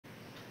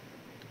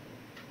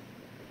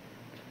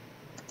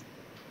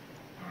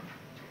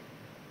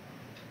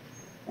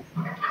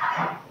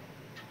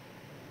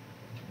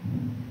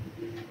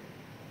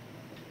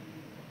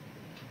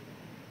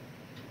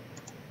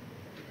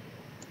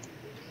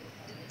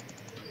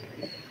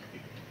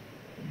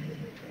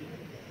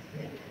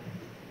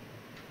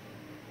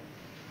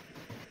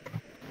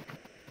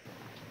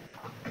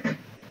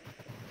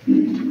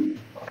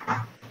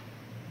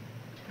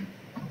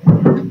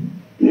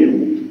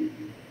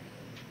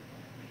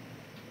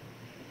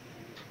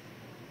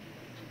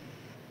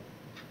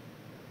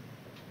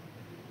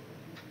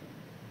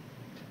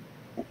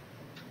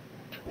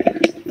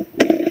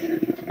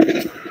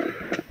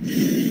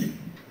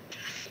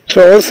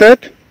So all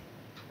set?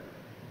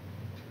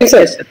 Yes,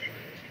 sir.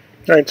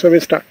 Right, so we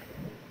start.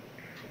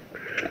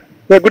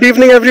 Well, good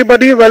evening,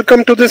 everybody.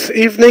 Welcome to this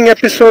evening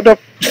episode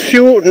of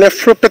PSU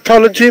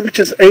Nephropathology, which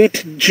is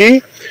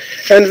 8G.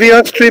 And we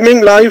are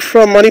streaming live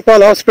from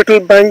Manipal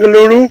Hospital,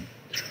 Bangalore,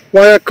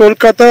 via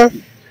Kolkata.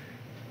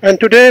 And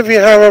today we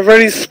have a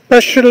very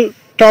special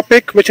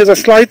topic, which is a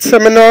slide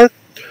seminar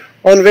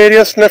on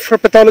various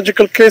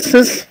nephropathological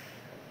cases.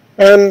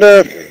 And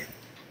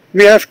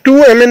we have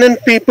two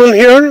eminent people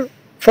here.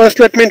 First,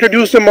 let me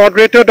introduce the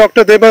moderator,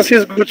 Dr.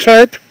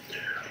 Dept,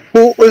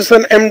 who is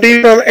an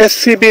MD from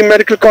SCB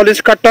Medical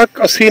College,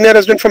 Cuttack, a senior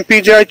resident from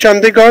PGI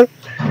Chandigarh,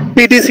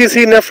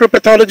 PDCC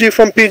Nephropathology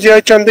from PGI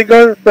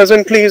Chandigarh.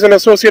 Presently, he is an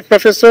associate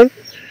professor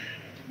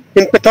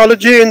in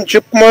pathology in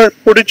JIPMER,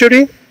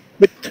 Puducherry,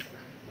 with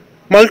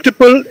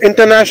multiple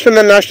international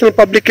and national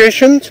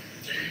publications.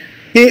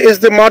 He is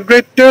the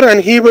moderator and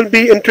he will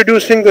be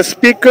introducing the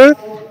speaker.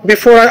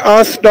 Before I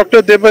ask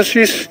Dr.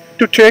 Dept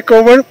to take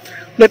over,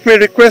 let me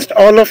request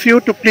all of you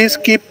to please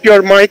keep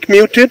your mic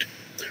muted.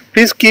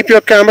 Please keep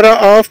your camera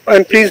off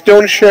and please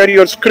don't share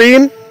your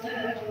screen.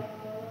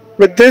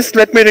 With this,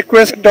 let me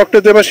request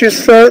Dr. Dept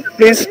sir,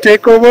 please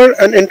take over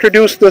and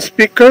introduce the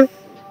speaker.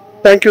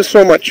 Thank you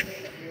so much.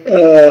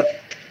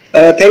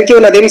 Thank you,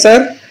 Nadim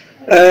sir,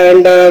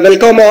 and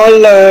welcome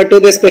all to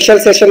this special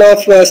session of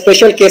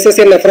special cases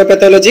in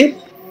nephropathology.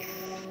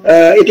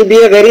 It will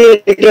be a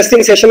very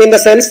interesting session in the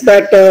sense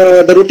that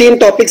the routine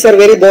topics are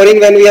very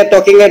boring when we are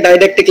talking a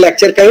didactic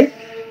lecture kind.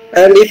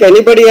 And if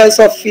anybody else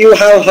of you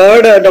have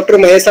heard Dr.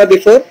 Mahesha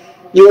before,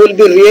 you will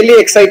be really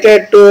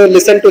excited to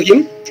listen to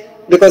him,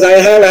 because I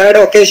have had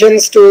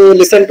occasions to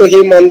listen to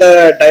him on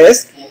the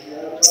dais.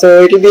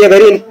 So it will be a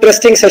very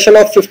interesting session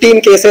of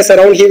 15 cases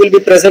around. He will be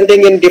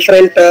presenting in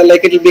different,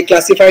 like it will be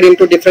classified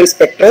into different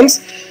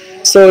spectrums.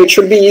 So it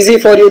should be easy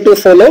for you to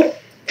follow.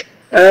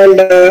 And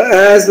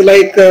as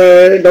like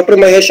Dr.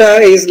 Mahesha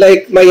is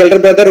like my elder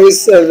brother, who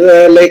is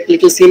like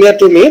little senior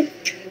to me,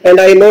 and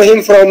I know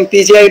him from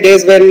PGI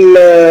days when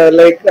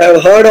like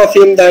I've heard of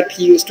him that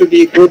he used to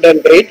be good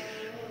and great.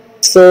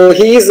 So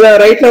he is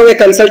right now a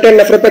consultant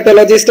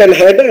nephropathologist and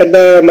head at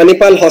the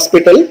Manipal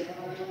hospital,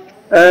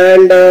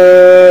 and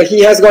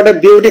he has got a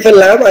beautiful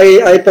lab.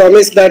 I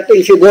promise that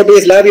if you go to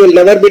his lab, you will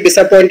never be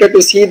disappointed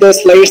to see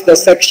those slides, the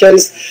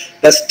sections,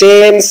 the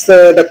stains,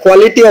 the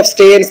quality of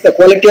stains, the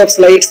quality of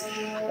slides.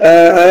 I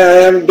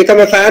have become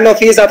a fan of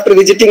his after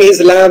visiting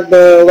his lab.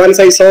 Once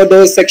I saw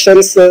those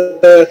sections,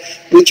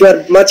 which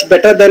were much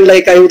better than,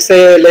 like I would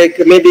say, like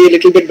maybe a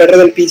little bit better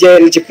than PGI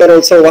and JIPMER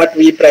also, what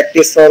we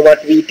practice or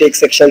what we take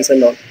sections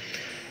and all.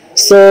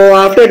 So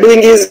after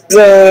doing his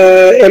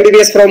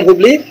MBBS from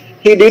Hubli,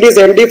 he did his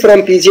MD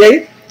from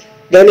PGI.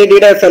 Then he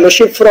did a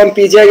fellowship from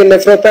PGI in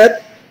Nephropath,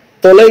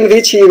 following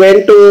which he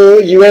went to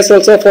US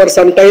also for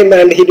some time,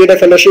 and he did a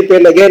fellowship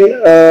in again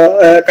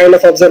a kind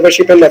of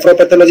observership in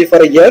nephropathology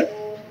for a year.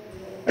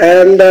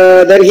 And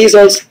then he's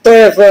also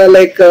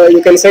like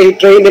you can say he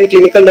trained in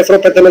clinical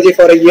nephropathology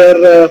for a year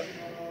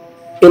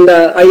in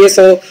the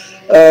ISO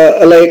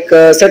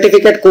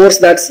certificate course.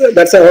 That's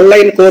an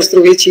online course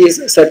through which he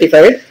is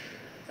certified.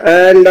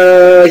 And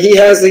he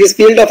has his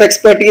field of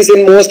expertise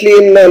in mostly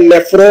in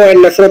nephro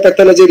and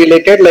nephropathology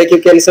related, like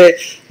you can say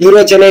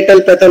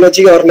urogenital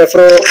pathology or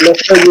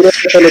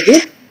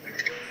nephro-uropathology.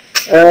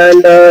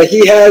 And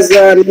he has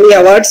many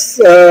awards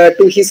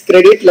to his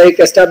credit, like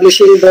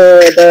establishing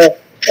the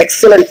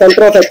excellent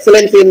center of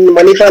excellence in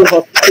Manipal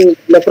Hospital,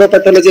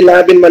 nephropathology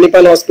lab in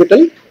Manipal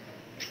Hospital.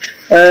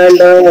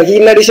 And he,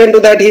 in addition to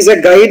that, he's a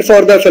guide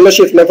for the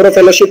fellowship, nephro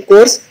fellowship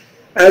course,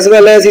 as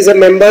well as he's a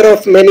member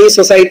of many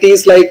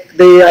societies like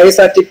the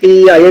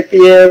ISRTP,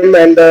 IAPM,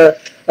 and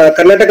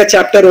Karnataka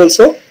chapter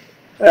also.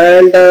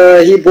 And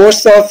he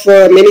boasts of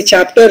many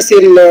chapters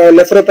in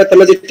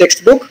nephropathology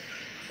textbook.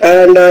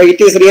 And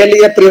it is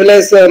really a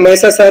privilege,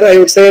 Mahesha sir, I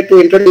would say, to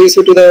introduce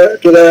you to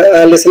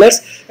the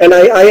listeners. And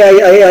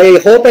I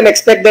hope and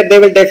expect that they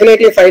will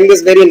definitely find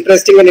this very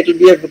interesting, and it will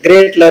be a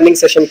great learning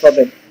session for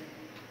them.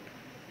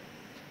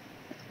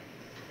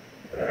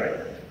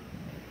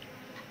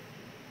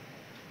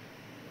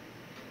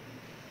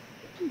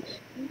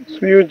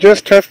 So you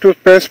just have to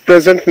press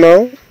present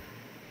now.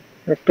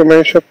 Dr.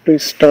 Mahesha,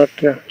 please start.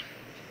 Yeah.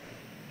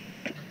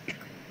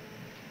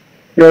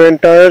 Your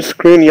entire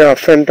screen, yeah,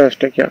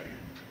 fantastic, yeah.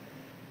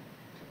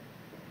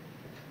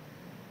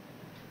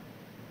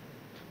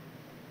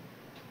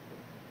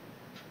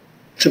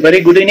 So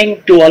very good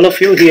evening to all of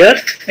you here.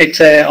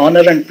 It's an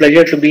honor and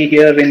pleasure to be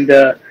here in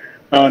the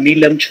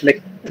Neelam's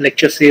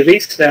lecture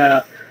series.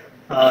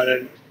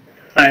 And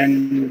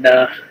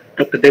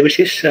Dr.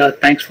 Dept,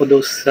 thanks for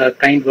those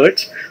kind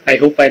words. I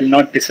hope I'll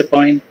not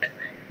disappoint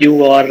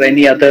you or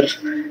any other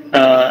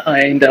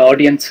in the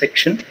audience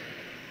section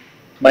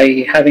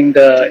by having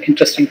the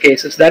interesting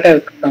cases that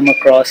I've come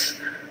across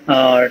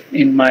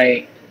in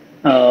my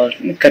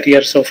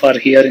career so far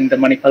here in the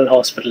Manipal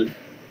Hospital.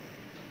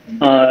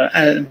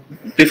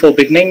 Before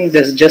beginning,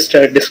 there's just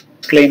a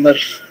disclaimer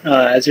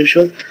as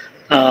usual.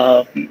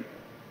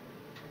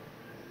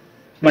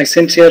 my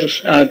sincere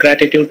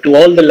gratitude to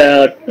all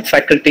the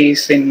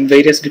faculties in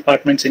various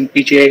departments in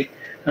PGI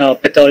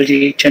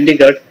Pathology,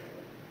 Chandigarh,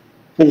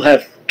 who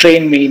have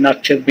trained me,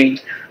 nurtured me,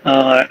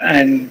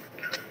 and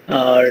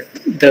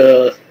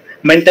the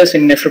mentors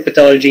in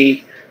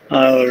nephropathology.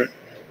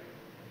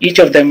 Each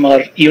of them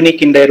are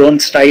unique in their own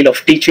style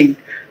of teaching.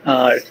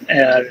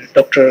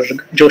 Dr.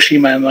 Joshi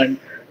Maman,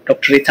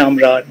 Dr.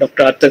 Ritamra,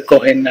 Dr. Arthur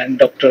Cohen, and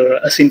Dr.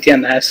 Cynthia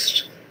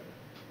Nast,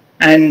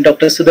 and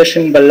Dr.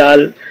 Sudarshan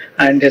Ballal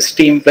and his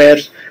team, where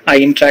I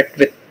interact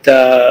with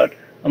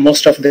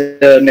most of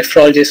the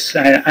nephrologists.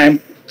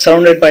 I'm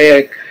surrounded by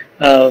a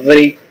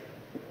very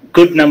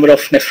good number of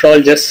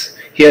nephrologists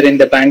here in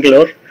the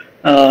Bangalore.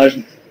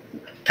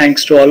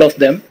 Thanks to all of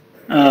them,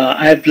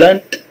 I have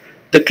learned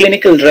the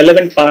clinical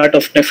relevant part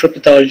of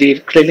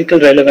nephropathology, clinical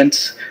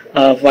relevance,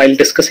 while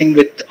discussing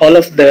with all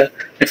of the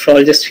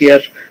nephrologists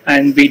here,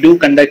 and we do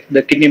conduct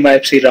the kidney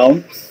biopsy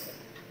round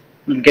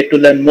and get to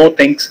learn more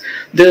things.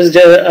 This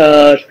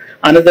is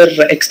another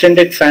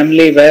extended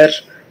family where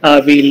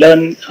we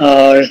learn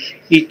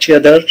each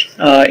other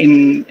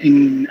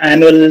in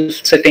annual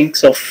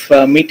settings of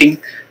meeting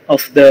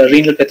of the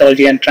renal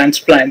pathology and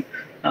transplant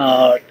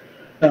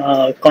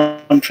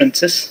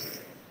conferences.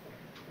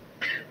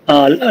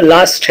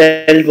 Last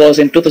held was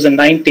in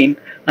 2019.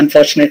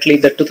 Unfortunately,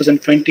 the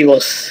 2020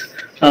 was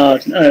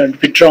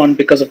withdrawn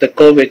because of the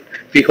COVID.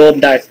 We hope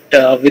that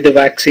with the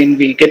vaccine,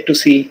 we get to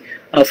see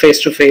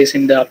face-to-face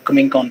in the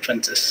upcoming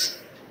conferences.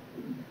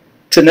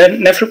 So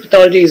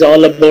nephropathology is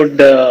all about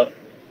the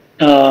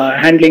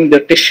handling the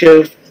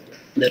tissue,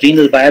 the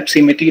renal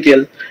biopsy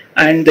material,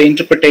 and the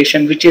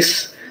interpretation, which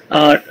is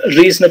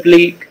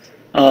reasonably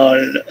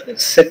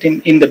set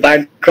in the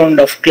background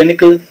of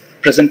clinical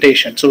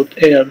presentation. So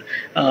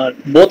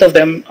both of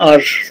them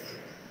are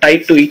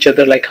tied to each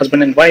other like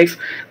husband and wife.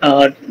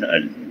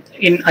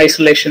 In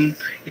isolation,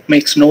 it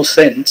makes no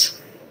sense.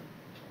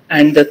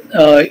 And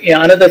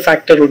another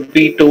factor would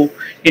be to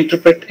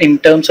interpret in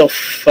terms of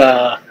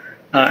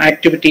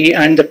activity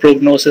and the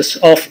prognosis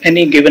of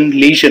any given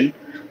lesion.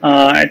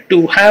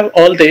 To have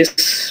all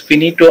this, we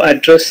need to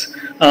address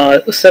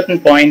certain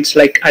points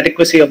like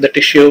adequacy of the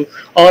tissue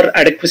or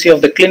adequacy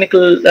of the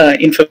clinical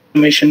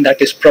information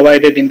that is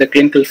provided in the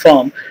clinical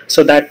form,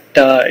 so that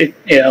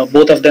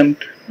both of them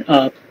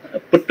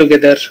put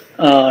together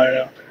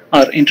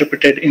are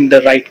interpreted in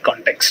the right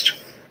context.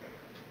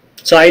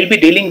 So I'll be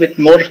dealing with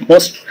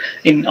most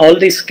in all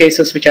these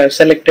cases which I have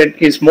selected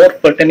is more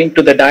pertaining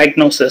to the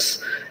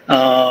diagnosis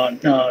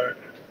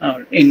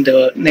in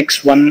the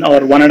next 1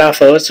 or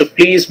 1.5 hours. So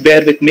please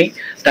bear with me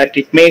that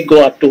it may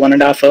go up to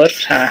 1.5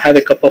 hours. Have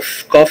a cup of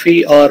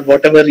coffee or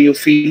whatever you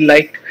feel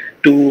like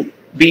to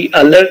be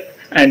alert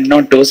and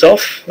not doze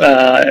off.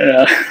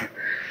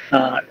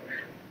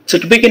 So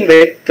to begin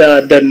with,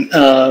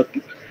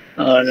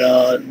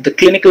 the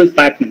clinical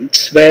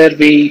patterns, where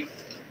we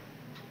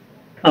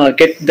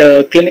get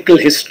the clinical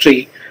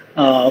history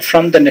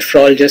from the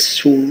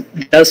nephrologist who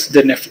does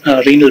the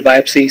renal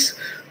biopsies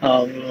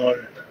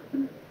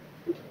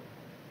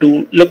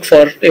to look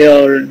for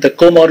the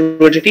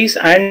comorbidities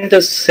and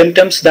the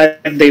symptoms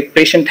that the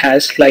patient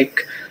has,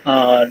 like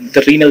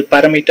the renal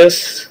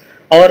parameters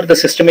or the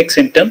systemic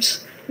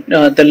symptoms,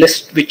 the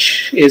list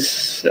which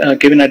is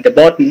given at the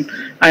bottom,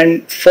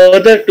 and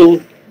further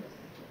to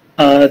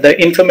the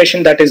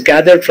information that is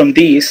gathered from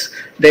these,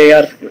 they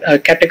are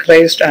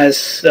categorized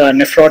as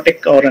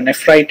nephrotic or a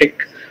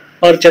nephritic,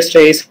 or just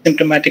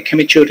asymptomatic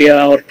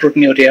hematuria or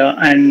proteinuria,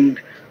 and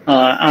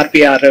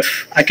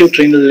RPRF, acute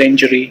renal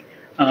injury,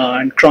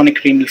 and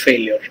chronic renal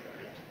failure.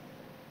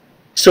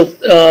 So,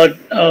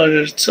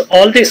 so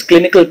all these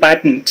clinical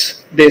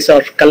patterns, these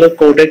are color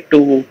coded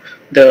to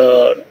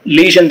the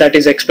lesion that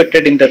is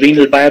expected in the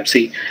renal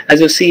biopsy.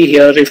 As you see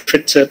here, if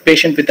it's a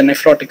patient with a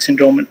nephrotic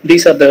syndrome,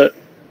 these are the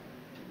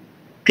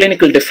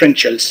clinical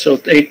differentials. So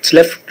it's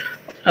left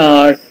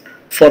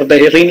for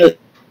the renal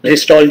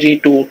histology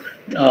to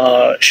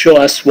show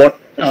us what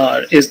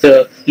is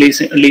the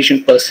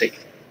lesion per se.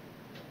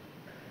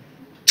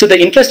 So the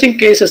interesting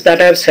cases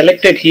that I have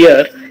selected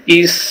here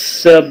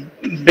is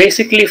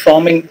basically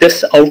forming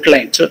this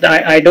outline. So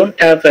I don't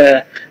have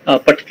a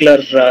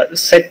particular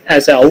set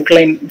as an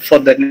outline for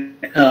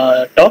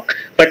the talk,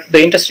 but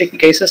the interesting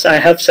cases I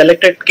have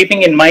selected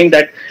keeping in mind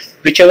that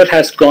whichever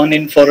has gone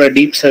in for a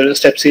deep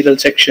step-serial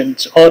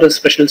sections or a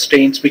special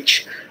stains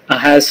which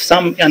has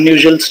some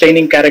unusual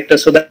staining character,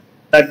 so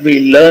that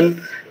we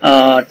learn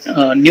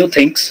new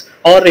things,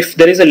 or if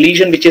there is a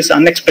lesion which is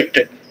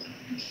unexpected,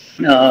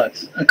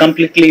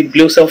 completely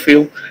blues of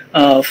you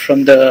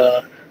from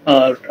the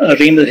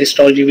renal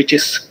histology, which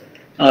is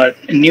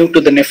new to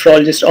the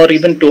nephrologist or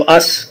even to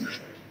us,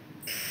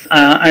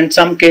 and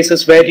some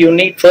cases where you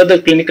need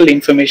further clinical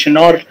information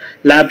or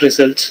lab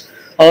results,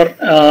 or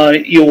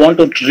you want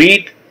to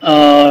read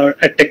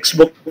a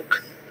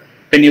textbook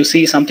when you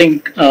see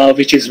something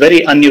which is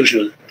very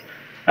unusual.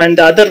 And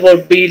the other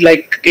would be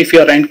like if you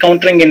are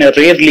encountering in a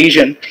rare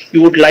lesion,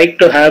 you would like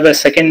to have a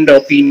second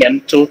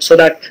opinion, so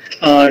that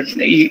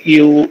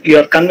you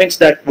are convinced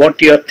that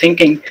what you are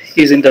thinking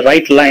is in the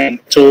right line.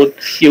 So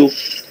you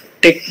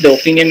take the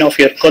opinion of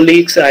your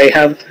colleagues. I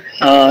have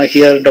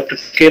here Dr.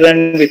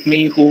 Kiran with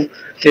me, who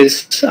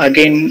is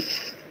again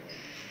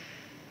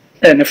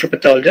a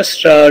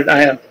nephropathologist.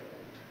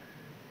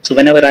 So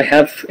whenever I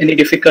have any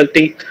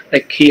difficulty,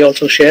 like he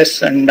also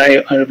shares, and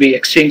we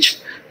exchange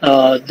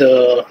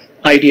the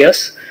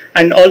ideas.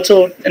 And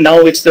also now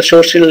it's the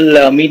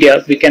social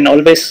media. We can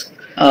always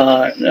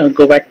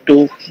go back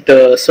to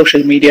the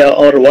social media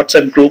or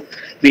WhatsApp group.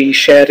 We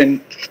share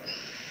in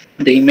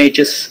the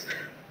images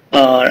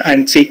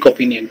and seek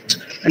opinions.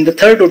 And the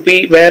third would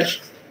be where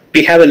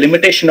we have a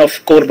limitation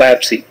of core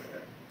biopsy.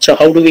 So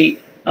how do we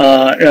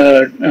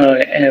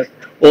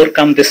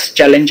overcome this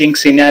challenging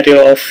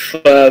scenario of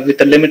with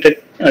a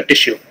limited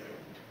tissue?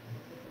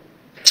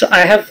 So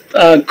I have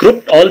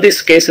grouped all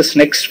these cases,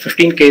 next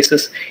 15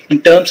 cases,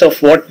 in terms of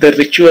what the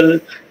ritual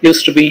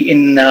used to be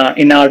in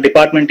our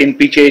department in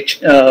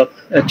PGH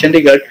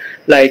Chandigarh.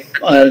 Like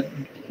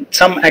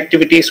some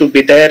activities would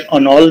be there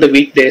on all the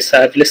weekdays.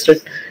 I have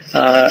listed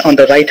on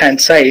the right hand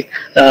side,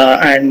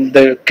 and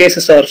the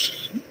cases are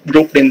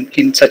grouped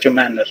in such a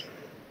manner.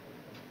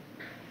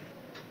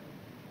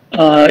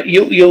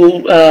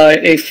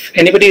 If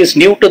anybody is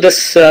new to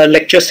this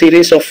lecture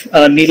series of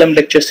Neelam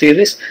lecture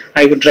series,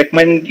 I would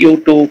recommend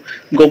you to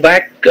go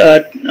back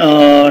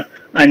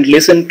and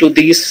listen to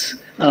these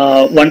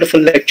wonderful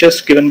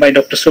lectures given by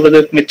Dr.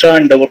 Subhadip Mitra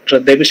and Dr.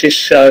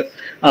 Debashish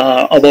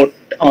about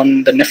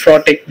on the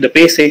nephrotic, the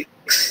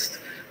basics,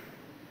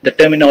 the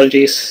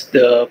terminologies,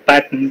 the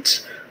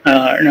patterns,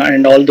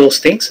 and all those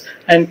things.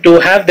 And to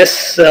have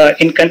this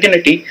in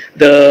continuity,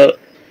 the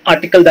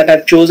article that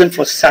I've chosen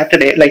for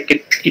Saturday, like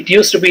it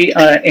used to be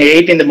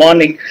 8 in the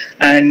morning,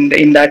 and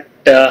in that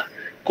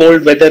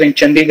cold weather in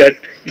Chandigarh,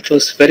 it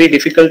was very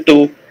difficult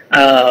to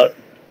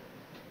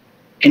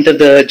enter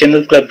the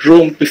general club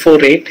room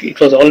before 8. It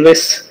was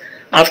always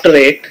after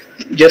 8,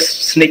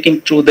 just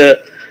sneaking through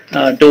the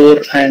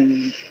door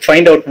and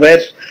find out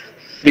where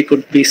we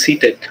could be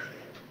seated.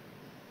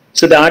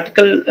 So the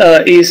article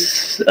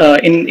is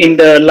in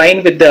the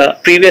line with the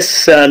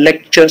previous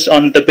lectures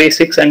on the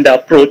basics and the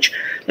approach.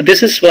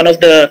 This is one of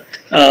the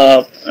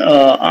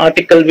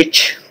article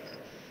which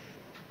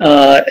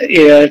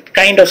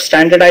kind of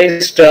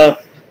standardized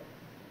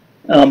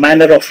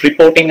manner of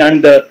reporting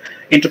and the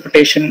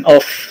interpretation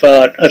of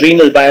a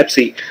renal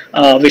biopsy,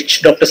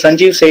 which Dr.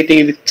 Sanjeev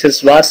Sethi, with his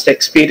vast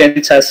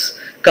experience, has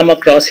come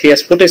across. He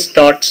has put his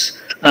thoughts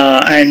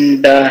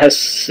and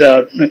has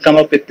come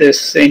up with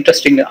this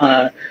interesting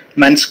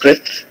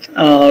manuscript.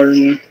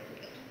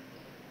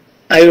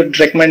 I would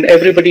recommend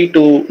everybody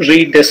to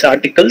read this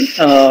article,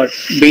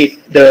 be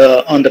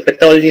it on the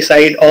pathology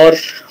side or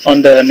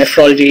on the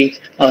nephrology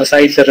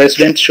side. The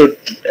residents should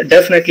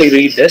definitely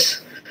read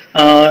this.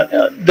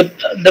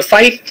 The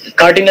 5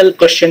 cardinal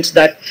questions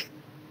that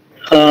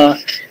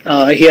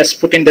he has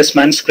put in this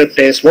manuscript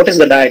is: what is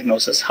the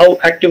diagnosis? How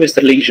active is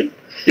the lesion?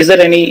 Is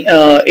there any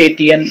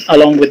ATN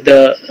along with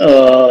the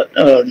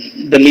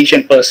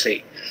lesion per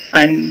se?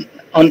 And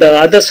on the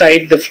other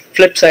side, the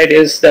flip side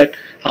is that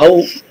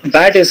how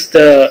bad is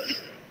the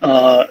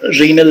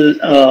renal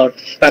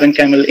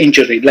parenchymal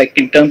injury, like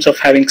in terms of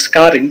having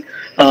scarring,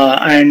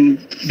 and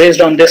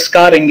based on this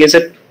scarring, is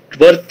it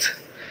worth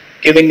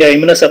giving the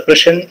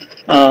immunosuppression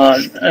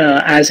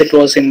as it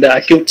was in the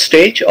acute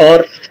stage,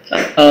 or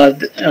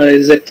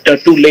is it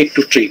too late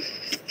to treat?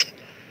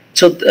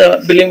 So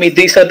believe me,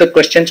 these are the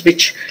questions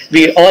which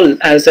we all,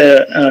 as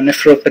a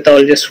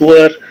nephropathologist who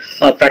are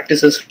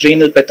practices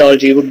renal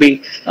pathology, would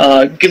be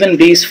given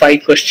these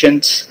 5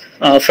 questions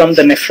from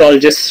the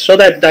nephrologist, so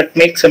that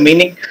makes a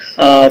meaning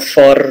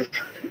for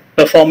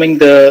performing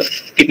the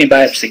kidney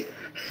biopsy,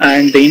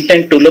 and the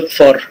intent to look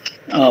for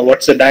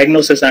what's the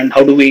diagnosis and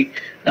how do we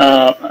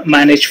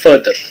manage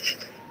further.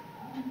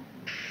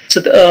 So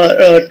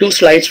the 2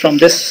 slides from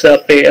this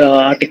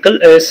article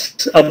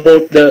is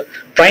about the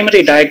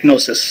primary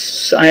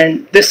diagnosis,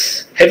 and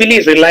this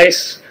heavily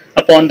relies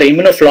upon the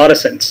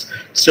immunofluorescence.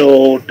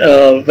 So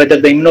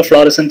whether the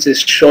immunofluorescence is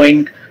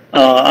showing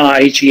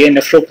IgA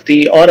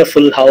nephropathy or a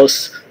full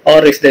house,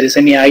 or if there is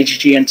any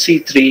IgG and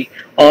C3,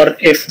 or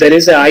if there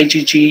is a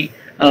IgG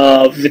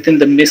within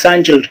the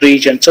mesangial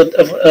region.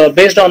 So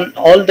based on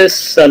all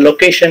this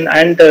location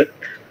and the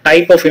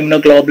type of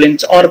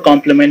immunoglobulins or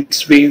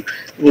complements, we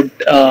would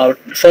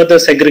further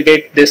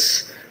segregate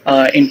this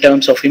in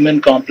terms of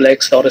immune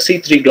complex or a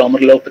C3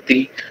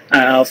 glomerulopathy,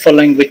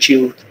 following which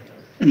you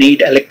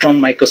need electron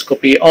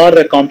microscopy or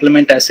a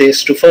complement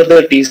assays to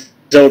further tease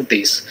out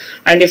these.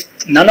 And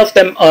if none of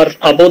them are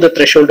above the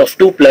threshold of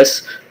 2+,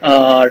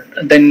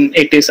 then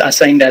it is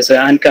assigned as an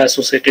ANCA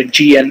associated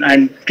GN,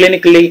 and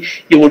clinically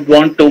you would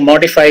want to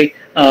modify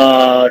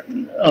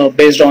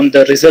based on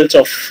the results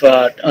of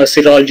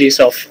serologies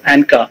of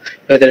ANCA,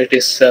 whether it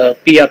is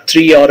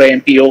PR3 or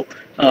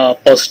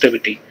MPO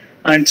positivity.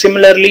 And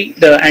similarly,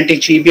 the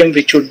anti-GBM,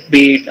 which would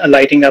be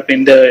lighting up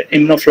in the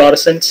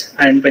immunofluorescence,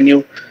 and when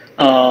you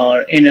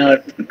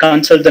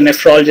consult the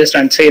nephrologist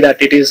and say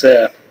that it is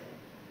a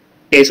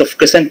case of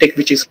crescentic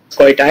which is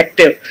quite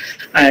active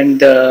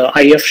and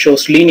IF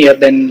shows linear,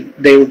 then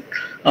they would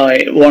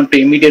want to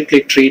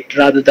immediately treat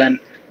rather than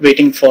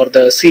waiting for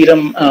the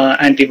serum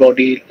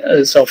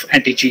antibodies of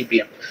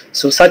anti-GBM.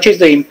 So such is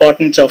the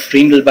importance of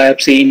renal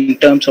biopsy in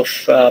terms of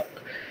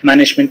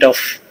management of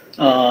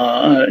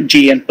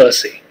GN per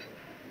se.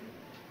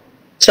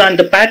 So, and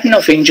the pattern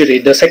of injury,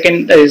 the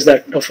second is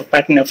that of a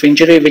pattern of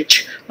injury,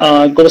 which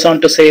goes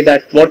on to say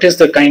that what is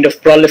the kind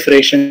of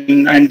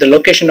proliferation and the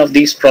location of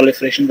these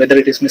proliferation, whether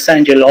it is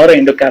mesangial or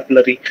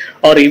endocapillary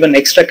or even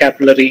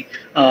extracapillary,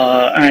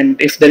 and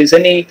if there is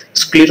any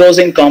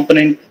sclerosing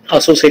component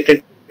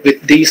associated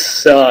with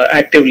these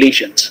active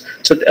lesions.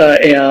 So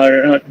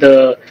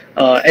the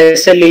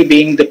SLE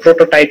being the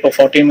prototype of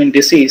autoimmune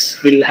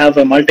disease will have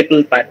a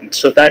multiple patterns.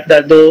 So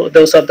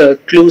those are the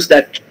clues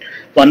that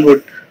one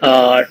would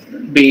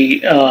be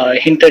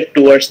hinted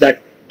towards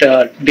that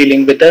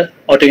dealing with the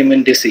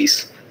autoimmune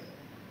disease.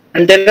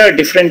 And there are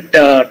different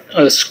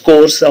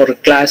scores or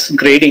class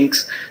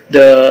gradings,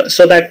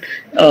 so that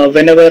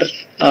whenever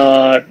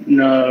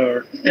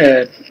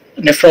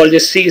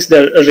nephrologist sees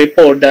the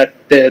report that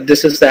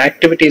this is the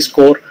activity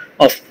score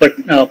of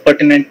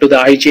pertinent to the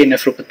IgA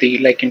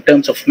nephropathy, like in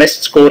terms of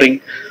MEST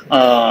scoring,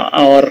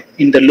 or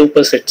in the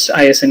lupus it's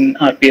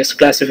ISN-RPS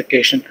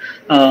classification,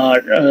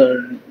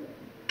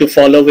 to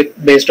follow with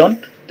based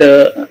on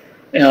the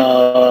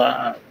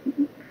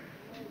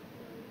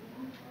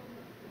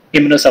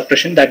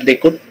immunosuppression that they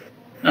could,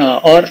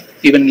 or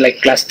even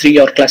like class 3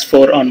 or class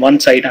 4 on one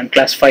side and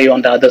class 5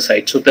 on the other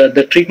side. So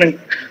the treatment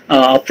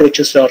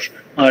approaches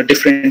are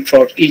different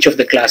for each of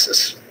the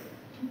classes.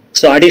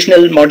 So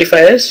additional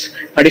modifiers,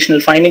 additional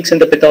findings in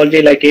the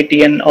pathology like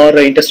ATN or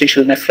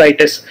interstitial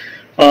nephritis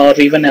or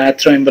even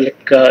atheroembolic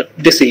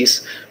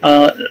disease.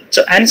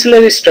 So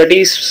ancillary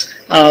studies,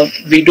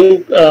 we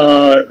do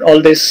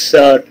all this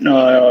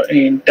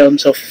in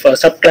terms of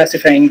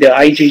subclassifying the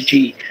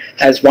IgG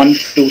as 1,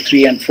 2,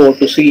 3, and 4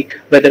 to see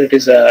whether it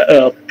is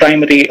a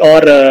primary or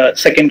a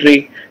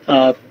secondary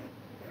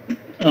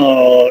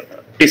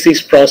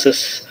disease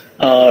process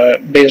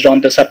based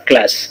on the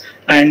subclass.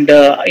 And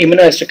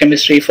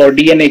immunohistochemistry for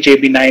DNA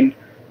JB9,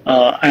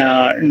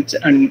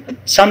 and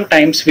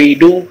sometimes we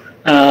do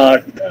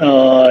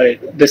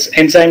this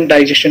enzyme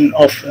digestion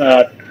of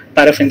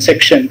paraffin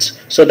sections,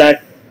 so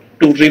that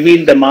to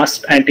reveal the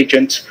masked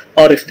antigens,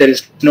 or if there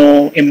is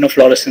no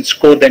immunofluorescence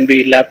score, then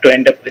we will have to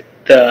end up with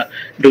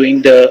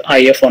doing the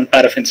IF on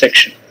paraffin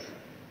section.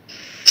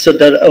 So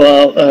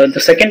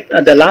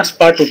the last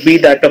part would be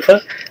that of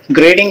a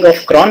grading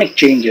of chronic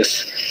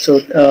changes. So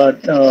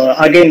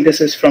again, this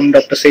is from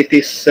Dr.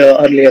 Sethi's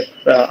earlier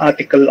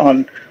article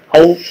on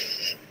how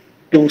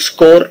to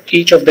score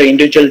each of the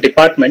individual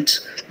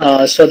departments,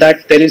 so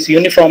that there is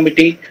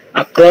uniformity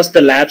across the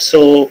lab.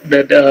 So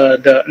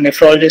the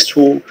nephrologist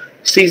who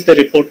sees the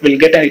report will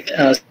get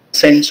a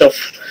sense of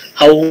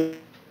how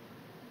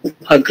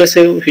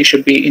aggressive he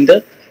should be in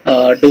the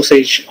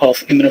dosage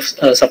of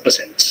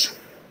immunosuppressants.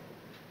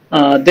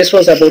 This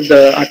was about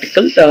the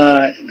article.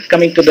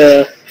 Coming to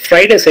the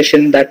Friday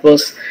session, that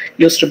was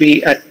used to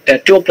be at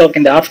 2 o'clock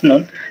in the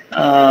afternoon,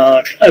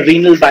 a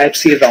renal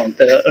biopsy round.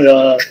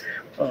 There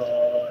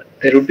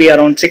would be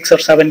around 6 or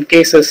 7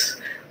 cases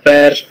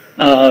where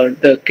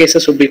the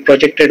cases would be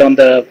projected on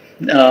the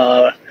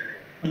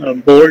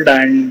board,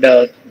 and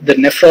the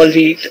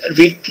nephrology,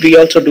 we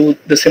also do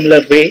the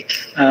similar way.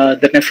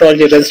 The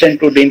nephrology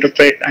resident would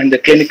interpret, and the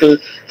clinical,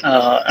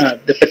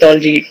 the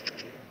pathology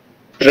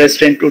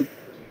resident would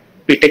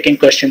be taking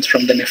questions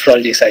from the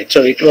nephrology side.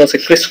 So it was a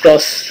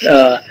crisscross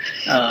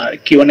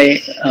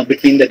Q&A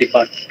between the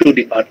two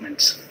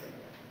departments.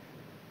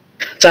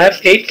 So I have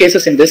 8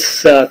 cases in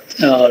this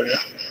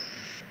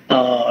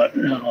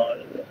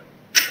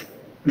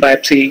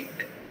biopsy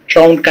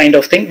round kind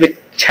of thing, which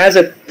has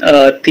a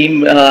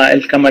theme.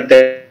 I'll come at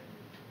the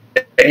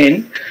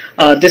end.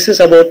 This is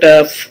about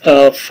a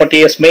 40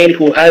 years male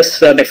who has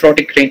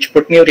nephrotic range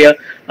proteinuria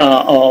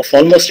of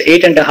almost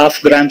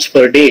 8.5 grams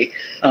per day,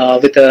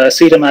 with a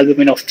serum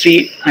albumin of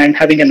 3 and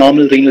having a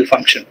normal renal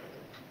function.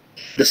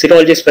 The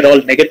serologists were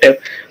all negative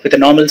with a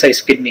normal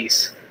sized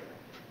kidneys.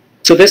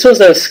 So this was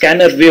a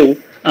scanner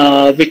view,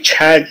 which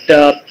had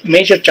a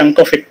major chunk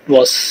of it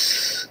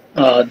was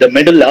the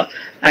medulla,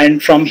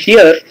 and from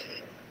here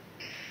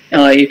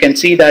you can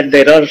see that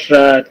there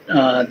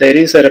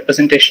is a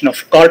representation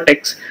of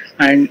cortex,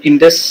 and in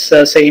this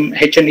same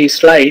H&E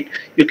slide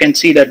you can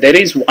see that there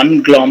is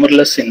one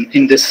glomerulus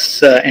in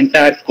this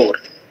entire core.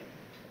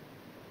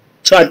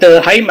 So at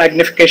the high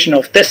magnification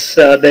of this,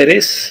 there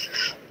is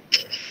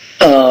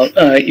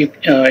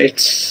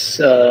it's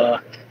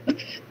the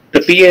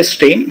PA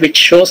stain, which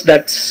shows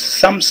that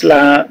some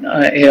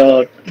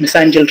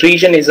mesangial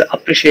region is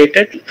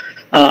appreciated,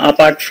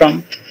 apart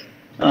from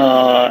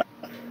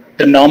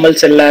the normal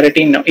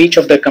cellularity in each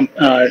of the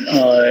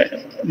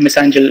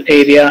mesangial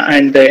area,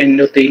 and the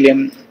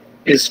endothelium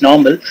is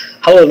normal.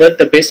 However,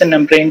 the basal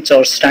membranes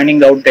are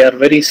standing out. They are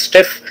very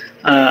stiff,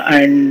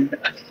 and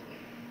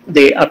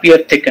they appear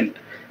thickened.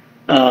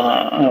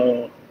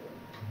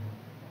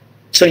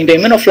 So in the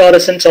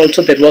immunofluorescence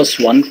also there was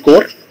one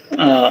core,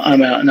 I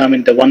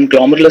mean the one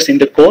glomerulus in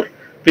the core,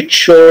 which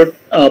showed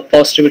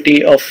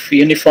positivity of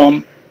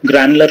uniform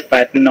granular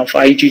pattern of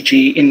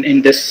IgG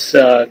in this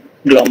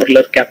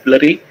glomerular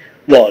capillary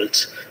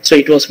walls. So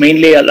it was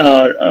mainly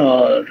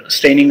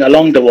staining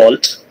along the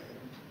walls.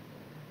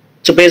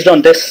 So based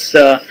on this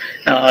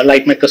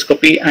light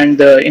microscopy and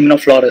the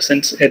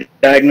immunofluorescence, a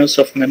diagnosis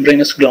of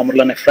membranous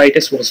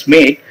glomerulonephritis was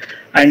made.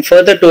 And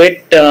further to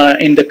it,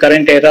 in the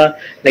current era,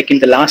 like in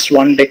the last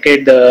 1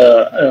 decade,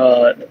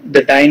 the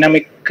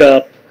dynamic,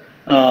 the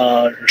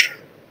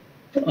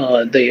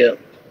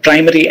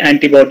primary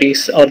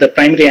antibodies or the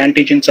primary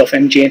antigens of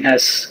MGN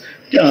has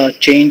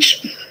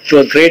changed to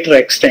a greater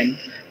extent.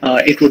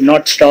 It would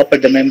not stop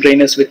at the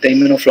membranous with the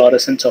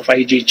immunofluorescence of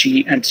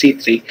IgG and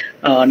C3.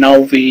 Now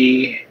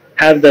we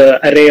have the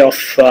array of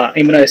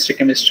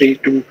immunohistochemistry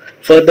to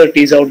further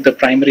tease out the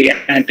primary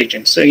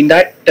antigens. So in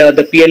that,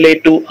 the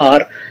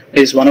PLA2R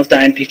is one of the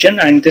antigen,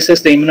 and this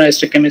is the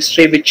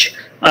immunohistochemistry which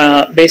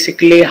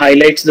basically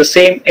highlights the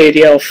same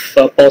area of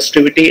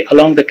positivity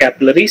along the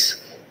capillaries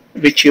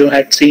which you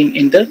had seen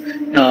in the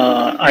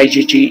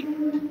IgG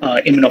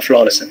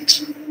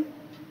immunofluorescence.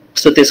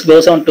 So this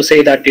goes on to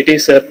say that it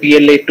is a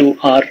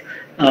PLA2R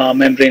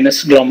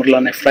membranous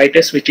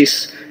glomerulonephritis, which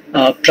is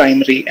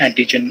primary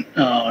antigen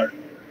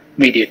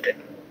mediated.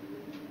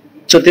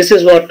 So this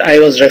is what I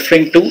was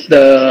referring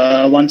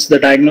to. Once the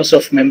diagnosis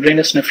of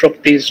membranous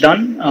nephropathy is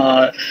done,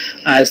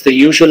 as the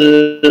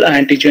usual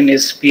antigen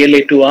is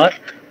PLA2R,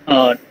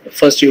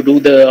 first you do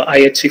the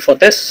IHC for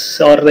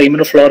this or the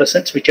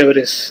immunofluorescence, whichever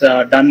is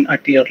done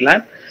at your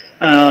lab.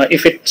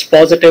 If it's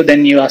positive,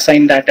 then you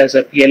assign that as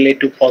a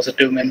PLA2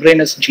 positive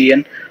membranous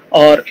GN,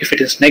 or if it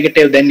is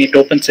negative, then it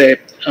opens a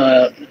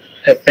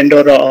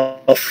Pandora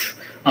of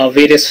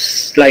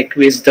various, like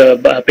with the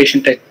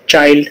patient a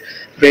child,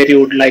 where you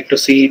would like to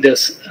see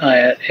this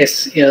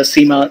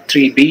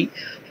SEMA3B,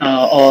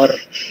 or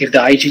if the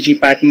IgG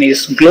pattern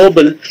is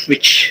global,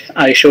 which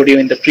I showed you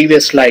in the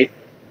previous slide,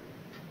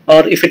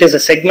 or if it is a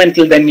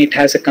segmental, then it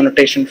has a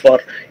connotation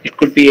for, it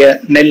could be a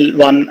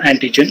NEL1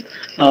 antigen.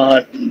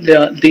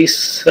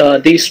 These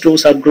two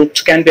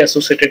subgroups can be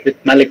associated with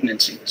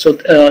malignancy. So,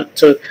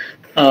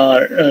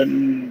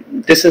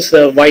 this is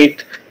a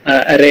wide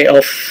array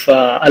of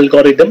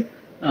algorithm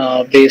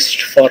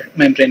based for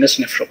membranous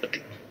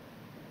nephropathy.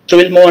 So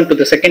we'll move on to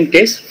the second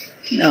case.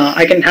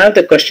 I can have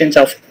the questions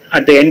of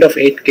at the end of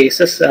 8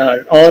 cases,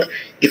 or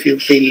if you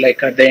feel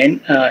like at the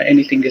end,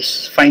 anything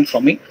is fine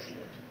for me.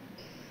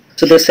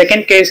 So the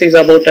second case is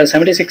about a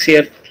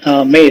 76-year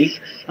male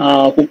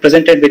who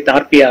presented with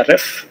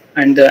RPRF,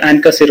 and the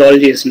ANCA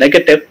serology is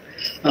negative.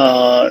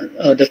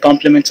 The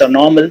complements are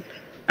normal,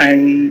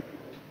 and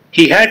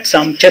he had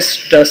some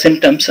chest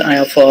symptoms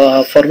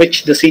for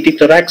which the CT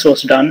thorax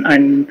was done,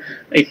 and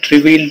it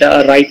revealed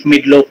a right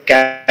mid-lobe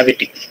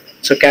cavity.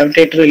 So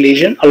cavitatory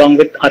lesion along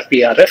with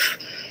RPRF,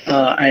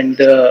 and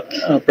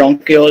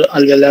bronchial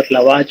alveolar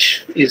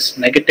lavage is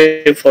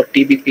negative for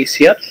TB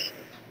PCR.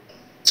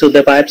 So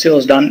the biopsy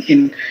was done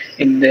in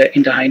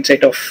the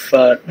hindsight of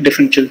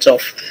differentials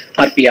of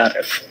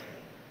RPRF.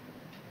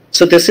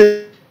 So this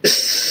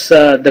is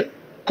the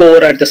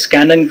core at the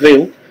scanning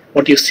view.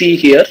 What you see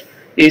here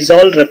is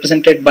all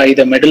represented by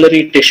the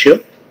medullary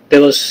tissue.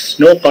 There was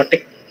no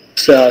cortex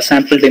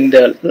sampled in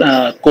the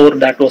core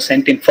that was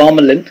sent in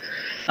formalin.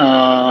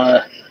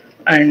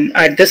 And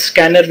at this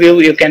scanner view,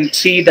 you can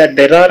see that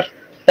there are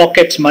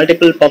pockets,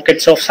 multiple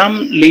pockets of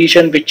some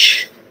lesion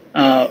which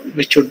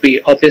would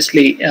be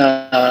obviously,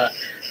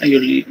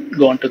 you'll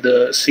go on to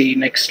the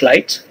next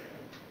slides.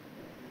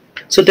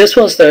 So this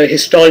was the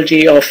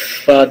histology of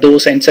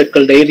those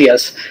encircled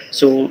areas.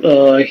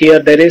 So here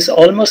there is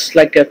almost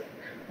like a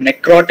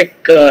necrotic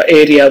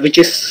area which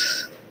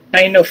is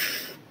kind of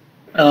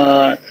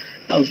well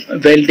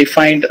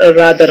defined,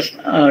 rather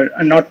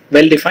not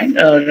well defined.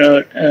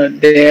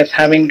 They are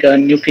having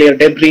nuclear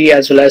debris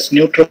as well as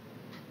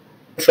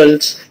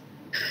neutrophils,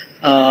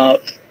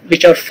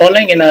 which are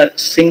following in a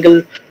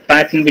single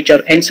pattern, which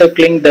are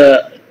encircling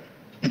the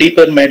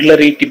deeper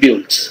medullary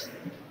tubules.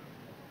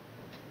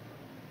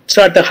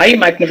 So at the high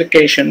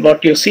magnification,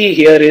 what you see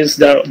here is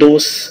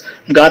those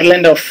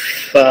garland of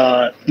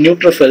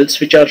neutrophils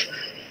which are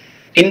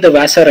in the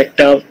vasa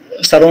recta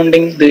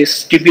surrounding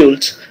these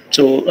tubules,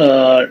 so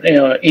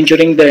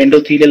injuring the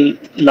endothelial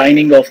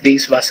lining of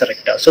these vasa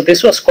recta. So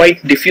this was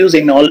quite diffuse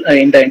in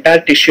the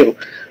entire tissue,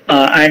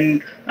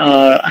 and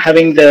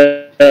having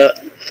the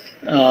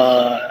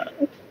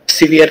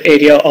severe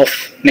area of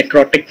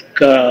necrotic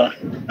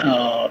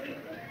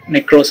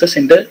necrosis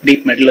in the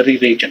deep medullary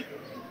region.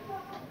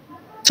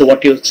 So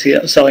what you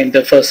saw in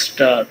the first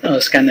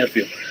scanner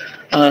view.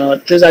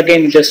 This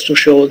again just to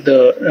show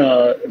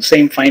the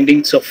same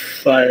findings of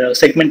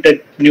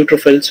segmented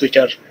neutrophils which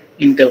are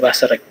in the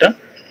vasa recta.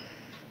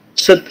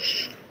 So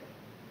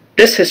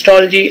this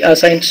histology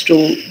assigns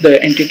to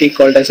the entity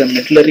called as a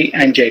medullary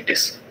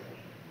angiitis.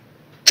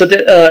 So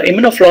the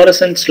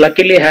immunofluorescence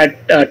luckily had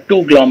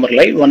 2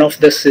 glomeruli. One of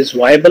this is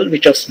viable,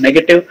 which was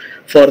negative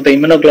for the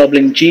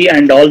immunoglobulin G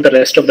and all the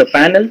rest of the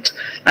panels,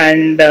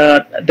 and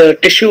the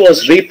tissue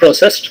was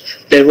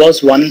reprocessed. There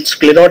was one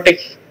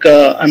sclerotic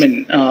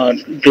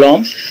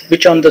glom,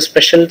 which on the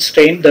special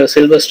stain, the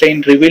silver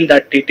stain, revealed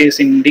that it is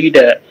indeed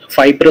a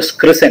fibrous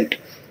crescent.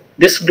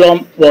 This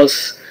glom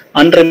was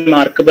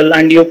unremarkable,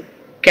 and you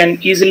can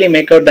easily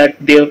make out that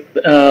the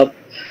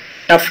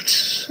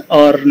tufts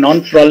are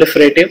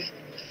non-proliferative,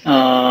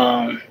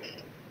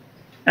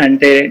 and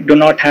they do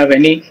not have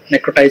any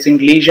necrotizing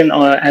lesion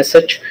or as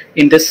such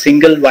in this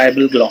single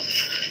viable glom.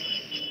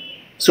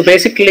 So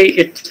basically,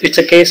 it's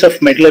a case of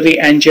medullary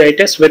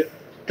angiitis with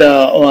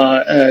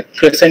the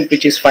crescent,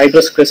 which is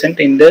fibrous crescent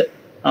in the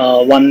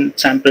one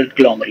sampled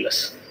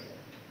glomerulus.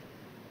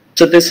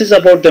 So this is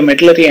about the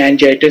medullary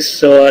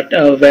angiitis,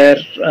 where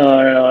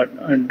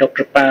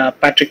Dr.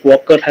 Patrick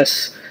Walker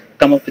has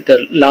come up with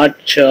a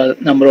large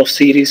number of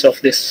series of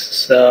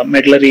this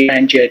medullary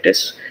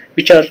angiitis,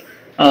 which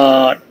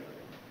are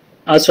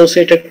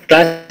associated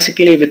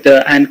classically with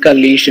the ANCA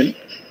lesion.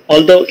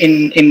 Although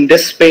in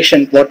this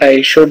patient, what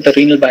I showed the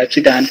renal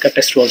biopsy, the ANCA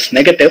test was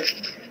negative,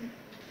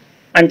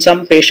 and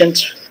some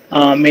patients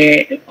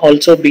may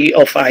also be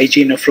of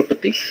IG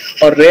nephropathy,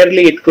 or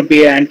rarely it could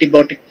be an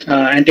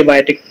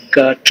antibiotic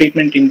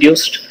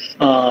treatment-induced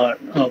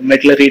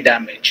medullary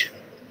damage.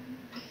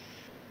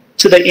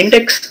 So the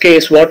index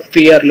case, what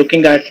we are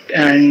looking at,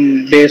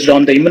 and based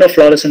on the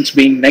immunofluorescence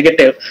being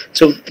negative,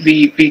 so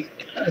we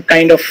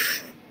kind of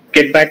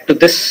get back to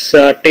this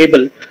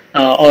table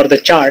or the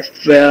chart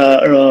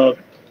where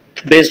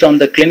based on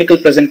the clinical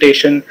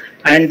presentation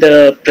and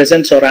the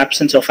presence or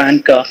absence of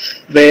ANCA,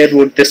 where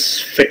would this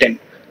fit in?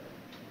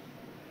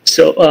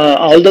 So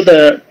although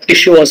the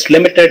tissue was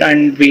limited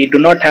and we do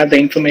not have the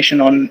information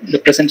on the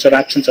presence or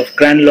absence of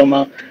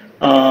granuloma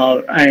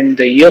and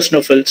the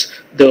eosinophils,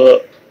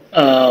 the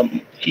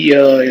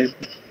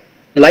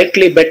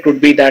likely bet would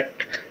be that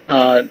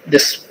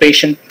this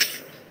patient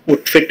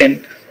would fit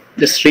in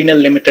this renal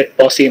limited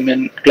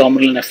pauci-immune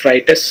glomerular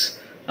nephritis,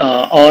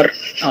 or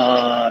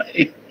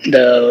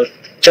the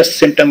chest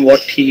symptom, what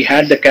he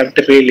had, the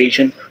cavitary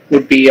lesion,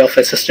 would be of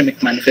a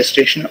systemic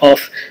manifestation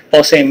of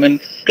pauci-immune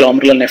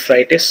glomerular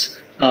nephritis,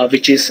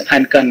 which is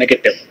ANCA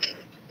negative.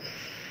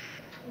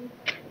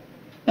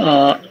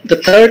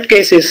 The third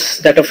case is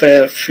that of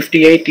a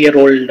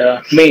 58-year-old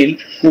male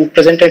who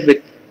presented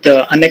with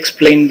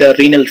unexplained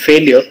renal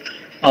failure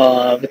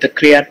with a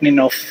creatinine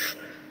of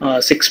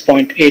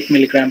 6.8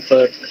 milligram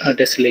per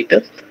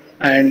deciliter,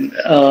 and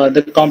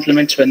the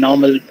complements were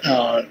normal,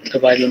 the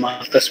viral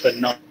markers were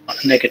not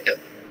negative.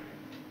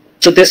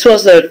 So this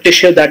was the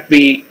tissue that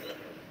we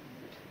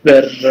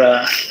were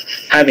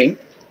having.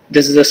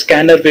 This is a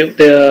scanner view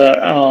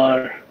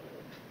there,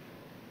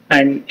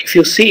 and if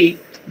you see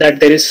that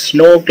there is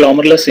no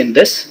glomerulus in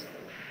this,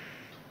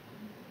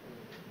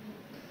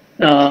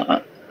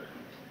 but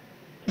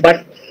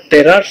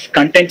there are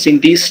contents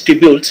in these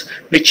tubules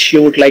which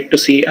you would like to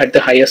see at the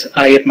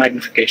higher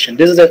magnification.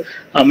 This is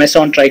a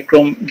meson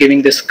trichrome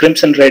giving this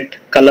crimson red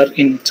color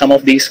in some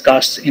of these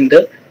casts in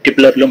the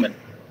tubular lumen.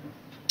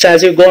 So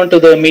as you go into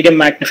the medium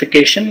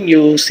magnification,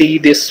 you see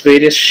these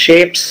various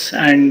shapes,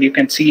 and you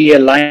can see a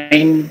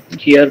line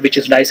here which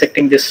is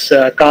dissecting this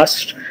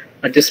cast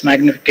at this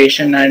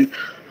magnification. And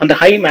on the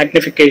high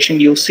magnification,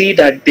 you see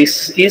that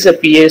this is a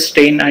PA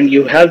stain, and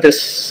you have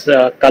this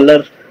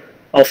color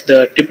of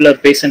the tubular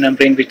basin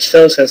membrane, which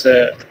serves as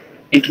a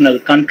internal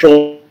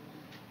control.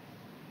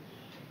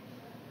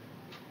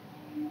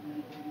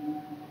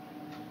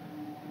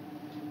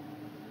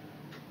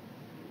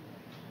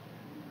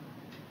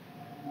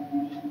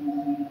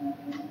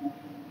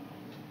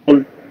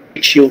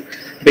 Which you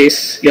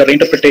base your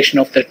interpretation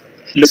of that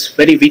looks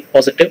very weak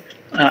positive,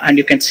 and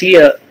you can see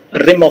a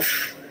rim of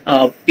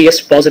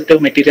PS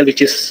positive material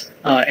which is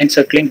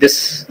encircling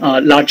this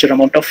larger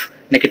amount of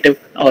negative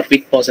or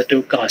weak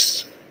positive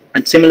casts.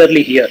 And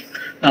similarly here,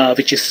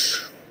 which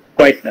is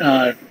quite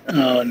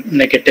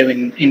negative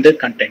in the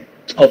content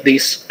of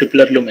these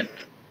tubular lumen.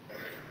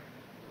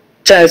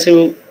 So as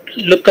you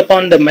look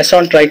upon the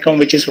meson trichrome,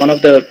 which is one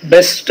of the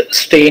best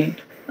stain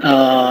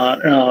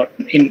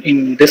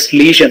in this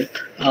lesion,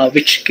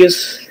 which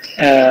gives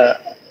a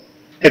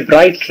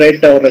bright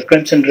red or a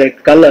crimson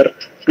red color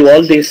to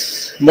all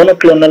these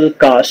monoclonal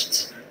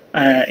casts.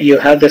 You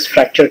have this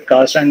fractured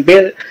cast, and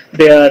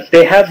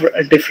they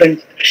have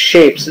different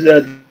shapes.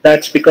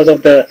 That's because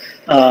of the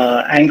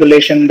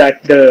angulation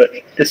that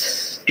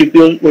this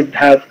tubule would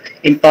have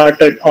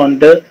imparted on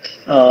the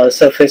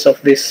surface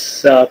of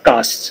this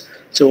casts.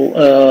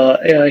 So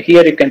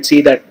here you can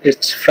see that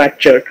it's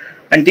fractured,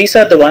 and these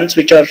are the ones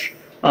which are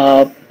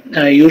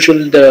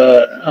usually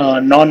the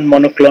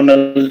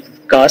non-monoclonal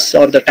casts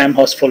or the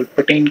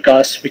tam-phosphoprotein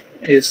casts, which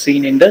is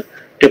seen in the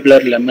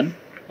tubular lumen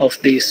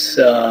of these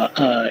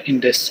in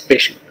this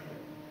patient.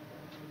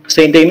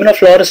 So in the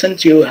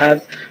immunofluorescence, you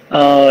have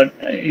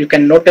you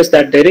can notice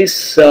that there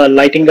is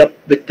lighting up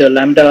with the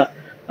lambda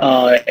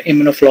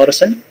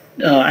immunofluorescent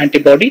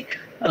antibody,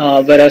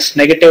 whereas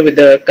negative with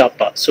the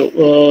kappa.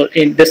 So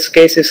in this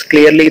case is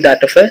clearly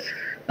that of a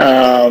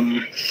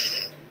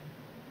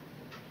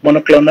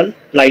monoclonal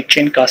light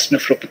chain cast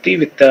nephropathy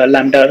with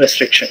lambda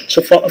restriction.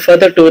 So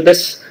further to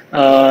this,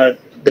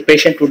 the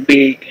patient would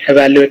be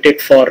evaluated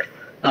for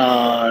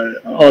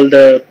all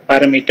the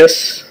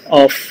parameters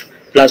of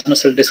plasma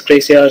cell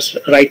dyscrasias,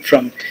 right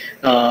from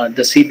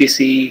the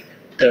CBC,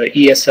 the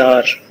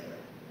ESR,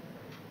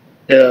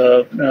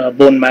 the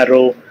bone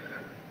marrow,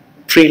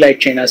 free light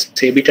chain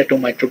assay, beta-2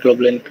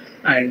 microglobulin,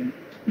 and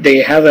they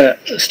have a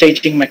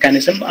staging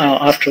mechanism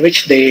after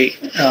which they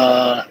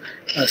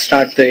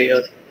start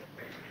the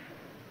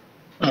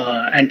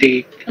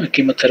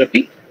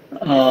anti-chemotherapy,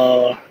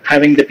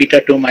 having the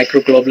beta-2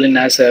 microglobulin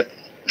as a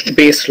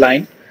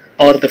baseline,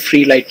 or the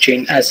free light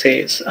chain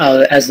assays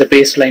as the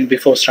baseline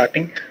before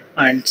starting,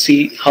 and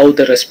see how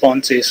the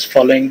response is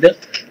following the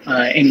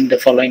in the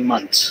following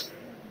months.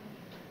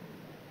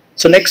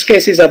 So next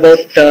case is about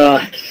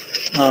a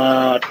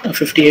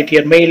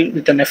 58-year male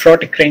with a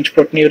nephrotic range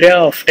proteinuria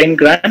of 10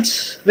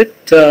 grams with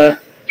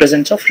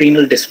presence of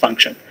renal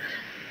dysfunction.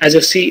 As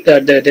you see,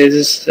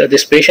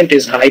 this patient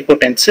is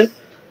hypotensive,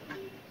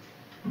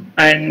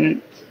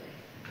 and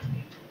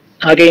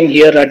again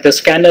here at the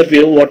scanner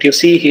view, what you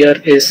see here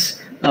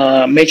is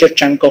a major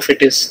chunk of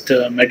it is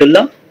the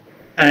medulla,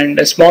 and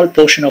a small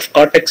portion of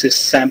cortex is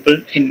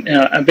sampled. In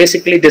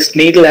basically, this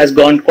needle has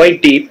gone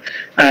quite deep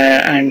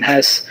and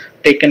has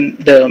taken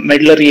the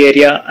medullary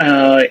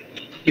area.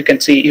 You can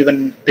see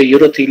even the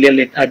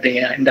urothelial at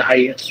in the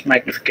highest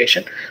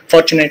magnification.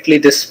 Fortunately,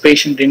 this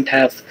patient didn't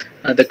have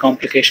the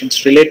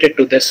complications related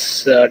to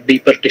this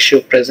deeper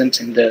tissue presence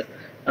in the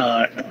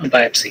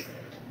biopsy.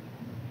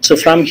 So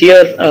from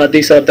here,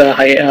 these are the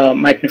high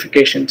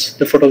magnifications,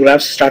 the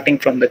photographs starting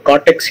from the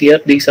cortex here.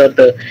 These are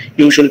the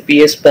usual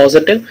PS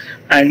positive.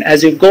 And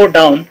as you go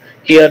down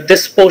here,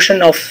 this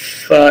portion of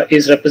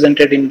is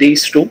represented in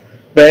these two,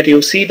 where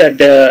you see that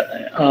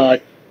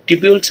the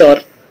tubules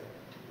are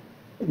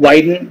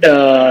widened,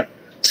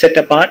 set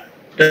apart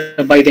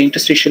by the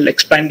interstitial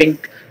expanding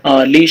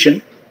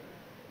lesion.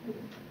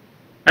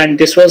 And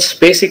this was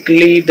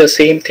basically the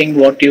same thing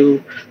what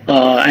you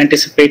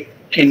anticipate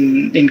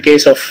in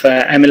case of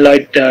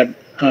amyloid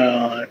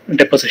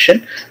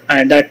deposition,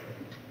 and that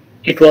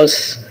it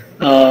was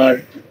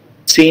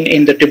seen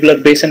in the tubular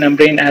basal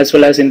membrane as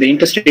well as in the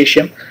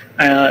interstitium.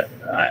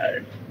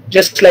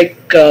 Just like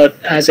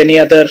as any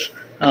other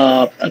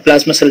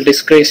plasma cell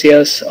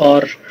dyscrasias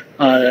or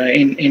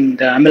in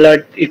the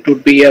amyloid, it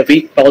would be a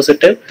weak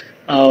positive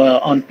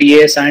on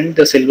PAS and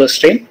the silver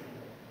stain.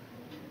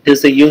 This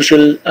is the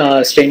usual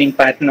staining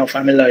pattern of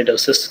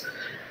amyloidosis.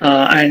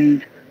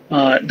 And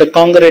the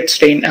congruent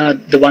stain,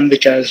 the one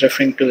which I was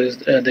referring to, is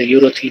the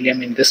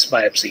urothelium in this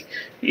biopsy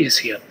is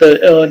here.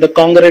 The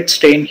congruent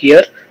stain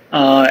here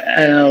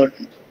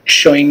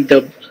showing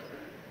the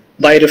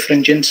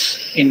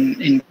birefringence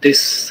in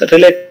this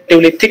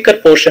relatively thicker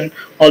portion,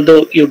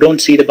 although you don't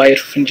see the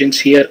birefringence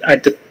here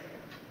at the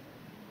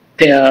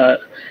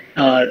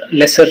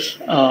lesser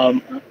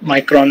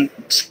micron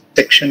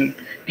section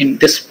in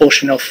this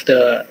portion of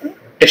the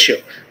tissue.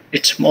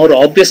 It's more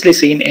obviously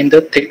seen in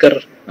the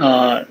thicker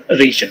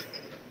region.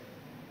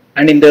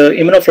 And in the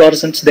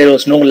immunofluorescence, there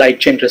was no light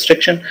chain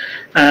restriction.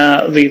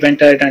 We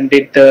went ahead and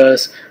did the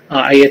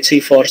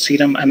IHC for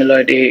serum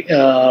amyloid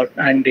A,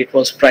 and it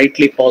was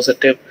brightly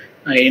positive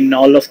in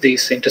all of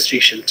these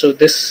interstitials. So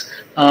this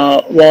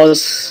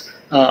was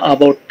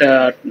about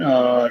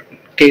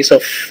case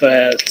of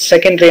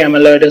secondary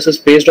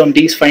amyloidosis based on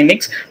these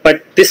findings,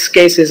 but this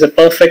case is a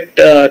perfect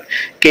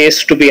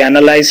case to be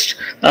analyzed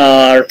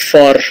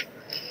for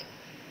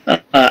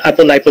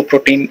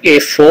apolipoprotein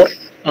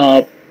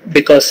A4,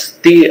 because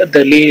the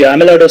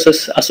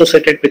amyloidosis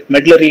associated with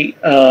medullary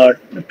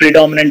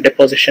predominant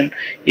deposition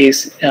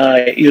is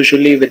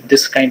usually with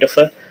this kind of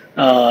a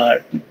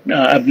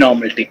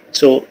abnormality.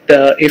 So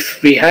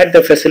if we had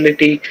the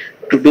facility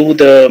to do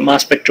the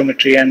mass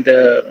spectrometry and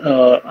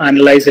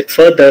analyze it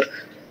further,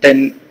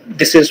 then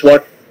this is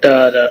what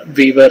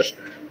we were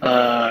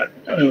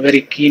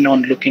very keen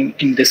on looking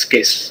in this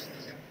case.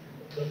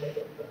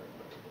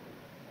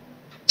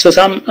 So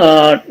some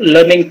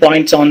learning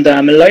points on the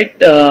amyloid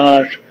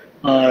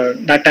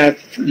that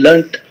I've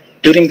learned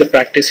during the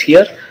practice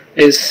here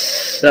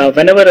is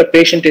whenever a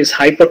patient is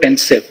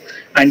hypotensive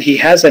and he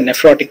has a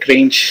nephrotic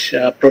range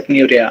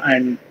proteinuria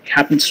and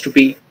happens to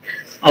be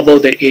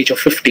above the age of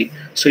 50,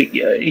 so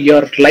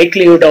your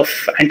likelihood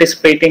of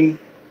anticipating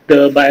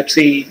the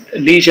biopsy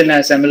lesion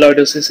as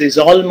amyloidosis is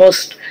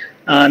almost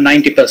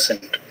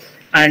 90%.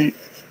 And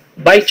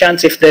by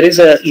chance, if there is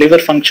a liver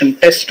function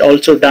test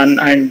also done,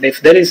 and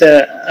if there is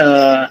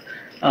a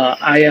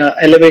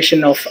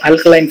elevation of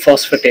alkaline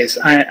phosphatase,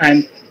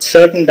 I'm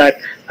certain that,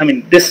 I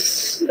mean,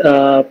 this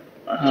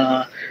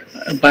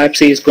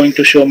biopsy is going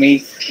to show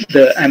me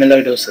the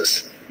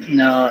amyloidosis.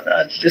 Now,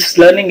 this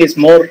learning is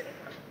more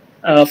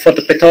for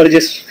the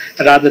pathologist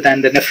rather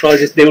than the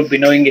nephrologist. They would be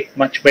knowing it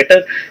much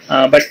better,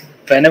 but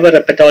whenever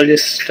a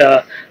pathologist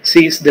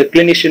sees the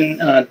clinician,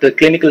 the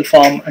clinical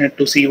form,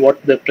 to see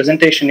what the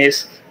presentation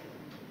is,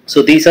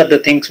 so these are the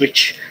things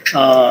which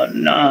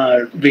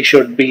we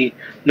should be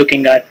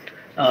looking at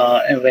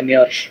when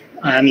you're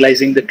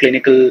analyzing the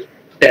clinical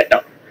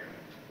data.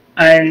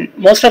 And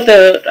most of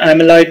the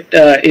amyloid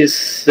is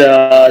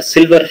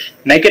silver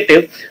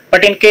negative,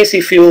 but in case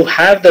if you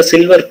have the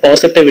silver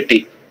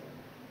positivity,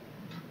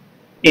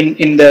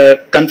 in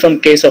the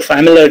confirmed case of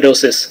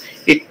amyloidosis,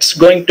 it's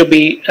going to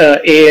be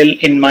AL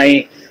in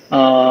my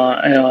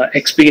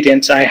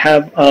experience. I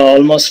have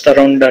almost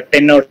around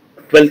 10 or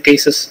 12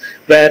 cases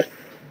where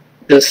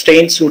the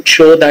stains would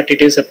show that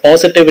it is a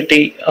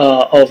positivity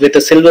with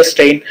a silver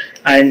stain,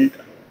 and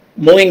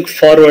moving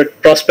forward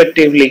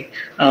prospectively,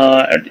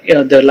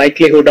 the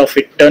likelihood of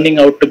it turning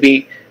out to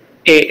be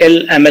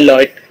AL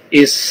amyloid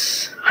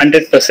is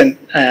 100%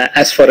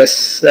 as far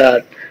as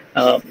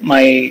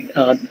my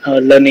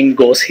learning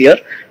goes here.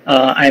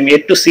 I am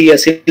yet to see a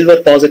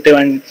silver positive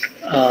and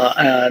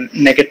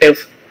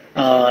negative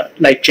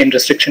light chain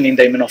restriction in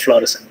the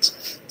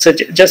immunofluorescence. So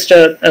just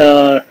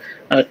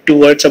two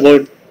words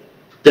about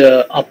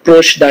the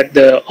approach that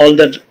all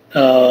the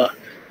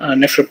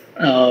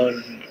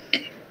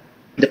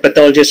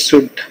pathologists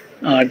should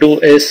do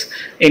is,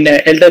 in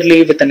an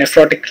elderly with a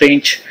nephrotic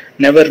range,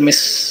 never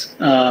miss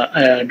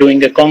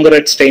doing a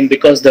congruent stain,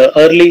 because the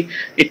early,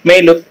 it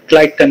may look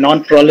like a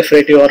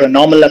non-proliferative or a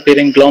normal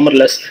appearing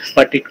glomerulus,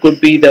 but it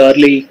could be the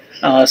early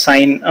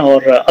sign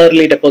or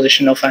early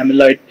deposition of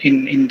amyloid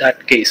in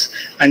that case.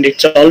 And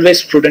it's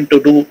always prudent to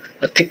do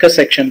a thicker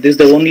section. This is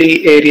the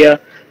only area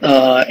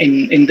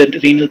in the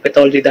renal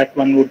pathology that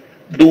one would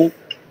do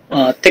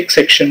thick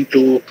section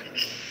to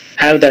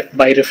have that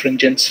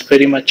birefringence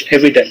very much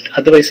evident.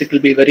 Otherwise, it will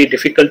be very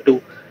difficult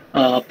to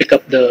pick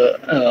up the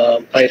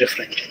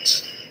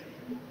birefringence.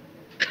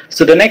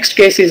 So the next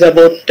case is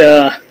about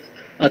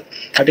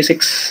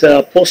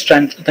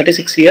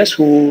 36 years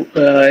who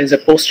is a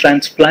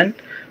post-transplant,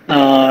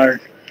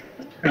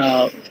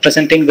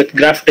 presenting with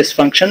graft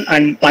dysfunction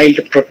and mild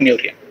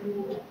proteinuria.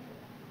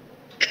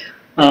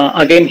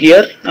 Again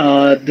here,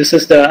 this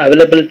is the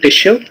available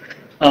tissue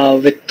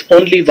with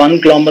only one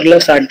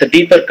glomerulus at the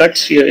deeper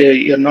cuts.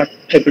 You're not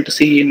able to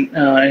see in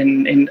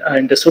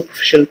the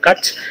superficial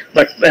cuts,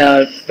 but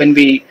when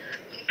we,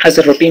 as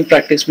a routine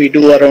practice, we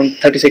do around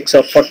 36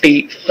 or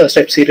 40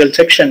 step serial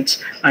sections,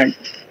 and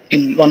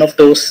in one of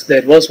those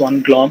there was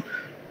one glom.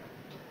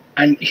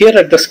 And here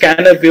at the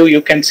scanner view,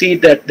 you can see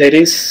that there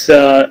is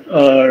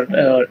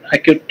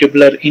acute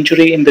tubular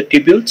injury in the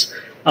tubules,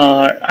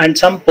 and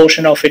some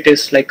portion of it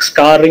is like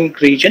scarring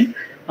region.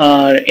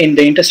 In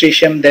the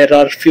interstitium, there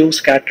are few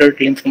scattered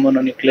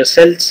lymphomononuclear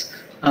cells,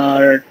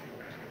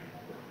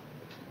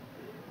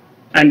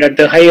 and at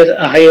the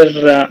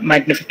higher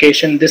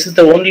magnification, this is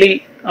the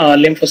only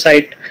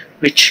lymphocyte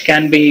which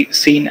can be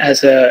seen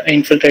as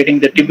infiltrating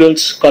the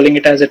tubules, calling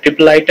it as a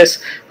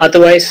tubulitis.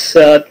 Otherwise,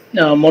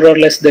 more or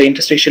less, the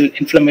interstitial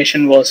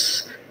inflammation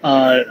was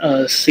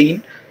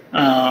seen,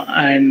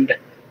 and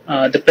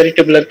the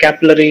peritubular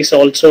capillaries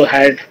also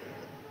had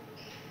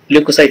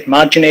leukocyte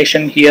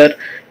margination here,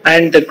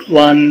 and the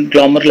one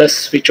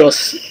glomerulus which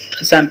was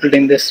sampled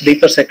in this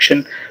deeper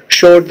section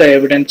showed the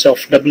evidence of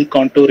double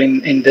contour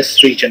in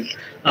this region.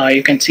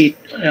 You can see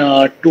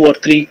 2 or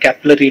 3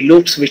 capillary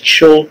loops which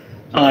show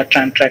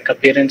tran-track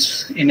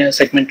appearance in a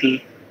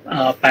segmental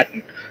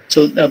pattern.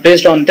 So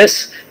based on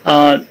this,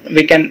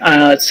 we can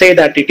say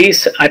that it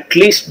is at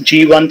least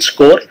G1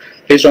 score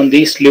based on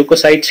these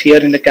leukocytes here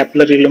in the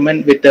capillary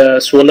lumen with the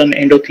swollen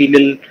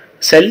endothelial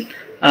cell,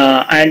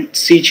 and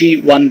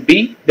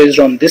CG1B based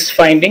on this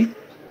finding,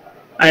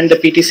 and the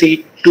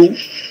PTC2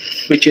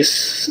 which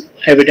is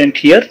evident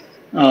here,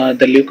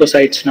 the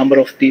leukocytes, number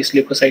of these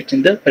leukocytes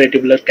in the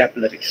peritubular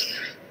capillaries.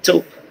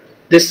 So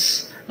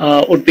this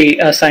would be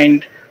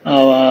assigned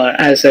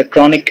as a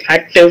chronic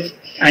active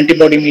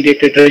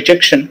antibody-mediated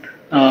rejection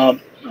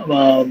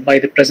by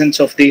the presence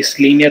of these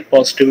linear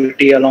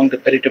positivity along the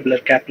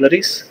peritubular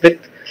capillaries with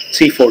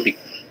C4D.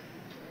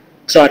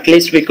 So at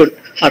least we could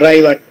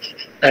arrive at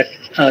that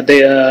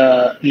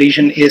the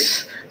lesion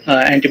is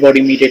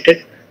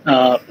antibody-mediated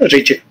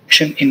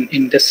rejection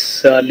in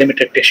this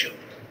limited tissue.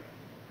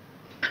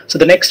 So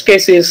the next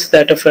case is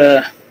that of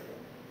a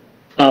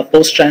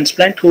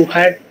post-transplant who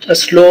had a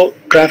slow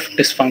graft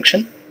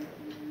dysfunction.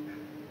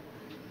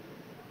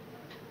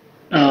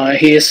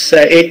 He is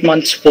 8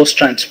 months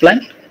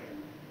post-transplant.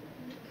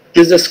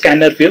 This is a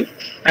scanner view,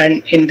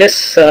 and in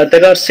this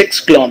there are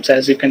 6 gloms,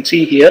 as you can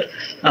see here.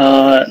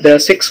 There are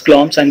 6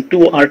 gloms and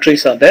 2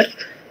 arteries are there.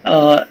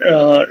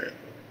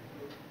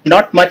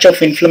 Not much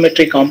of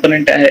inflammatory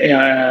component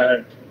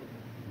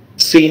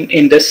seen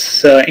in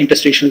this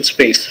interstitial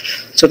space.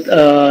 So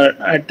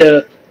at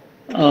the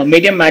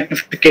medium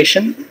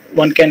magnification,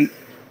 one can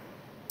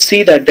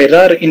see that there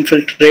are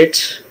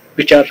infiltrates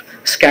which are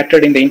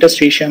scattered in the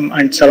interstitium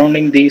and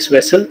surrounding these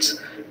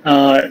vessels,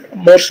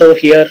 more so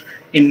here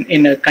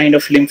in a kind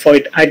of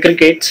lymphoid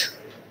aggregates.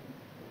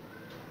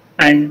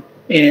 And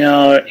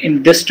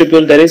in this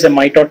tubule there is a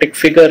mitotic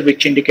figure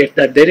which indicates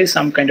that there is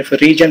some kind of a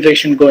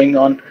regeneration going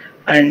on.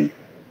 And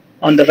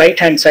on the right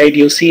hand side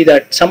you see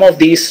that some of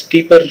these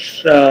deeper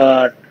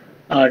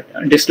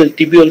distal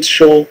tubules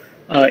show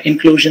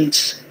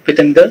inclusions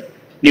within the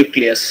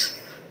nucleus.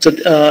 So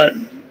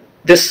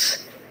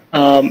this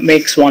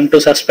makes one to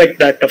suspect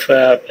that of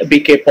a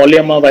BK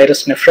polyoma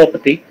virus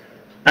nephropathy.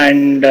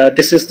 And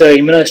this is the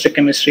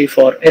immunohistochemistry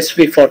for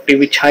SV40,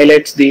 which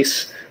highlights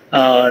these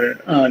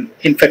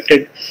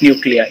infected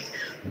nuclei.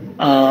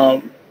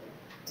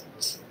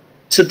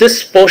 So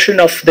this portion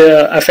of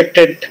the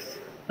affected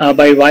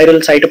by viral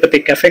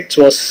cytopathic effects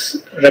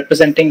was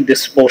representing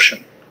this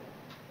portion.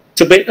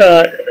 So,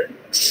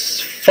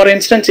 for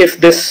instance, if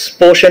this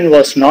portion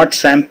was not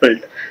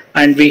sampled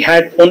and we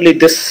had only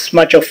this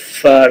much of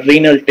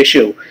renal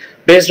tissue,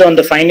 based on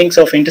the findings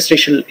of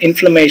interstitial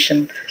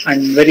inflammation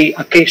and very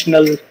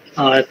occasional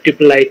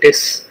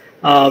tubulitis,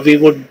 we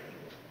would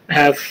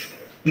have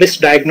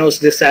misdiagnosed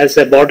this as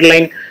a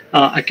borderline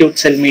acute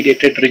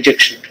cell-mediated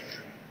rejection.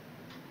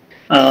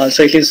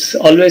 So it is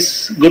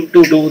always good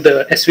to do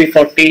the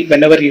SV40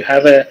 whenever you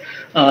have a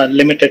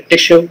limited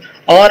tissue,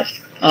 or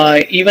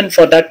even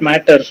for that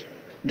matter,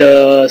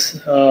 the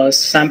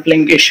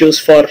sampling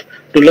issues to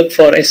look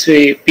for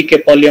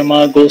PK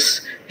polyoma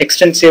goes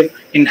extensive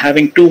in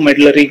having two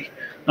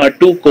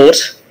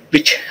cores,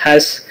 which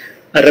has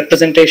a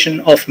representation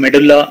of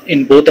medulla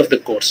in both of the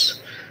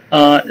cores.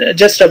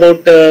 Just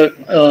about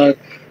the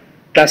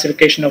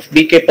classification of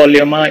BK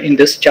polyoma in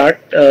this chart,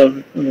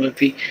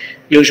 we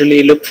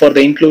usually look for the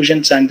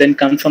inclusions and then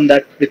confirm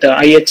that with the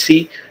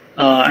IHC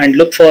and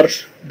look for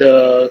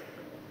the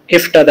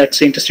IFTA,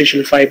 that's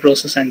interstitial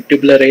fibrosis and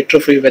tubular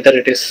atrophy, whether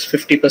it is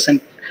 50%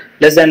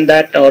 less than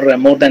that or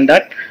more than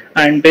that.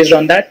 And based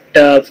on that,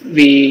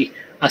 we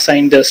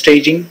assign the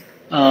staging.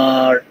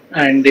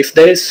 And if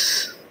there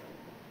is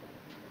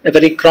a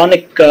very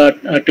chronic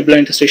tubular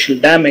interstitial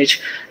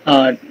damage,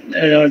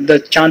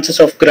 the chances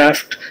of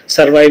graft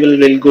survival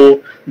will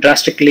go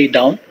drastically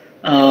down.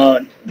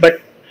 But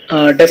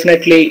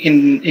definitely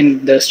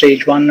in the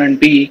stage 1 and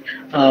B,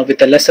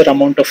 with a lesser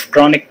amount of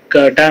chronic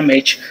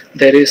damage,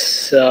 there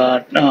is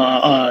a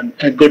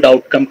good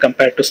outcome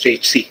compared to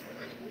stage C.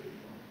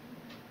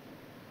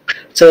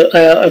 So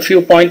a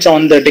few points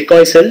on the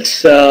decoy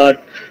cells. The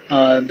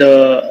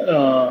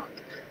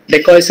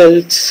decoy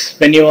cells,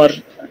 when you are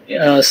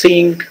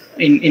seeing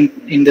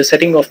in the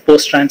setting of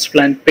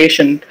post-transplant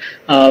patient,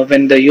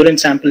 when the urine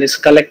sample is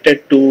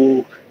collected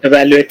to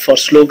evaluate for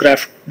slow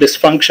graft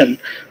dysfunction,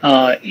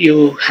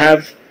 you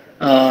have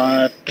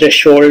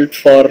threshold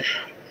for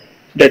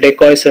the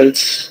decoy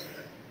cells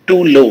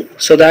too low,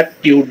 so that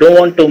you don't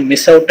want to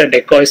miss out a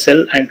decoy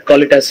cell and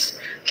call it as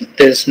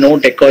there's no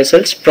decoy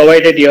cells,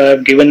 provided you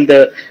have given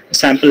the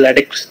sample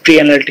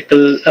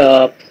pre-analytical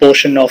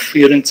portion of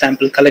urine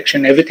sample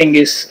collection, everything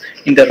is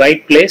in the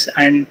right place,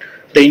 and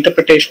the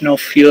interpretation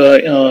of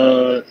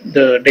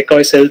the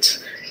decoy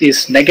cells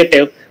is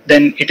negative,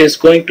 then it is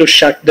going to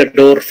shut the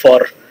door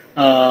for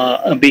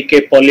a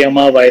BK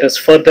polyoma virus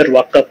further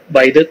workup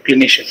by the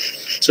clinician.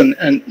 So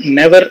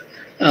never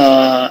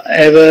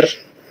ever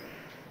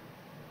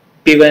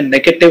give a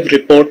negative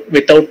report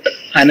without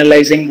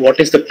analyzing what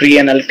is the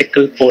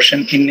pre-analytical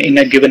portion in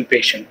a given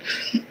patient,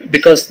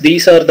 because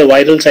these are the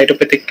viral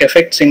cytopathic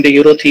effects in the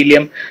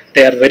urothelium.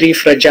 They are very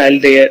fragile.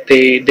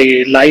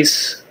 They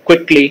lyse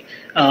quickly.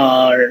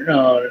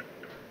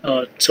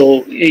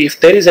 So if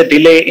there is a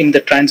delay in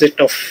the transit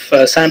of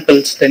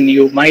samples, then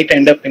you might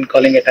end up in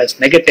calling it as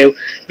negative,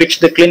 which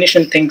the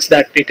clinician thinks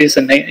that it is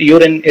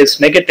urine is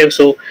negative,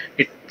 so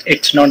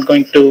it's not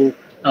going to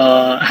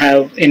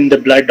have in the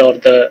blood or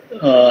the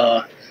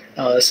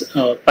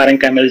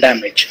parenchymal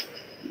damage.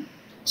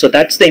 So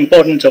that's the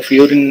importance of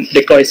urine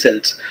decoy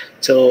cells.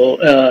 So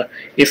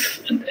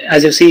if,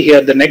 as you see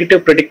here, the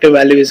negative predictive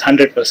value is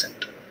 100%.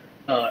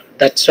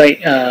 That's why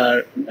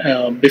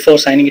before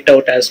signing it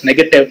out as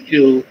negative,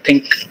 you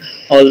think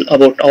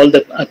about all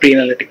the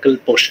pre-analytical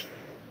portion.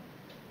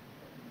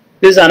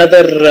 This is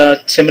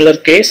another similar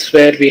case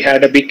where we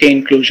had a BK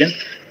inclusion,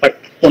 but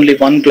only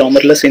one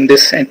glomerulus in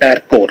this entire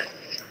core.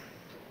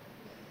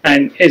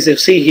 And as you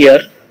see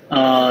here,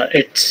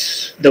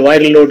 the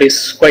viral load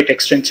is quite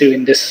extensive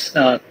in this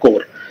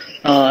core.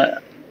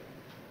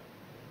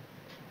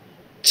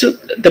 So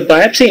the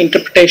biopsy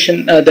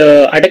interpretation,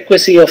 the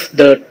adequacy of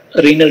the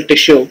renal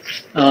tissue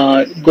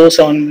goes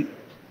on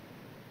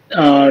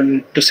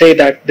to say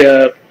that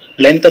the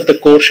length of the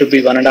core should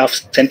be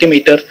 1.5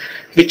 centimeter,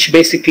 which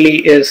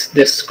basically is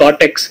this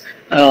cortex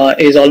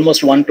is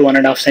almost 1 to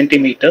 1.5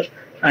 centimeter,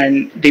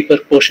 and deeper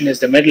portion is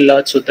the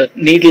medulla. So the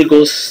needle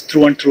goes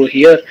through and through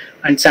here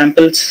and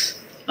samples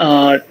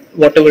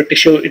whatever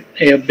tissue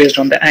based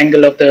on the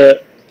angle of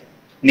the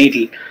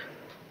needle.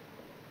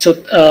 So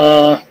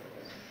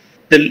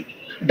the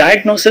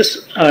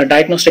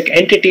diagnostic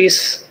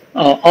entities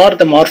or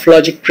the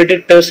morphologic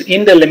predictors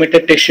in the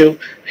limited tissue,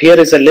 here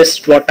is a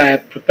list what I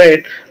have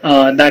prepared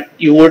that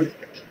you would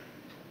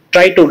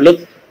try to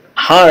look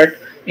hard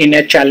in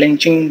a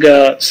challenging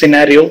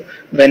scenario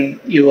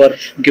when you are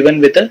given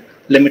with a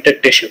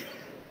limited tissue.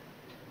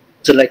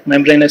 So like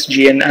membranous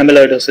GN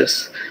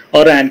amyloidosis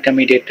or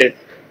ANCA-mediated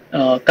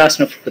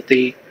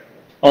carcinopathy,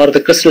 or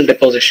the crystal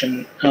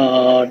deposition,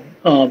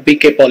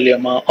 BK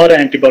polyoma, or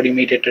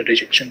antibody-mediated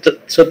rejection.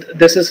 So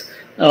this is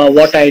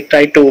what I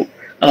try to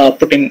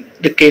put in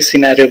the case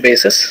scenario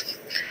basis.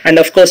 And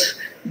of course,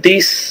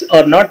 these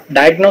are not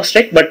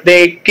diagnostic, but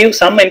they give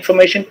some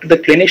information to the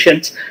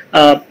clinicians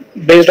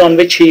based on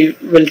which he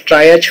will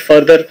triage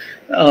further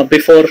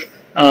before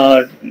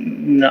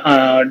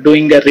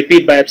doing a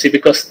repeat biopsy,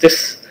 because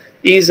this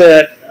is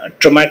a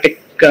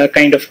traumatic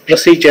kind of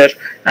procedure,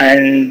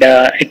 and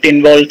it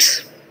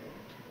involves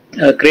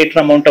a greater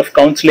amount of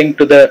counseling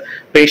to the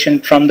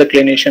patient from the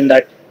clinician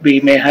that we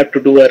may have to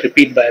do a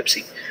repeat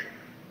biopsy.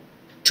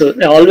 So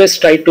I always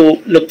try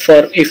to look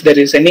for if there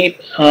is any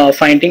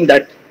finding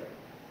that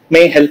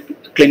may help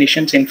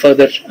clinicians in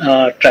further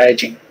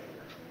triaging.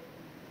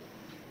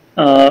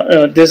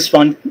 This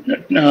one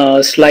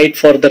slide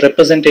for the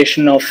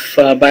representation of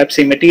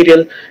biopsy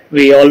material.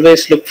 We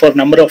always look for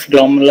number of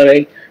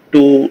glomeruli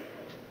to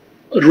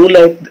rule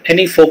out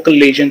any focal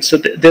lesions. So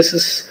this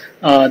is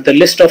the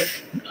list of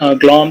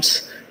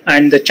gloms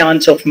and the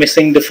chance of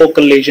missing the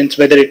focal lesions,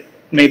 whether it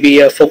may be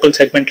a focal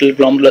segmental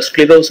glomerular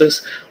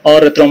sclerosis or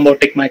a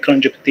thrombotic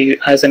microangiopathy.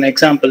 As an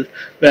example,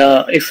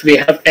 if we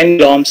have 10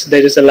 gloms,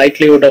 there is a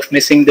likelihood of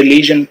missing the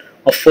lesion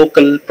of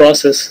focal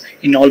process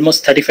in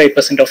almost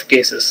 35% of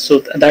cases. So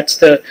that's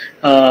the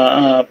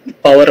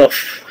power of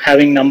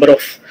having number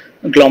of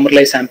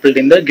glomeruli sampled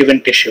in the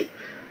given tissue.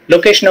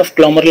 Location of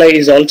glomeruli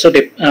is also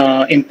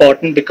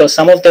important, because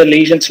some of the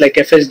lesions like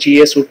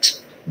FSGS would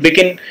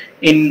begin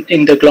in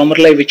the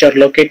glomeruli which are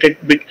located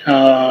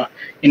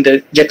in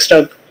the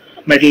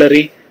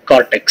juxtamedullary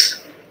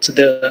cortex, so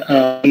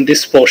in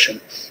this portion.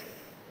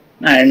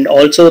 And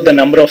also the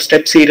number of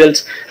step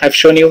serials. I've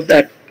shown you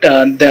that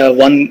the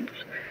one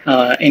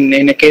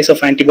in a case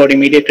of antibody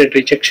mediated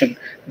rejection,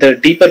 the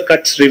deeper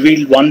cuts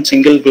revealed one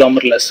single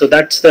glomerulus. So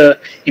that's the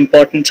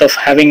importance of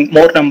having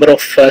more number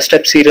of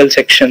step serial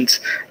sections,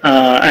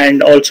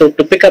 and also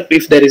to pick up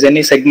if there is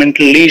any segmental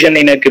lesion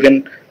in a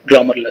given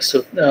glomerulus.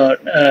 So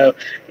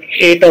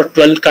 8 or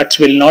 12 cuts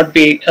will not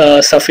be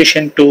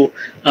sufficient to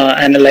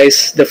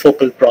analyze the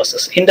focal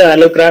process. In the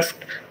allograft,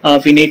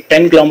 we need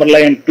 10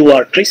 glomeruli and 2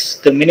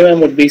 arteries. The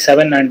minimum would be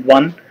 7 and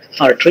 1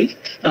 artery.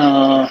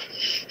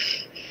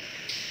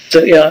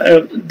 So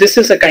yeah, this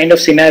is a kind of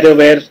scenario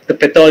where the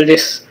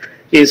pathologist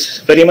is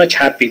very much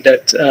happy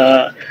that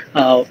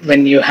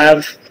when you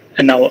have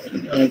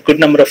a good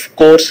number of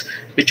cores,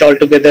 which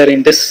altogether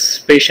in this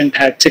patient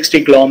had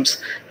 60 gloms,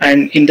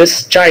 and in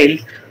this child,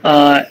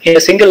 in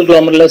a single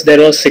glomerulus there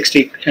was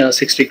 60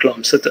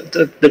 gloms. So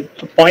the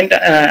point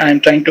I'm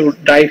trying to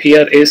drive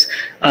here is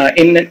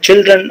in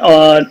children,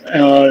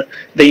 the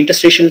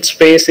interstitial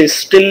space is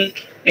still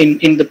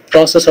in the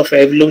process of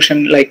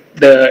evolution, like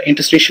the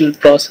interstitial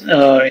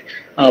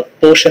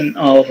portion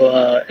of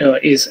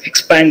is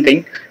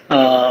expanding.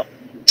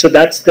 So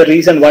that's the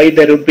reason why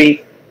there would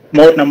be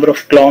more number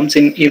of gloms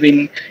in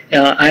even.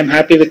 I'm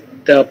happy with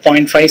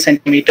 0.5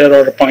 centimeter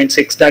or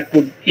 0.6. That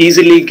would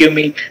easily give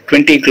me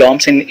 20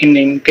 gloms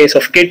in case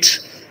of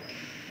kids,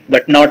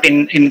 but not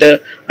in the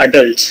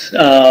adults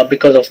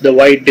because of the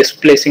wide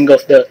displacing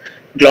of the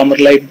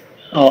glomeruli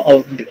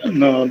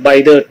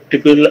by the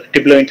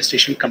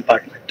tubulointerstitial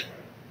compartment.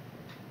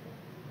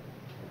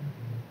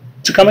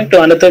 So coming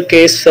to another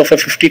case of a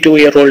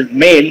 52-year-old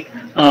male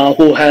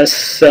who has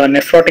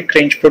nephrotic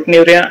range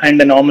proteinuria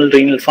and a normal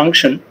renal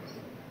function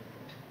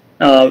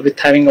with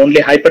having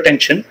only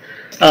hypertension.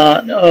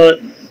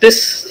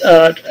 This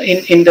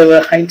in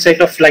the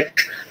hindsight of like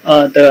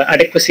the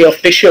adequacy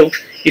of tissue,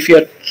 if you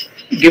are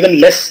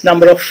given less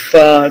number of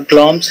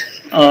gloms,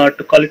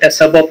 to call it as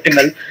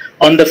suboptimal.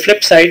 On the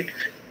flip side,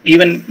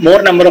 even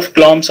more number of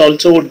gloms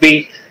also would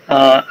be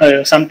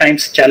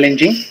sometimes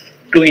challenging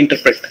to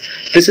interpret.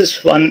 This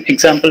is one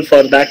example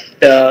for that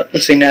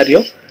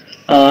scenario,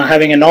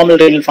 having a normal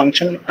renal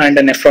function and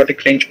a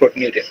nephrotic range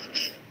proteinuria.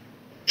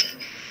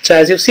 So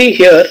as you see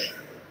here,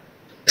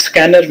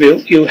 scanner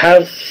view, you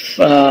have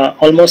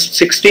almost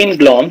 16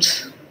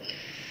 gloms,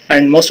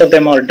 and most of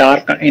them are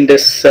dark in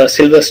this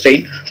silver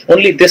stain.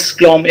 Only this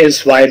glom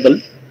is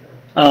viable,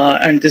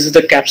 and this is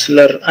the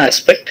capsular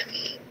aspect.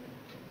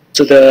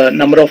 So the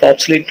number of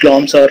obsolete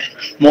gloms are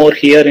more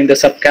here in the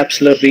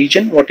subcapsular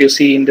region, what you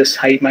see in this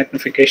high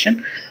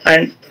magnification,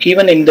 and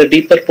even in the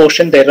deeper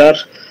portion there are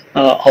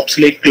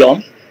obsolete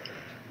glom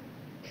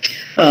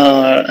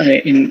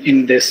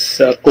in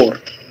this core.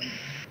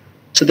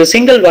 So the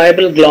single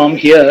viable glom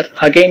here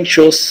again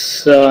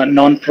shows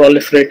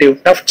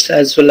non-proliferative tufts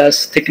as well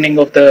as thickening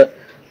of the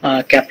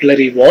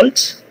capillary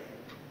walls,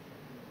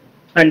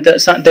 and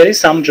there is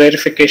some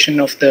rarefication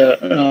of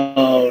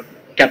the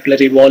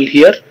capillary wall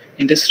here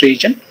in this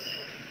region,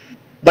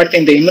 but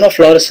in the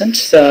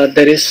immunofluorescence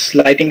there is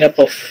lighting up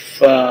of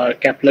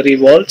capillary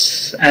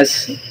walls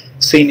as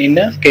seen in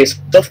a case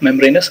of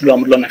membranous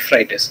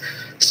glomerulonephritis.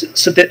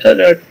 So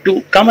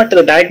to come at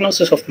the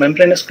diagnosis of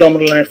membranous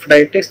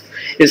glomerulonephritis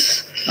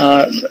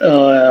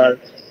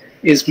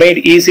is made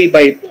easy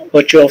by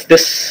virtue of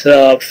this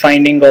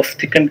finding of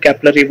thickened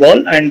capillary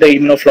wall and the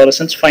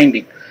immunofluorescence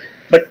finding.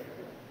 But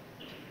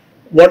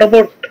what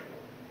about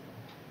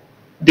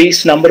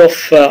these number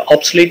of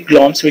obsolete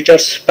gloms which are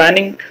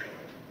spanning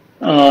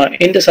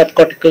in the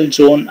subcortical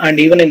zone and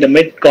even in the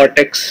mid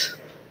cortex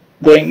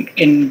going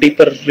in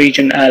deeper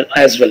region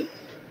as well.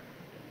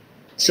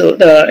 So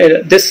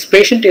this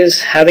patient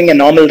is having a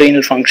normal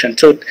renal function.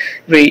 So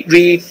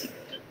we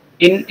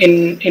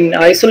in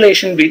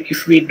isolation,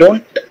 if we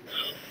don't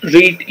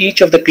read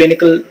each of the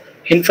clinical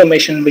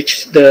information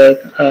which the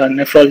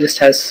nephrologist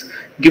has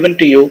given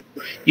to you,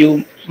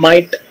 you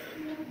might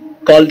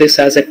call this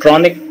as a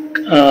chronic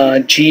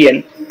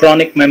GN,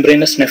 chronic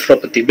membranous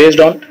nephropathy, based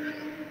on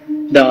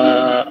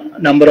the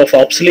number of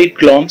obsolete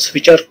gloms,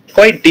 which are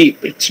quite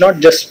deep. It's not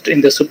just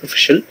in the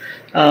superficial,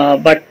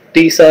 but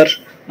these are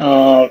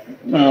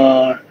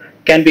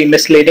can be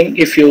misleading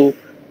if you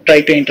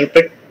try to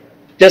interpret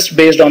just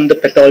based on the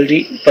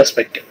pathology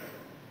perspective.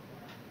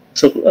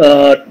 So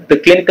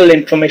the clinical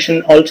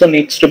information also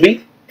needs to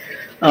be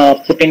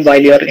put in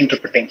while you are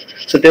interpreting.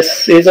 So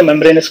this is a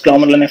membranous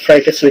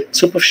glomerulonephritis with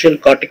superficial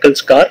cortical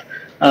scar,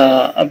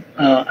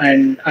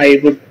 and I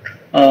would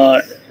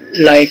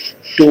like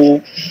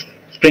to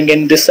bring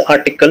in this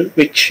article,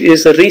 which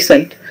is a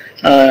recent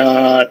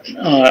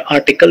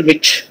article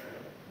which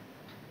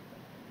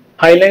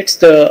highlights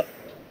the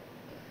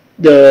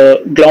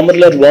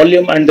glomerular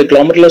volume and the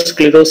glomerular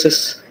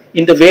sclerosis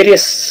in the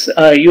various,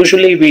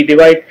 usually we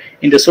divide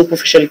in the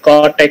superficial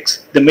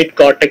cortex, the mid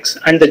cortex,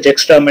 and the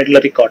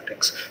juxtamedullary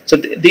cortex. So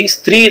these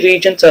three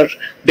regions are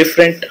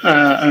different.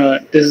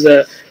 This is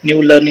a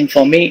new learning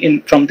for me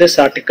from this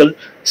article,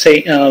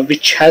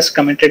 which has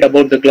commented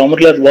about the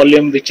glomerular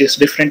volume, which is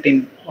different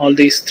in all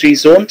these three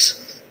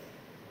zones,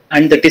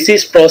 and the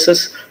disease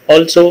process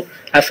also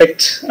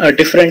affects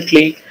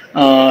differently,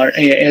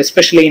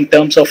 especially in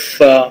terms of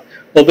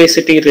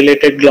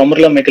obesity-related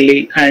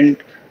glomerulomegaly and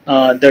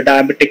the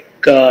diabetic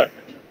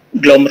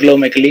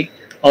glomerulomegaly,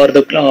 or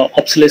the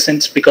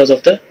obsolescence because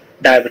of the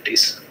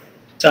diabetes.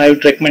 So I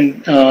would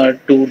recommend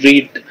to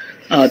read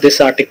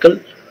this article,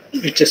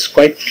 which is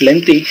quite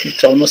lengthy.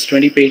 It's almost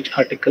 20-page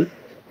article.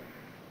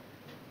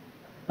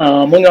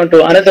 Moving on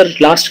to another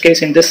last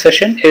case in this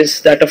session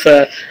is that of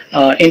a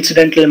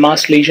incidental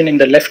mass lesion in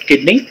the left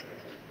kidney,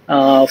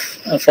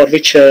 for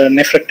which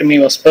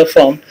nephrectomy was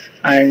performed,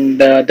 and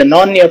the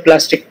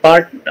non-neoplastic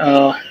part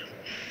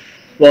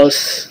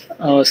was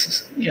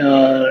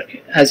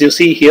as you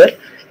see here,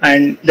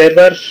 and there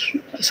were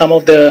some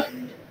of the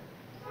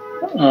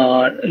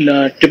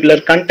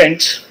tubular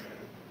contents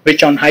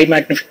which on high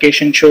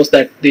magnification shows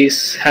that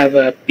these have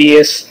a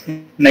PS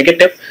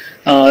negative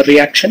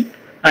reaction,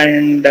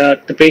 and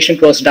the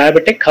patient was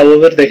diabetic.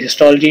 However, the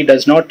histology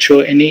does not show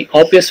any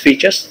obvious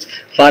features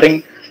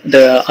barring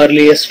the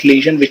earliest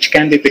lesion which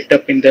can be picked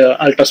up in the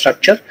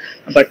ultrastructure,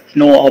 but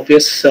no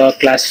obvious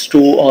class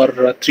 2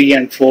 or 3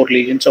 and 4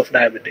 lesions of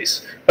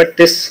diabetes. But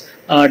this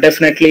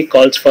definitely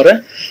calls for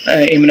a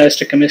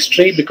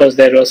immunohistochemistry, because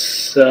there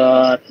was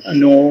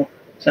no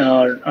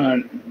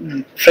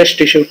fresh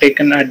tissue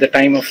taken at the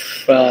time of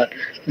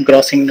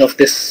grossing of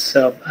this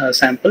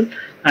sample,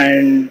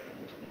 and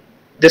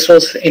this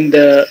was in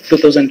the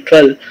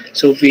 2012,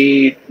 so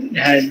we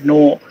had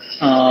no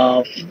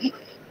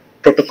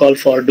protocol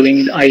for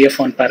doing IF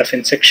on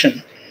paraffin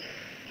section.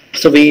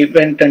 So we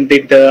went and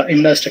did the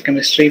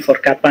immunohistochemistry for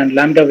kappa and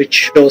lambda,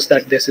 which shows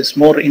that this is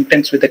more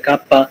intense with the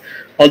kappa,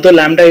 although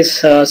lambda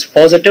is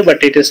positive,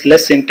 but it is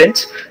less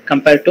intense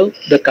compared to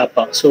the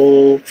kappa.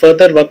 So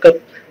further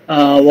workup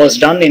was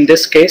done in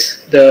this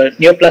case. The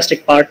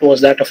neoplastic part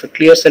was that of a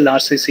clear cell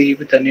RCC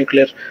with a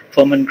nuclear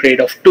ferment grade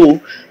of 2,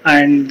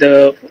 and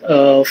the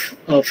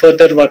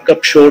further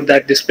workup showed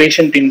that this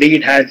patient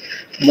indeed had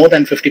more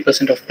than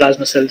 50% of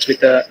plasma cells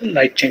with a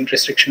light chain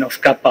restriction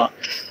of kappa,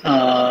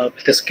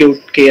 with a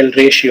skewed KL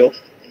ratio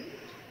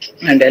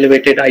and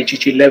elevated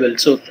IgG level.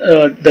 So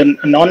the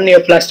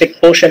non-neoplastic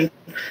portion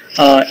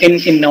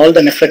in all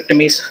the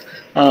nephrectomies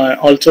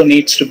also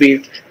needs to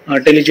be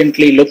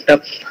diligently looked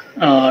up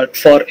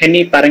for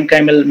any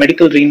parenchymal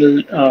medical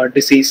renal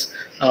disease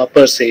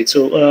per se.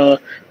 So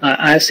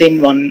I have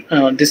seen one,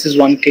 this is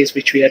one case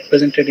which we had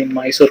presented in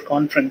Mysore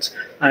conference,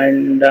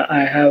 and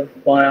I have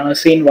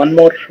seen one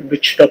more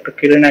which Dr.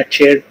 Kiran had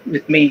shared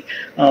with me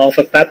of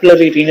a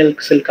papillary renal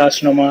cell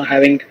carcinoma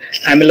having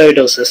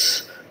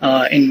amyloidosis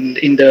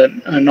in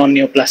the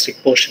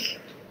non-neoplastic portion.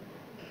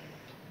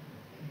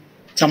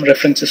 Some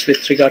references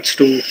with regards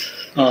to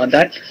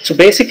that. So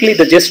basically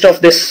the gist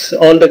of this,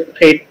 all the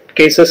 8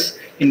 cases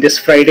in this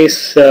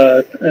Friday's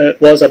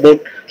was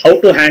about how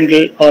to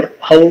handle or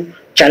how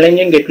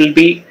challenging it will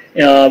be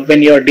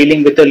when you are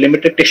dealing with a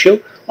limited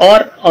tissue,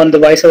 or on the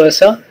vice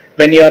versa,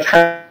 when you are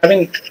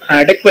having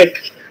adequate,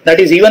 that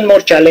is even more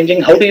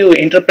challenging. How do you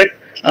interpret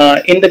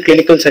in the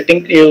clinical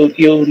setting?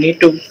 You need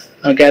to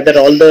gather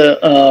all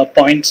the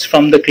points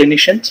from the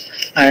clinicians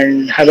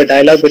and have a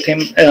dialogue with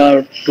him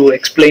to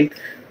explain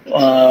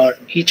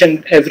each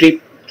and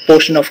every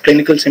portion of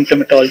clinical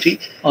symptomatology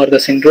or the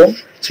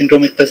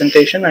syndromic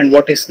presentation, and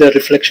what is the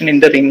reflection in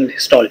the renal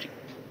histology.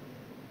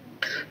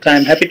 So I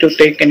am happy to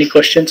take any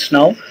questions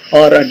now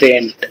or at the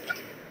end.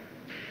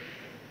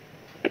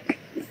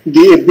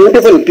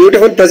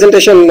 Beautiful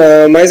presentation,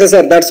 Mahesha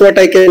sir. That's what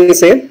I can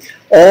say.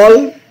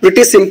 All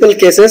pretty simple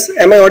cases.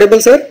 Am I audible,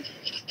 sir?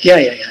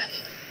 Yeah.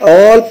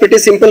 All pretty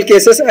simple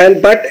cases,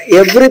 but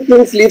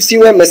everything leaves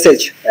you a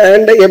message,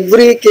 and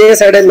every case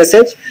had a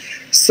message.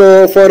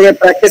 So for a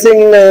practicing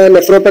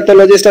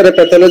nephropathologist or a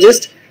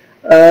pathologist,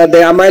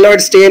 the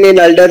amyloid stain in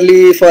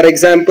elderly, for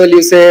example,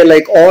 you say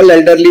like all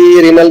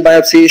elderly renal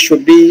biopsies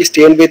should be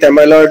stained with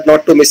amyloid,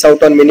 not to miss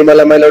out on minimal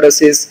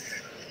amyloidosis.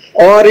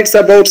 Or it's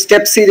about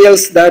step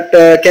serials that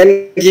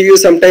can give you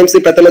sometimes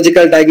the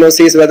pathological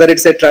diagnosis, whether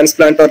it's a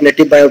transplant or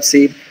native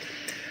biopsy.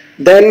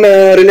 Then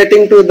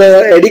relating to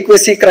the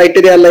adequacy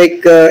criteria,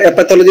 like a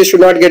pathologist should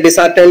not get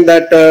disheartened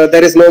that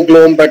there is no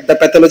gloom, but the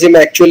pathology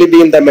may actually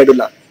be in the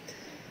medulla.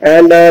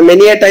 And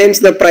many a times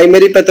the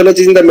primary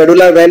pathology is in the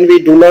medulla when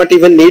we do not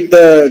even need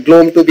the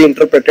gloom to be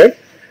interpreted.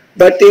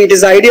 But it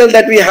is ideal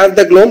that we have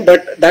the gloom,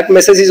 but that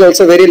message is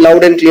also very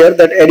loud and clear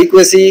that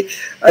adequacy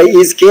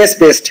is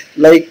case-based.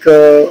 Like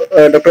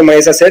Dr.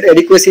 Mahesha said,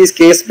 adequacy is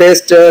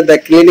case-based,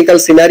 the clinical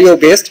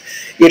scenario-based.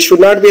 It should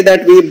not be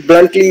that we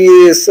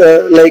bluntly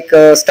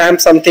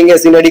stamp something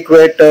as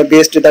inadequate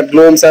based that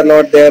glooms are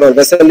not there or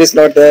vessel is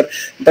not there,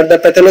 but the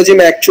pathology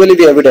may actually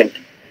be evident.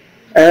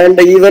 And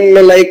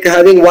even like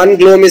having one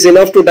gloom is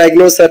enough to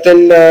diagnose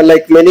certain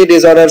like many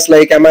disorders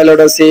like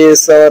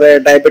amyloidosis or a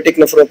diabetic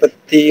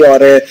nephropathy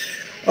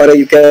or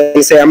you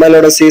can say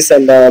amyloidosis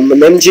and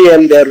MG,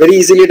 and they are very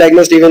easily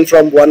diagnosed even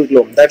from one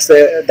gloom. That's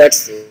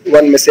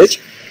one message.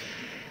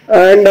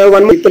 And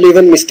one people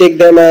even mistake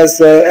them as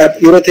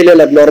urothelial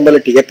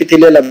abnormality,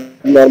 epithelial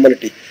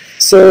abnormality.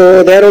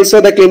 So there also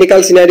the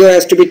clinical scenario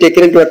has to be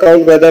taken into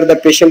account, whether the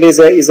patient is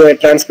a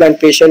transplant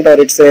patient or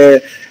it's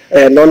a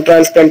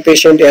non-transplant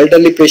patient,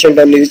 elderly patient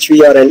on which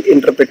we are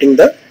interpreting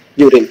the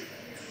urine.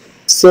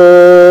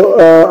 So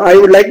I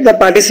would like the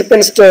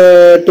participants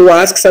to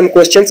ask some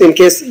questions. In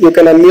case you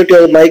can unmute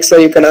your mic, so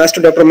you can ask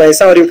to Dr.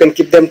 Mahesha, or you can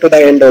keep them to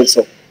the end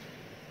also.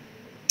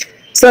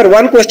 Sir,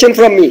 one question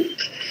from me.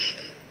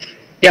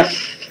 Yeah.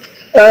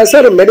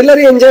 Sir,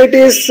 medullary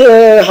angiitis,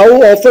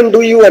 how often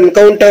do you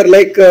encounter?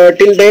 Like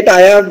till date, I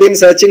have been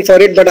searching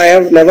for it, but I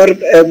have never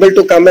able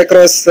to come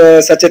across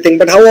such a thing.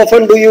 But how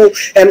often do you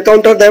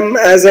encounter them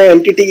as an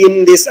entity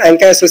in this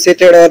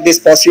ANCA-associated or this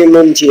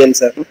post-immune GN,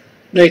 sir?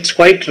 No, it's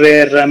quite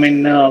rare. I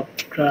mean,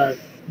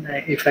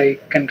 if I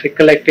can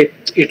recollect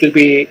it, it will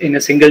be in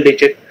a single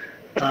digit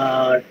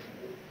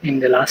in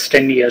the last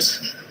 10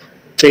 years.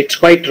 So it's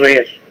quite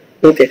rare.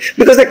 Okay,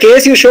 because the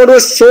case you showed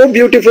was so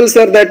beautiful,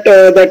 sir, that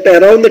that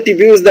around the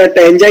tibius, that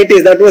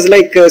angiitis, that was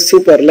like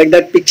super. Like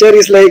that picture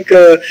is like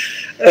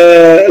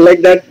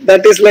that.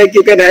 That is like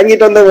you can hang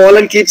it on the wall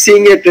and keep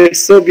seeing it.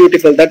 It's so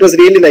beautiful. That was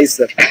really nice,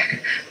 sir.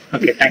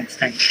 Okay, thanks.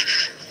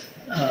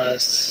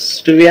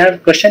 Do we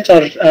have questions,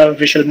 or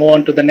we shall move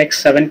on to the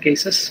next 7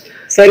 cases?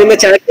 Sir, in the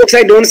chat box,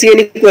 I don't see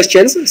any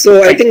questions,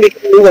 so I think we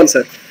can move on,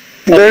 sir.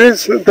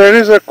 There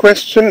is a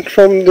question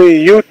from the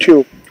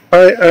YouTube.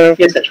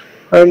 Yes, sir.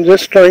 I'm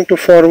just trying to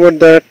forward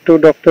that to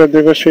Dr.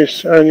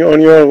 Devashish, and on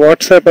your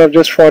WhatsApp I've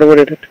just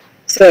forwarded it.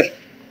 Sir.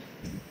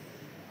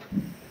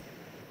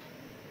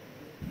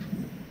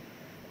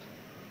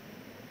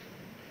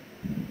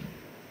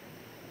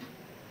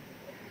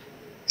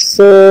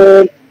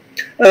 So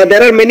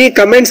there are many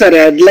comments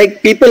around.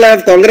 Like people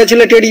have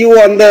congratulated you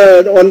on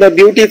the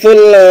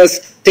beautiful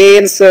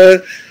stains.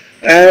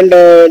 And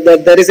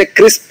there is a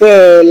crisp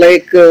the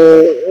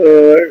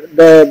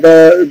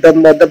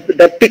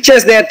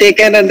pictures they are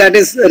taken, and that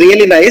is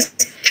really nice.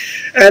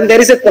 And there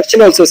is a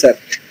question also, sir,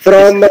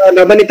 from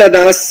Nabanita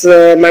Das.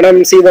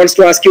 Madam, she wants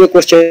to ask you a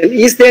question.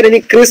 Is there any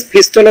crisp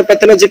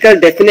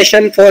histopathological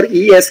definition for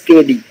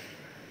ESKD?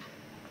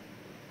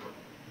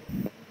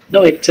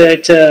 No, it's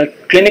a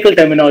clinical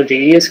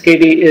terminology.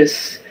 ESKD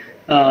is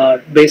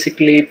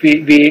basically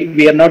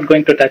we are not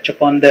going to touch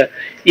upon the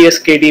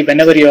ESKD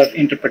whenever you are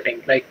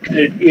interpreting. Like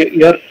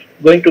you're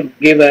going to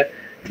give a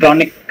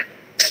chronic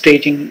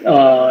staging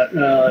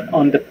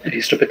on the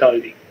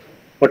histopathology.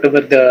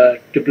 Whatever the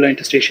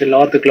tubulointerstitial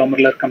or the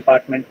glomerular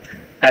compartment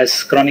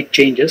has chronic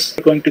changes,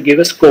 we're going to give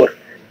a score.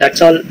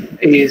 That's all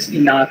is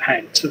in our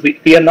hands. So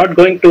we are not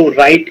going to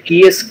write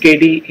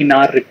ESKD in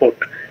our report.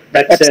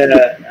 That's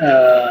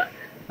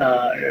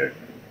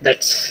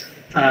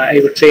I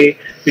would say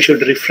we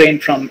should refrain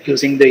from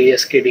using the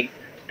ESKD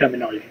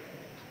terminology.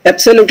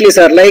 Absolutely,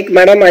 sir. Like,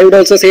 madam, I would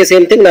also say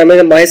same thing.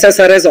 Mahesha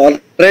sir has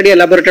already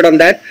elaborated on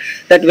that.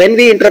 That when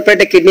we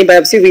interpret a kidney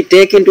biopsy, we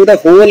take into the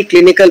whole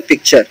clinical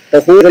picture,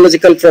 the whole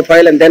urological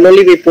profile, and then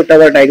only we put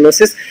our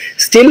diagnosis.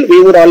 Still,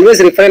 we would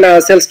always refrain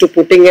ourselves to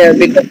putting a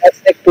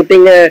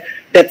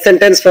death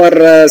sentence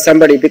for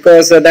somebody,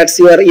 because that's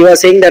you are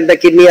saying that the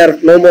kidney are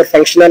no more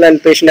functional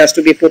and patient has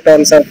to be put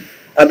on some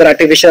other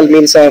artificial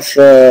means of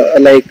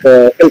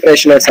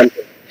filtration or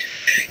something.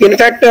 In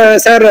fact,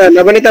 sir,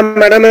 Nabanita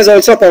madam has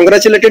also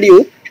congratulated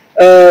you.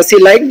 She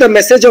liked the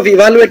message of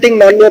evaluating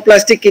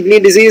non-neoplastic kidney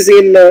disease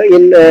in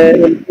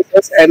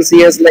and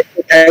she has like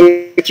to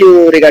thank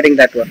you regarding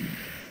that one.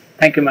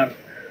 Thank you, ma'am.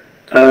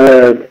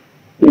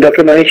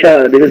 Dr.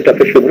 Mahesha, this is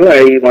Dr. Shubhru.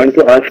 I want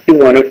to ask you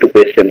 1 or 2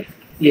 questions.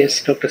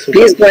 Yes, Dr. Shubhru.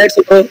 Please go ahead,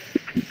 Shubhru.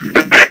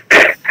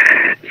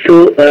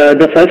 So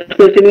the first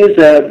question is,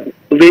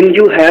 when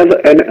you have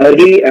an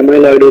early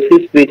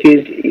amyloidosis, which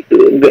is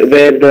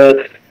where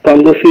the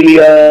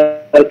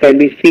congophilia can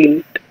be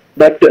seen,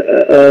 but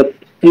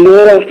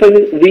more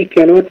often we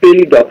cannot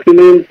really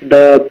document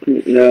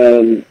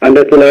the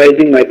under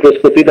polarizing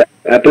microscopy, the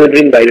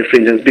apple-green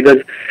birefringence,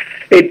 because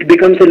it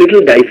becomes a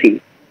little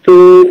dicey.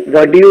 So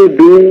what do you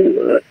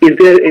do? Is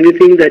there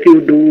anything that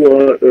you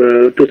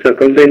do to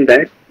circumvent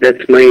that?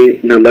 That's my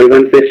number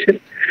one question.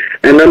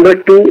 And number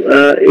two,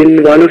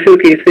 in one of your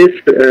cases,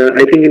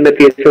 I think in the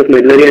case of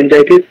medullary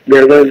angiitis,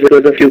 there was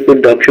a few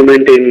could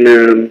document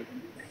in.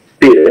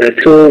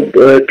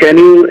 Can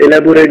you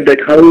elaborate that?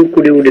 How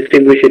could you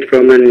distinguish it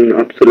from an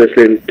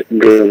obsolescent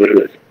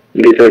glomerulus?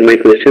 These are my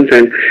questions,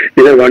 and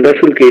these are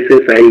wonderful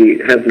cases.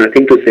 I have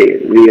nothing to say.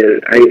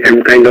 I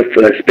am kind of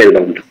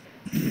spellbound.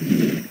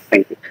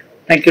 Thank you.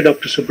 Thank you,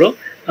 Dr. Subro.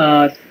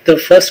 The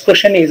first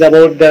question is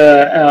about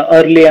the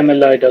early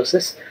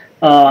amyloidosis.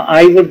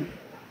 I would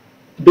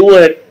do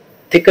a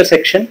thicker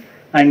section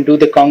and do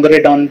the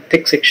congruent on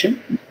thick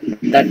section.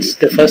 That's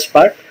the first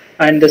part.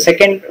 And the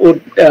second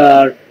would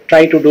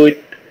try to do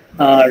it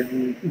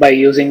by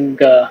using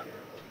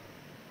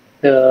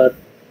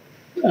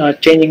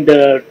changing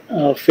the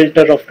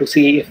filter to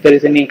see if there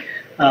is any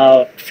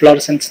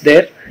fluorescence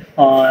there,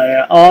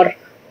 or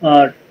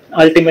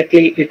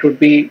ultimately it would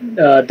be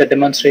the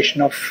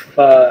demonstration of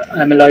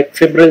amyloid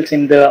fibrils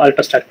in the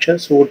ultrastructure,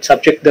 so would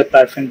subject the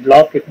paraffin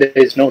block if there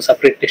is no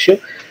separate tissue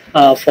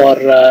for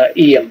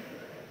EM.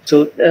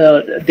 So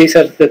these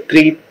are the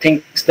three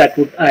things that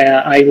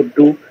I would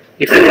do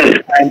if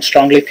I am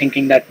strongly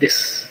thinking that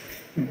this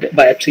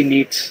biopsy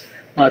needs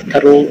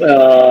thorough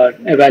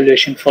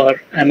evaluation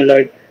for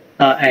amyloid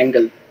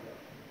angle.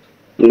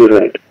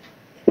 Right.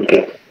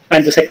 Okay.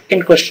 And the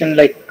second question,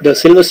 like the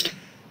silver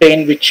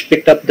stain which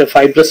picked up the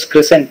fibrous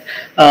crescent,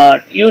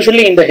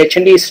 usually in the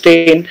H&E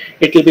stain,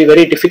 it will be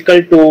very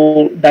difficult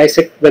to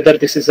dissect whether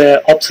this is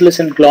a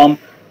obsolescent glom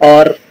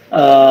or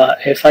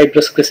a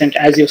fibrous crescent,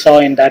 as you saw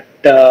in that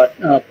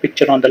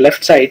picture on the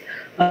left side.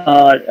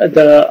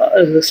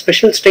 The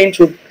special stains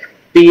would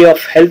be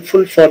of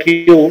helpful for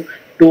you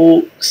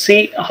to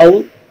see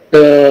how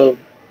the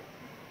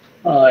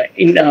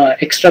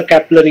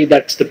extracapillary,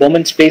 that's the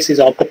Bowman space, is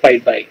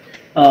occupied by,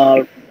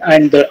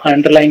 and the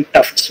underlying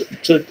tufts.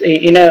 So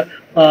in a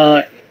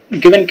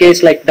given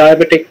case like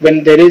diabetic,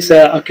 when there is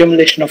a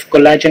accumulation of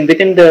collagen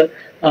within the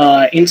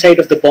inside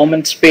of the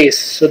Bowman space,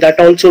 so that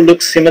also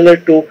looks similar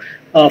to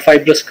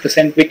fibrous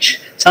crescent, which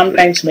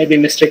sometimes may be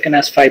mistaken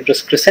as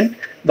fibrous crescent,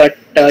 but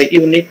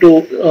you need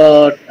to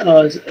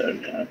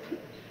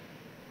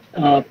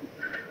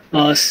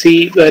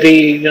see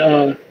very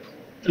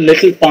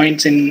little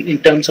points in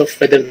terms of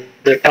whether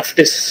the tuft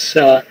is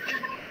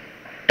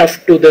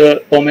tuft to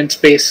the Bowman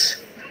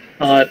space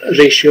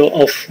ratio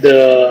of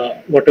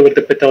the whatever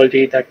the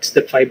pathology, that's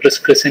the fibrous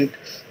crescent,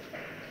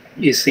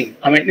 is seen.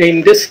 I mean,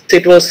 in this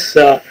it was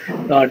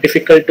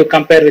difficult to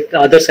compare with the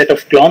other set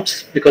of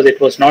gloms because it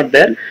was not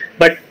there,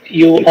 but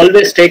you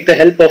always take the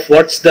help of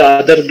what's the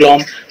other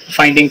glom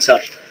findings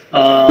are.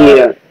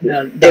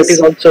 That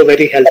is also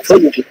very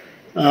helpful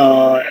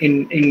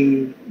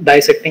in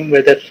dissecting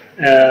whether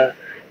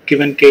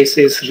given case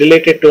is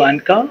related to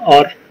ANCA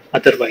or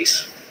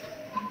otherwise.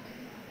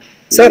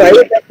 Sir, I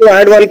would like to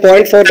add one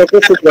point for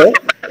Dr. Subro.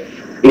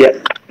 Yeah.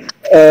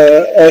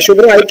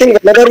 Subro, I think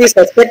whenever we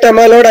suspect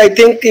amyloid, I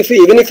think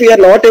even if we are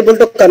not able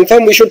to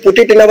confirm, we should put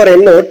it in our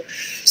EndNote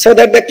so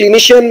that the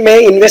clinician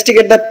may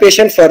investigate that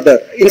patient further.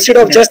 Instead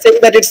of just saying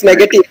that it's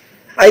negative,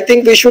 I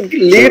think we should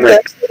lead them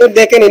so that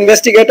they can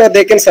investigate, or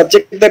they can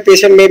subject the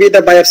patient maybe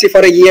the biopsy for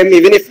a EM,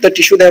 even if the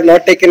tissue they have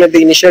not taken at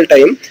the initial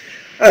time,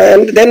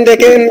 and then they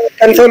can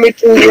confirm it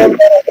through EM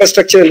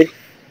structurally.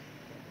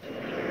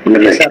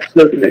 Yes,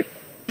 absolutely.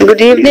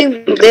 Good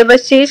evening,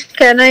 Devashish.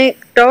 Can I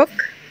talk?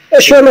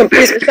 Sure, ma'am.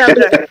 Please.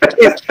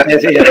 Yes.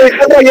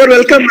 You're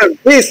welcome, ma'am.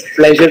 Please.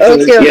 Pleasure to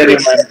hear you, ma'am.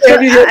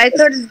 So I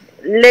thought,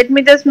 let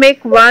me just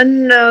make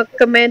one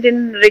comment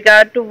in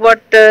regard to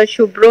what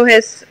Subro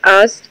has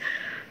asked.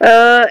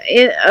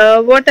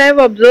 What I have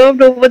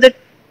observed over the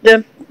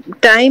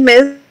time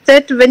is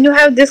that when you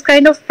have this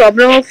kind of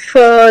problem of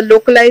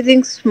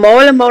localizing small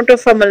amount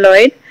of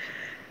amyloid,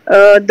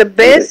 the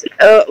best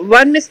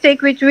one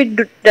mistake which we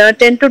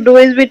tend to do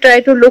is we try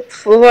to look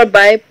for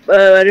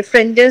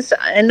birefringence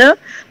in a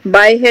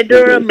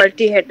biheader or a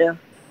multi-header.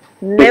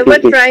 Never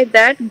try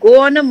that.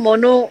 Go on a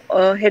mono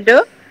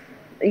header.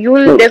 You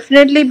will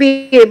definitely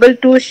be able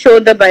to show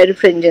the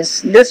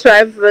birefringence. This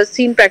I've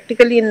seen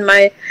practically in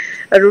my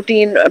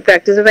routine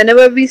practice.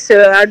 Whenever we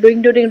are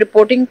doing during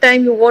reporting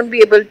time, you won't be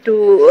able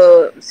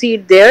to see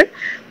it there.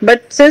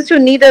 But since you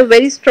need a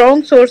very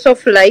strong source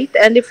of light,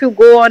 and if you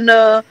go on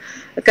a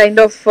kind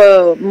of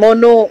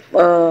mono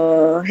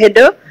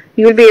header,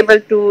 you will be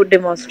able to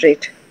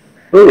demonstrate.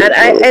 And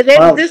I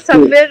read this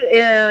somewhere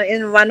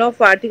in one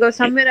of articles.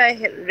 Somewhere I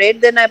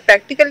read, then I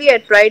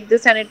tried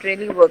this and it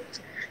really worked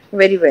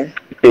very well.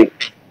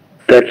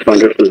 That's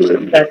wonderful,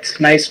 ma'am. That's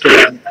nice to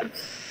learn.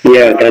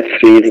 Yeah,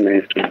 that's really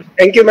nice to learn.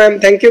 Thank you, ma'am.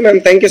 Thank you,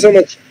 ma'am. Thank you so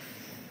much.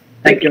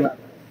 Thank you, ma'am.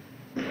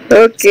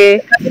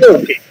 Okay.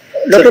 Okay.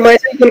 Dr.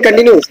 Mahesha, you can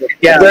continue, sir.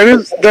 Yeah.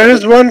 There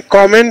is one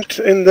comment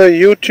in the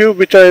YouTube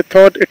which I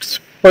thought it's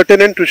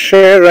pertinent to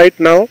share right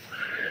now.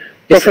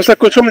 Yes, Professor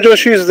Kusum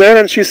Joshi is there,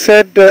 and she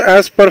said,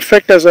 as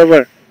perfect as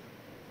ever.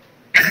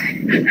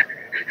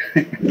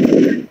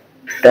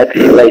 That's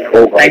like,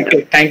 oh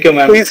God. Thank you,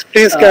 ma'am.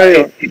 Please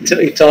carry on.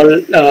 It's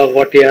all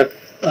what you have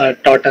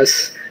taught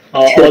us.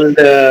 All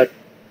the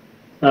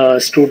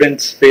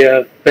students,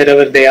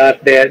 wherever they are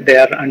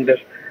under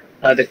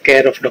the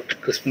care of Dr.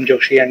 Kusum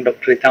Joshi and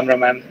Dr. Ritamra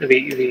ma'am.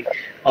 We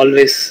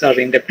always are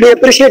in the. We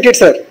appreciate it,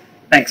 sir.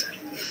 Thanks.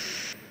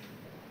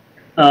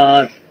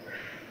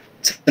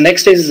 So the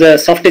next is a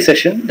softy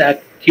session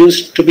that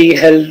used to be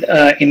held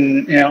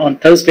on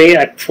Thursday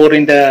at 4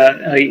 in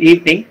the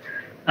evening.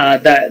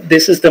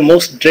 This is the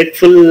most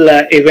dreadful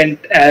event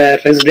a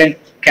resident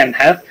can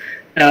have.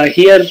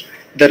 Here,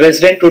 the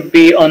resident would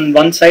be on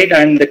one side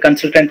and the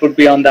consultant would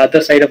be on the other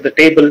side of the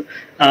table,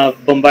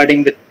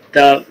 bombarding with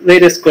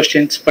various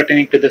questions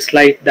pertaining to the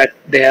slide that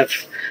they have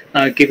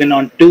given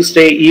on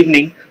Tuesday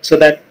evening, so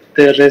that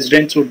the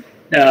residents would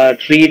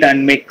read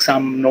and make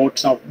some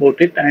notes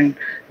about it, and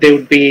they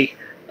would be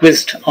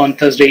quizzed on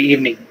Thursday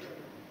evening.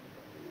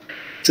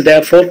 So there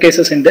are 4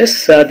 cases in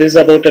this. This is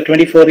about a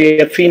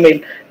 24-year female.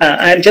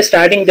 I'm just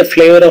adding the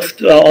flavor of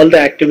all the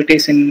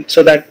activities in,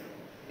 so that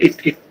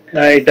it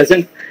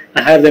doesn't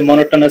have the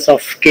monotonous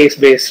of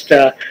case-based.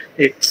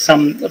 It's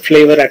some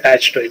flavor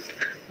attached to it.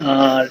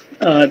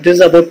 This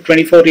is about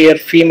 24-year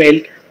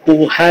female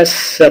who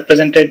has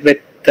presented with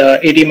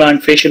edema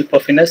and facial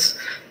puffiness,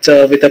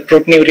 so with a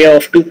proteinuria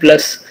of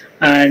 2+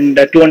 and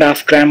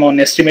 2.5 gram on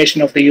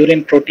estimation of the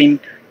urine protein,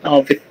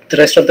 with the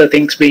rest of the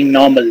things being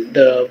normal,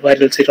 the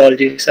viral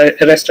serology,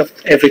 the rest of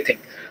everything.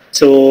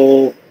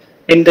 So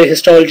in the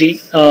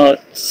histology,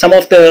 some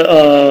of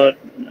the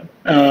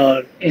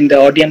in the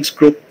audience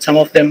group, some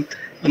of them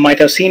might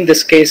have seen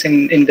this case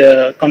in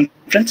the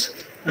conference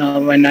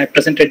when I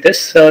presented this.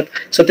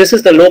 So this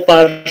is the low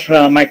power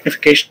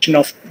magnification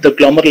of the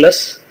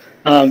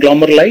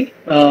glomeruli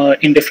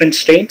in different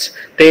stains.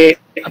 They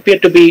appear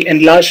to be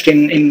enlarged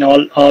in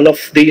all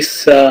of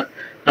these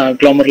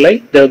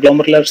glomeruli. The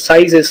glomerular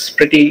size is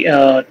pretty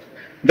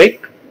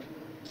big,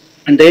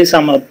 and there is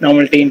some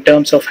abnormality in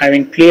terms of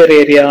having clear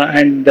area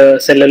and the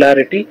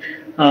cellularity,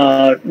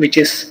 which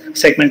is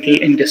segmental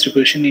in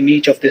distribution in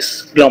each of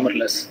these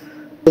glomerulus.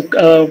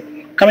 So,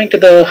 coming to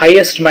the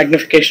highest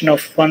magnification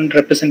of one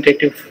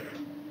representative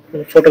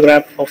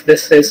photograph of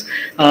this is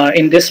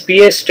in this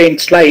PA stain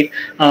slide.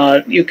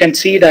 You can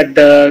see that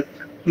the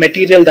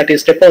material that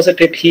is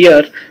deposited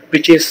here,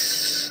 which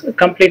is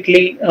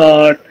completely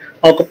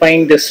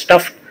occupying this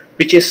stuff,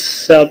 which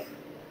is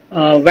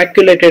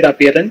vacuolated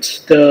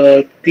appearance.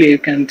 You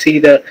can see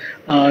the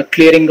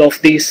clearing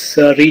of this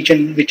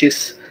region, which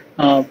is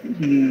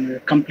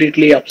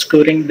completely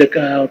obscuring the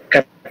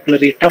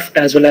capillary tuft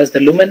as well as the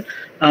lumen,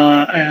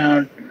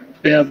 and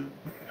the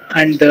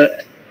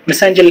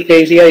mesangial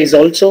area is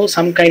also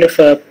some kind of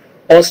a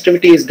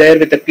positivity is there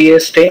with the PA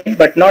stain,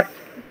 but not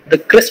the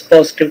crisp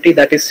positivity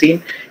that is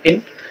seen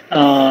in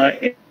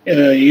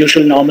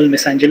usual normal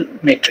mesangial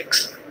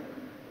matrix.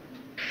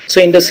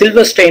 So in the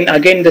silver stain,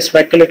 again this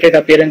vacuolated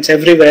appearance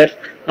everywhere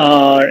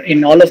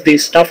in all of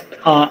these stuff.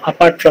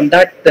 Apart from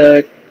that,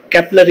 the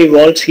capillary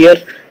walls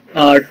here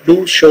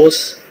do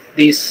shows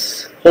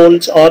these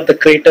holes or the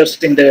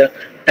craters in the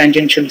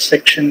tangential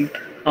section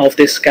of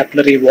this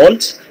capillary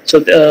walls.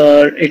 So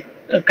it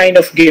kind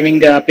of giving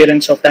the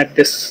appearance of that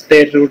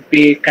there would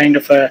be kind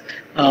of a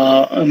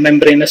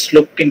membranous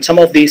look in some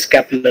of these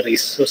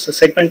capillaries. So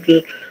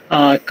segmental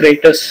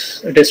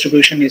craters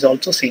distribution is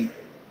also seen.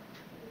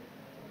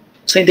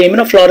 So in the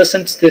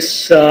immunofluorescence,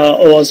 this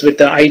was with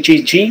the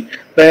IgG,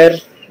 where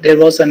there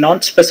was a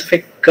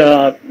non-specific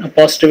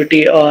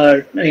positivity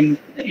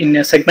in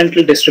a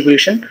segmental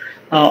distribution.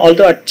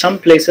 Although at some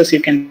places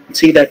you can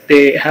see that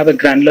they have a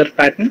granular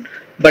pattern,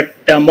 but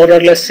more or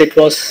less it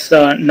was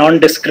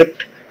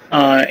nondescript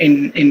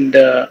in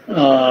the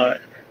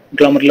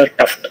glomerular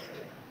tuft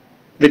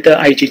with the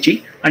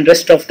IgG, and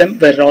rest of them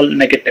were all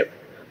negative.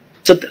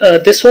 So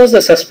this was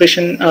a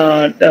suspicion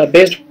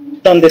based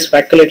on this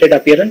vacuolated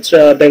appearance.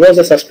 There was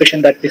a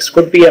suspicion that this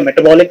could be a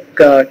metabolic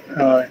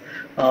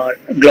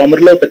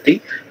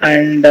glomerulopathy,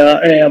 and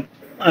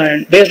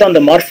based on the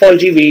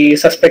morphology, we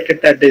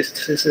suspected that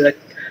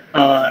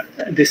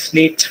this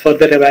needs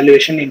further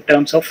evaluation in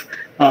terms of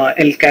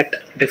LCAT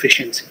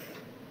deficiency.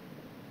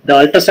 The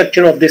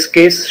ultrastructure of this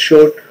case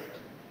showed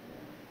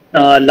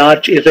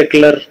large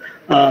irregular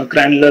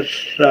granular,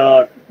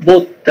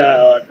 both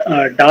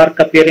dark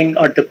appearing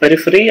at the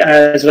periphery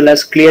as well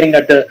as clearing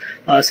at the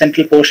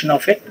central portion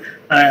of it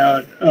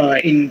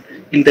in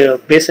the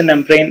basal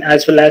membrane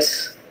as well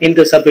as in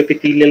the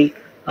subepithelial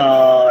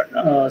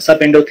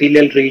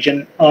subendothelial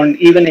region, and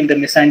even in the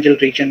mesangial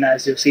region,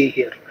 as you see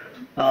here.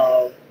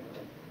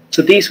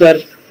 So these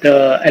were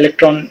the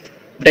electron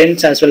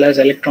dense as well as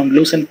electron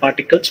lucent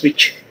particles,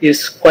 which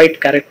is quite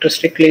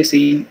characteristically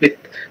seen with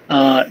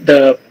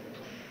the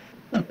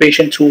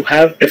patients who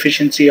have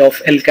deficiency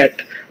of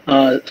LCAT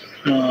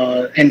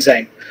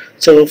enzyme.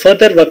 So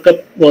further workup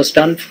was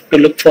done to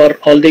look for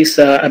all these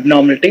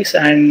abnormalities,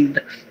 and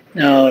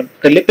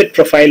the lipid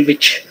profile,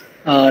 which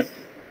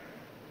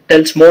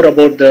tells more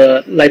about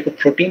the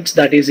lipoproteins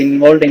that is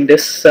involved in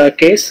this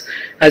case.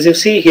 As you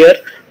see here,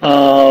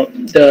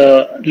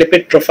 the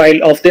lipid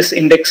profile of this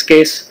index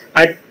case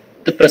at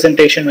the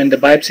presentation when the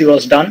biopsy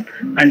was done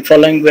and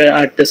following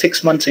at the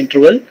 6 months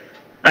interval,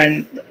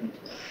 and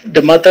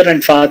the mother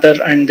and father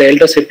and the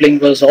elder sibling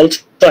was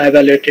also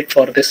evaluated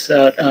for this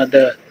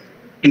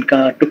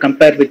to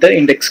compare with the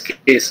index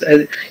case.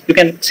 You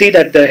can see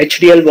that the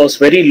HDL was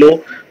very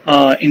low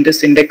in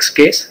this index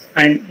case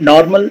and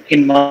normal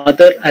in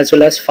mother as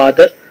well as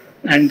father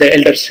and the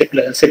elder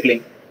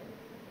sibling.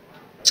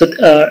 So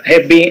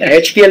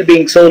HDL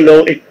being so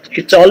low,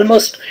 it's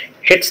almost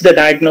hits the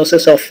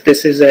diagnosis of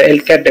this is a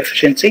LCAT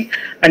deficiency,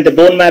 and the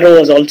bone marrow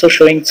was also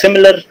showing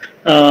similar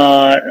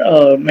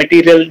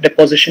material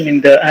deposition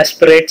in the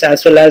aspirates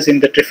as well as in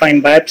the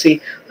trifine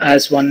biopsy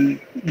as one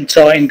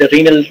saw in the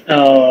renal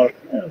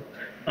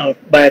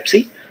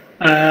biopsy.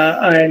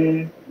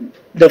 And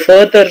the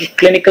further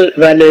clinical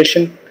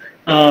evaluation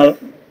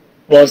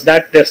was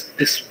that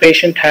this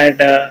patient had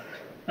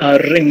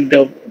in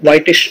the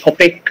whitish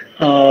opaque,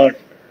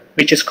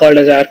 which is called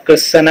as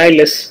arcus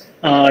senilis,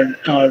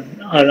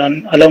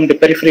 along the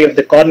periphery of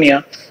the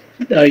cornea,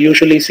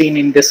 usually seen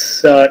in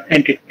this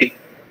entity.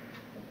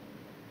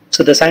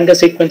 So the Sanger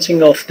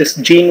sequencing of this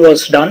gene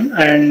was done,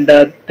 and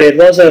there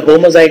was a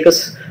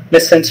homozygous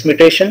missense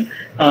mutation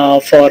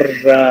for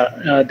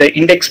the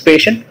index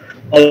patient,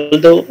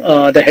 although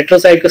the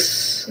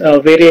heterozygous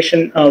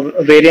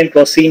variant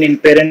was seen in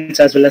parents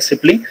as well as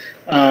sibling.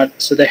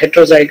 So the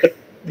heterozygous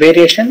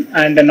variation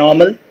and a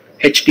normal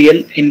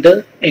HDL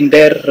in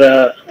their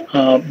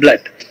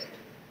blood.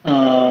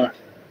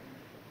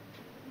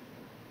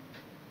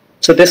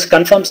 So this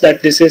confirms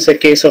that this is a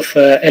case of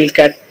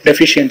LCAT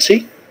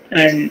deficiency,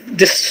 and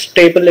this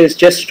table is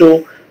just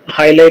to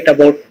highlight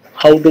about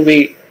how do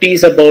we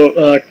tease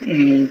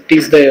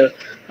the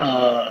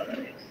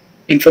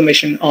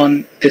information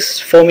on this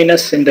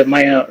fominess in the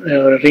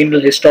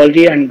renal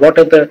histology, and what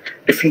are the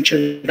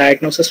differential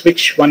diagnoses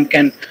which one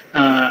can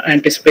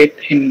anticipate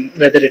in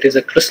whether it is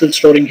a crystal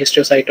storing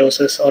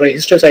histiocytosis or a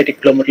histiocytic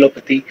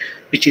glomerulopathy,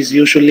 which is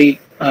usually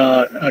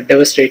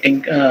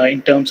devastating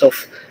in terms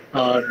of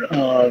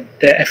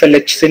the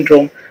FLH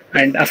syndrome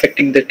and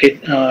affecting the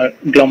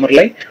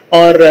glomeruli,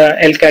 or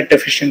LCAT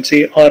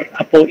deficiency or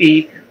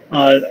ApoE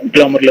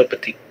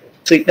glomerulopathy.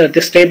 So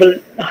this table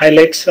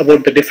highlights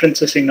about the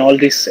differences in all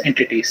these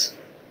entities.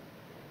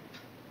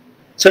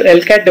 So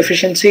LCAT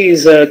deficiency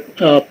is a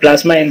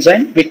plasma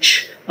enzyme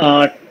which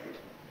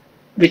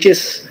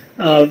is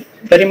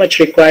very much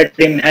required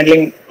in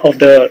handling of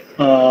the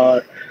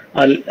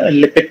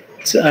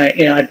lipids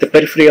at the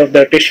periphery of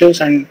the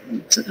tissues and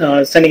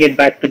sending it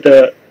back to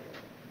the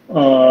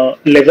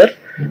liver.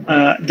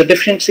 The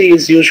deficiency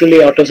is usually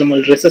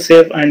autosomal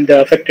recessive, and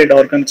the affected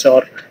organs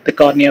are the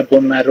cornea,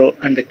 bone marrow,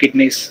 and the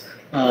kidneys,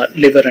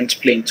 liver, and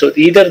spleen. So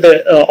either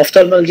the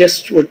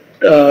ophthalmologist would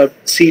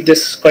see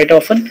this quite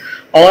often,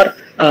 or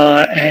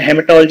a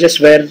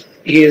hematologist where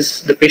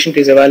the patient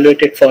is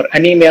evaluated for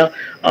anemia.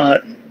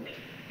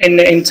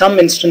 In some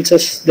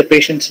instances, the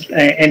patient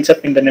ends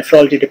up in the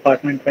nephrology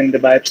department when the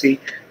biopsy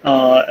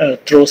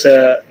throws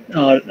a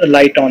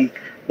light on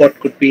what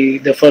could be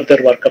the further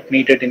workup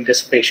needed in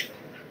this patient.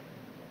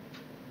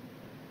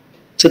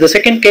 So the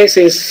second case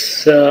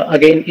is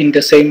again in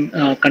the same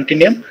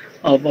continuum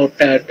about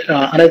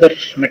another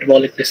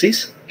metabolic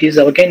disease. He is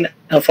again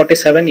a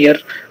 47-year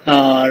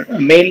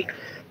male,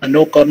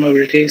 no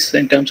comorbidities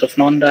in terms of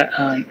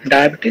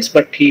non-diabetes,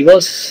 but he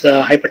was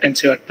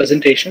hypertensive at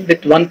presentation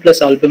with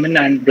 1+ albumin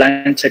and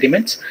bland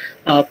sediments,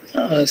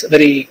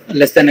 very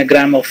less than a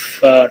gram of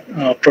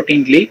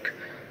protein leak,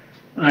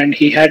 and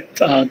he had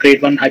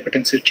grade 1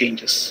 hypertensive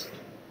changes.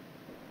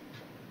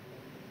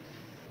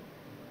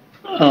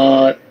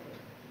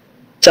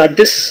 So at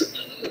this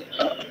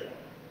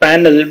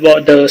panel,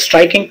 the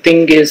striking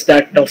thing is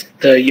that of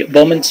the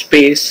Bowman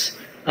space,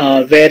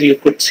 where you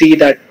could see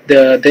that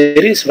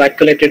there is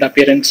vacuolated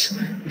appearance,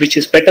 which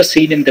is better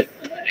seen in the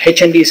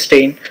HND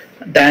stain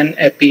than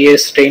a PA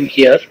stain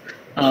here.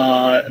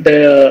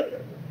 The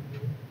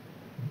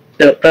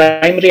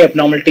primary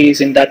abnormality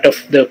is in that of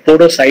the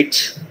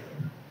podocytes,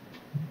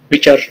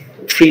 which are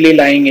freely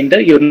lying in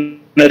the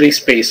urinary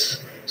space.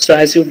 So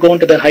as you go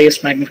into the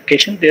highest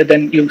magnification,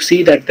 then you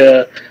see that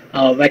the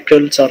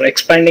vacuoles are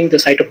expanding the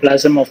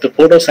cytoplasm of the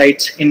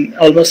podocytes in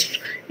almost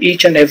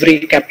each and every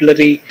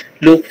capillary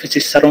loop which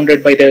is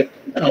surrounded by the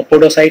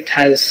podocyte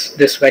has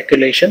this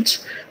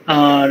vacuolations.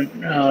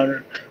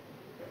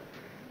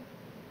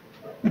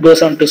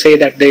 Goes on to say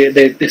that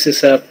this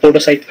is a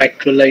podocyte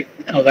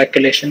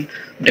vacuolation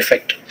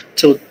defect.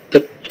 So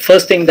the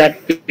first thing that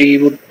we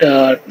would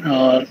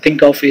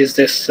think of is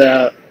this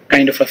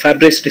kind of a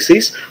Fabry's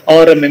disease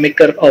or a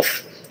mimicker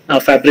of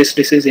Fabry's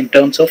disease in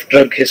terms of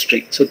drug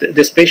history. So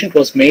this patient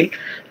was male.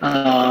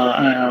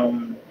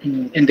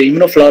 In the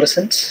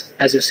immunofluorescence,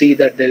 as you see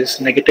that there is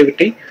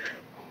negativity.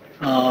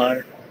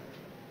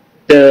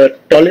 The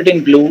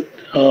toluidine blue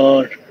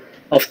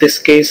of this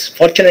case,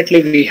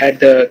 fortunately, we had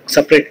the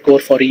separate core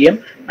for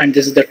EM, and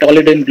this is the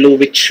Toledan blue,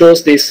 which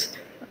shows this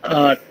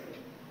the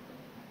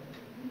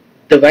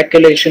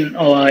vacuolation,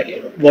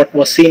 what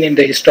was seen in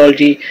the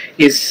histology,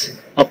 is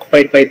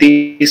occupied by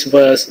these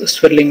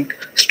swirling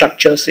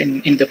structures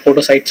in the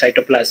podocyte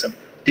cytoplasm.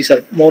 These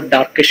are more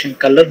darkish in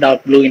color,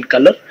 dark blue in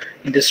color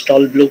in this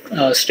tall blue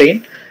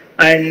stain.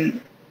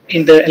 And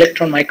in the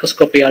electron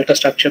microscopy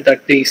ultrastructure,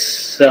 that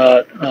these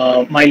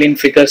myelin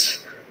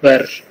figures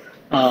were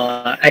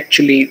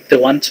actually the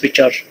ones which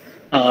are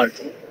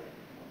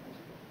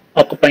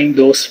occupying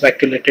those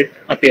vacuolated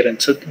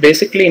appearance. So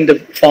basically in the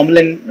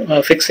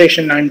formalin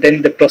fixation and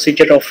then the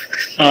procedure of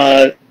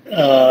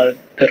the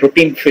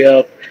routine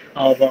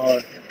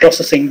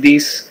processing,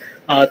 these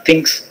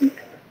things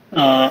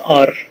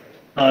are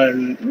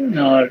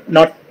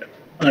not,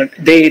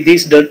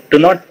 these do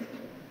not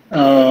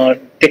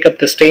take up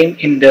the stain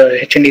in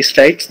the H&E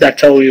slides.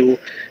 That's how you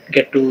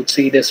get to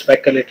see this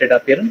vacuolated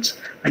appearance.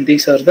 And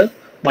these are the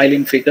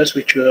myelin figures,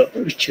 which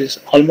is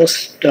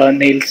almost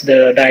nails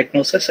the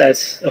diagnosis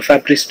as a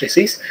Fabry's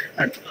disease,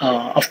 and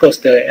of course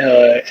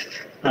the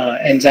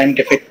enzyme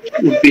defect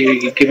would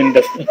be given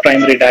the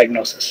primary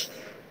diagnosis.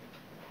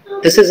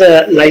 This is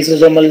a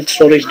lysosomal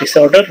storage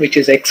disorder, which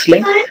is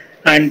X-linked,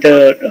 and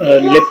the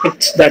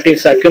lipids that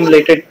is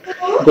accumulated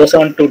goes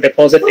on to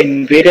deposit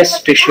in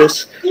various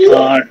tissues,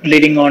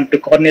 leading on to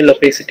corneal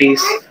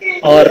opacities,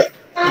 or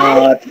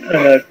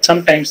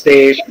sometimes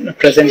they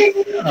present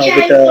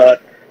with a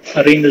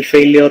renal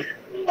failure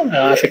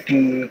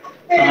affecting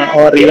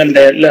or even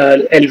the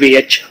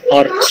LVH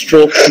or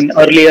stroke in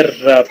earlier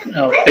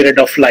period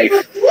of life.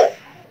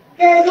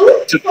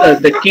 So,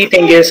 the key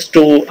thing is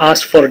to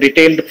ask for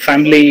detailed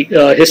family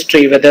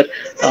history, whether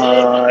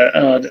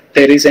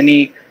there is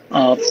any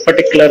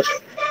particular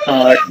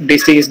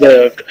disease,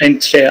 the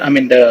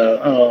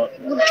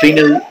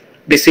renal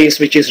disease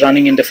which is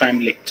running in the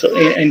family. So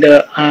in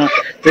the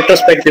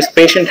retrospect, this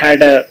patient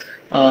had a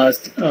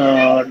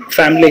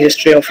family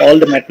history of all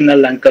the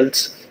maternal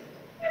uncles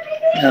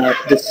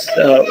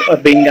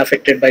being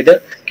affected by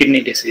the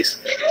kidney disease.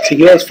 So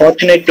he was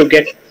fortunate to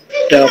get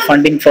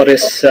funding for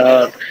his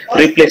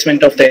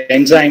replacement of the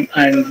enzyme,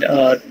 and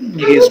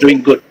he is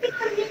doing good.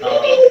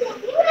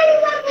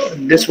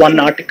 This one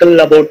article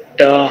about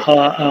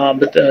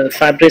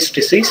Fabry's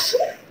disease,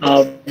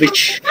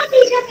 which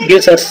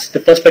gives us the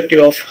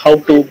perspective of how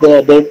to go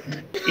about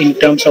in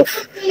terms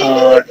of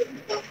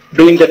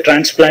doing the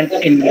transplant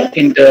in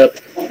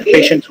the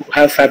patients who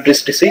have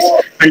Fabry's disease,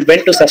 and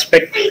when to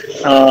suspect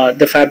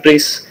the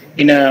Fabry's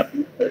in a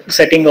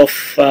setting of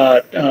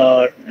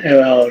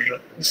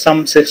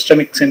some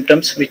systemic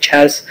symptoms which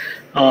has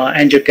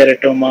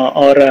angiokeratoma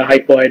or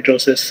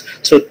hypohidrosis.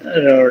 So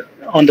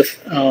on the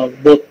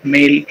both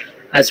male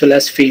as well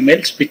as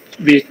females,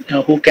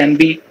 who can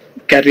be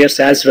carriers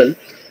as well.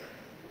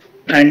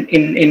 And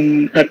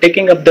in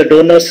taking up the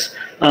donors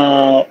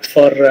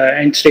for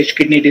end-stage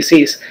kidney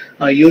disease,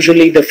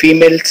 usually the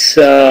females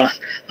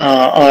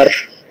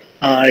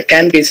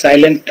can be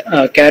silent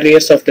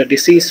carriers of the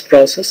disease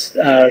process,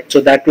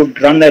 so that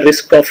would run a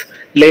risk of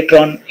later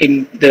on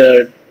in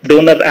the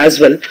donor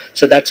as well.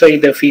 So that's why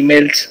the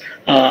females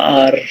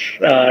are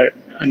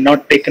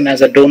not taken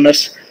as a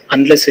donors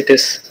unless it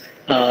is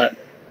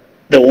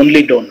the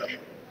only donor.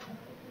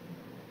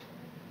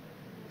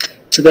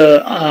 So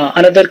the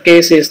another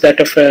case is that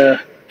of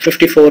a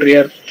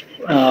 54-year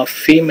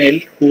female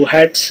who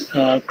had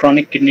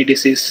chronic kidney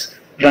disease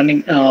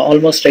running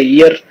almost a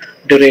year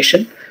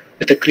duration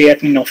with a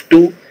creatinine of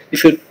 2.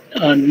 If you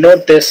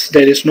note this,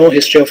 there is no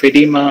history of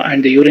edema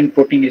and the urine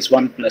protein is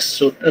 1+.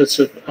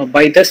 So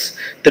by this,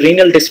 the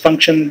renal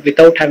dysfunction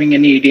without having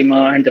any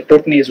edema and the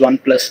protein is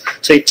 1+.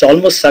 So it's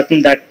almost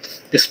certain that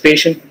this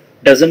patient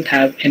doesn't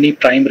have any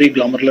primary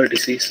glomerular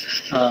disease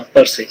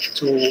per se.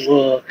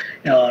 So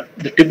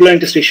the tubular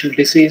interstitial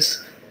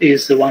disease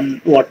is the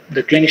one what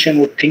the clinician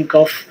would think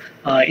of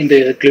in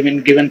the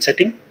given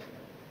setting.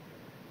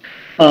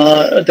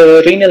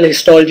 The renal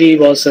histology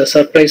was a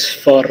surprise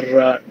for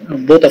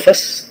both of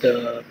us,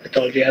 the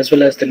pathology as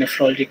well as the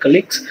nephrology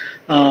colleagues.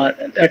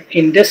 That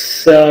in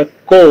this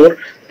core,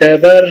 there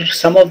were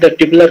some of the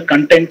tubular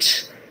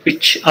contents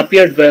which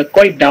appeared were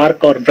quite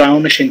dark or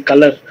brownish in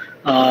color,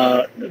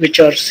 which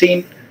are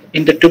seen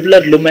in the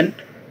tubular lumen,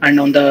 and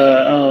on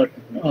the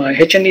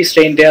H&E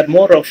stain they are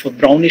more of a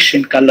brownish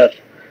in color.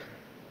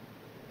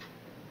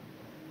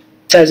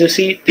 So as you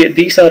see,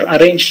 these are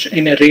arranged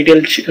in a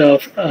radial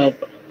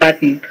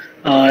pattern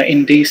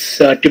in these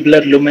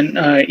tubular lumen,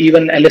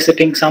 even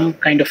eliciting some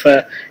kind of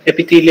a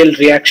epithelial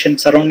reaction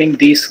surrounding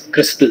these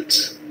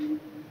crystals,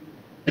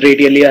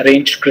 radially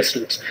arranged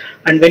crystals.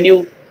 And when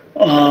you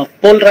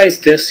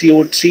polarize this, you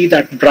would see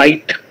that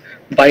bright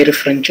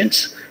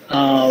birefringence,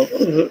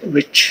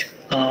 which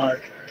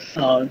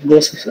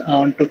goes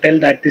on to tell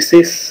that this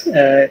is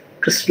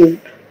crystal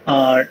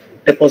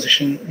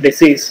deposition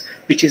disease,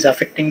 which is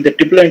affecting the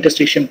tubular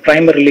interstitium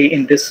primarily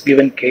in this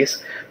given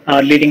case,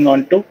 leading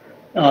on to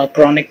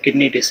chronic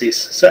kidney disease.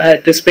 So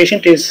this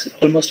patient is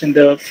almost in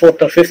the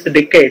 4th or 5th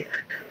decade.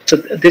 So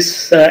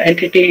this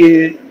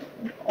entity,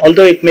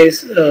 although it may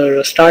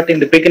start in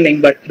the beginning,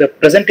 but the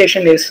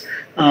presentation is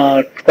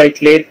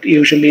quite late.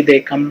 Usually they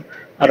come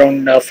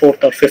around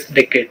 4th or 5th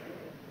decade.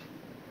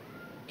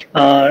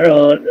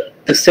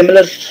 The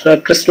similar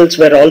crystals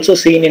were also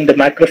seen in the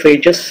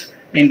macrophages.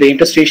 In the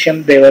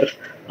interstitium, they were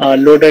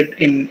loaded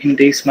in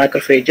these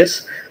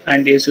macrophages,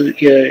 and as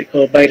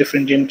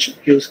birefringent,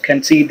 you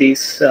can see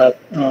these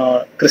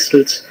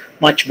crystals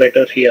much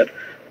better here.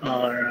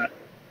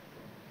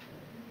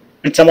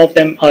 And some of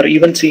them are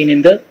even seen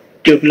in the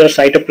tubular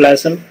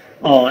cytoplasm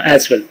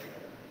as well.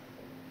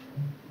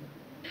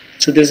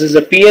 So this is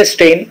a PA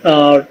stain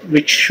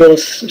which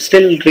shows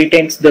still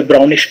retains the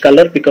brownish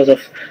color because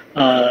of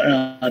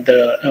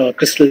the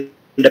crystal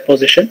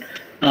deposition,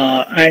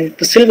 and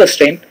the silver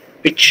stain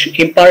which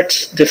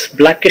imparts this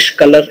blackish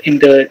color in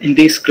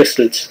these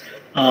crystals.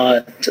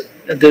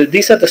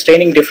 These are the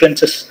staining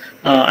differences.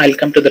 I'll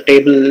come to the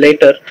table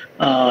later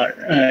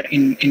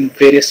in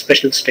various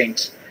special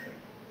stains.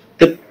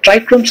 The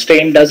trichrome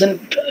stain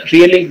doesn't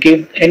really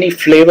give any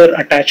flavor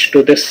attached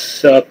to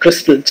this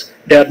crystals.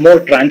 They are more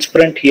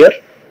transparent here,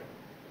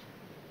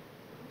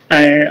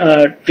 and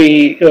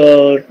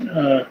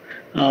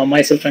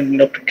myself and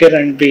Dr.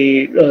 Kiran,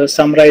 we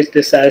summarized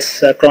this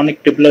as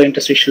chronic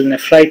tubulointerstitial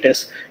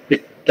nephritis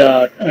with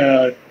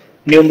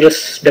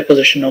numerous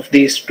deposition of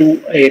these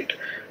 2,8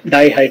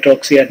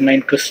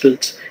 dihydroxyadenine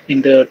crystals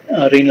in the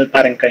renal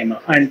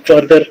parenchyma, and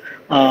further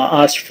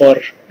asked for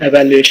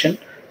evaluation,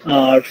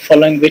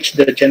 following which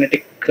the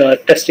genetic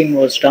testing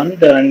was done,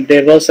 and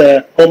there was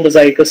a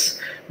homozygous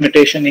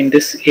mutation in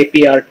this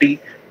APRT.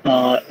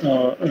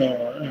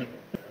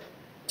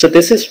 So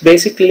this is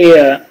basically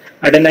a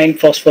adenine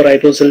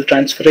phosphoribosyl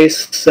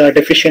transferase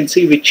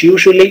deficiency, which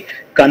usually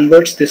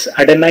converts this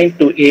adenine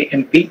to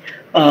AMP.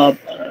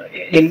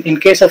 In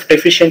case of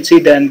deficiency,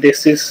 then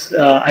this is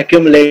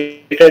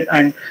accumulated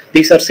and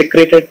these are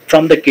secreted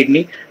from the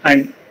kidney,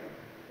 and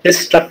this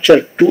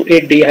structure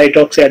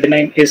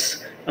 2,8-dehydroxyadenine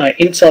is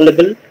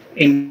insoluble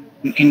in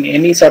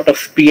any sort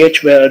of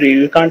pH where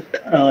you can't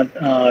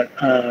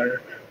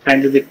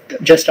handle with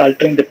just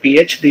altering the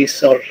pH.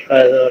 These are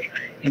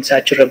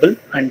insaturable,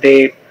 and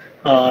they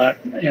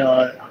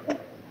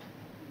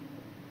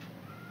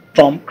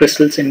form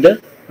crystals in the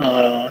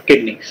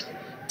kidneys.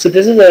 So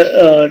this is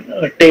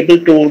a table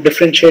to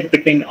differentiate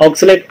between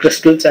oxalate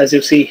crystals, as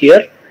you see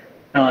here,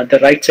 the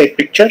right side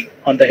picture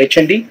on the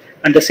HND,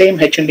 and the same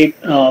HND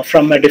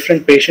from a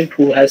different patient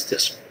who has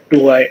this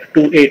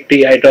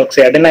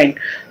 2,8-dehydroxyadenine,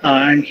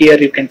 and here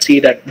you can see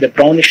that the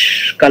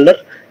brownish color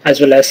as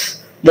well as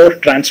more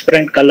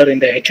transparent color in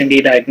the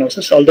HND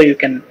diagnosis, although you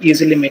can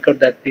easily make out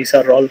that these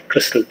are all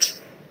crystals.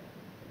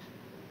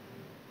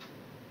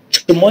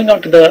 So moving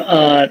on to the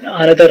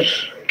another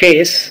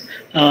case,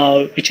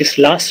 which is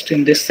last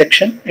in this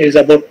section, is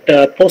about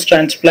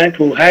post-transplant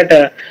who had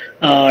a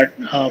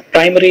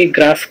primary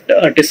graft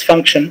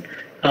dysfunction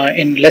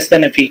in less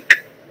than a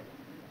week.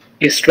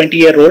 Is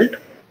 20-year-old.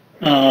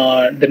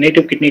 The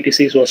native kidney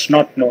disease was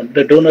not known.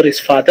 The donor is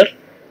father.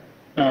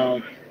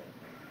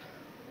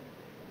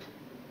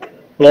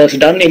 Was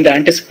done in the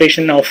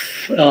anticipation of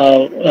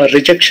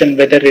rejection,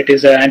 whether it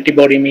is an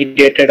antibody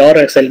mediated or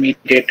a cell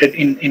mediated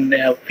in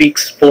a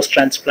week's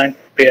post-transplant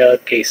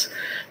case.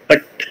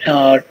 But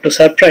to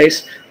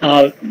surprise,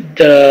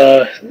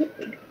 the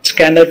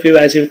scanner view,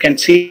 as you can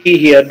see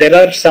here, there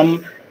are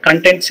some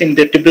contents in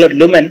the tubular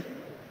lumen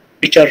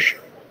which are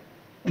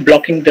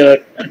blocking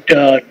the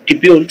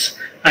tubules,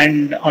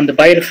 and on the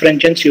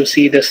birefringence you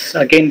see this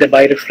again, the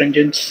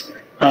birefringence,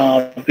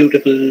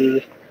 beautiful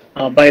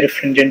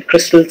birefringent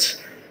crystals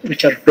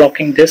which are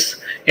blocking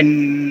this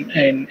and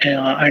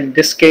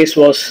this case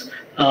was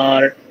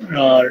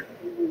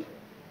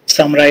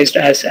summarized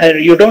as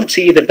you don't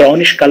see the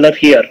brownish color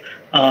here,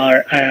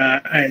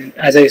 and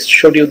as I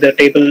showed you the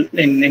table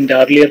in the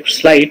earlier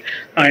slide,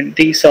 and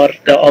these are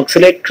the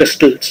oxalate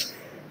crystals,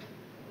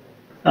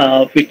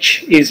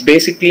 which is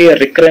basically a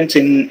recurrence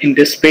in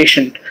this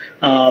patient,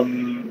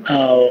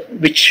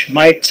 which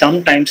might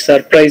sometimes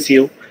surprise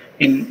you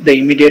in the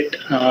immediate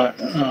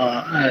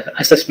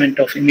assessment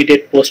of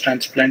immediate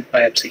post-transplant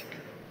biopsy.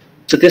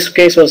 So this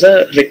case was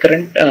a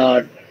recurrent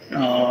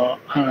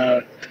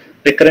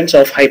recurrence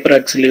of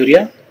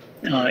hyperoxaluria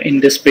in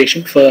this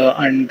patient,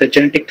 and the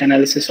genetic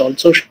analysis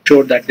also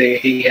showed that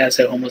he has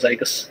a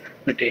homozygous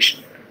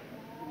mutation.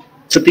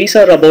 So these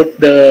are about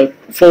the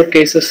 4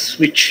 cases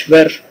which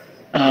were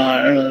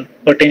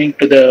pertaining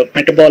to the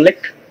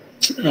metabolic,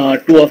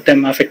 2 of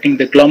them affecting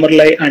the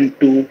glomeruli and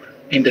 2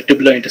 in the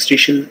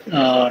tubulointerstitial,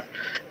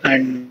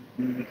 and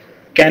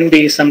can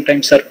be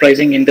sometimes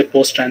surprising in the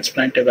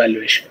post-transplant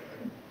evaluation.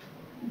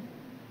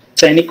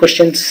 So any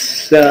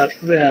questions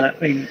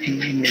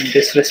in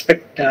this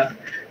respect,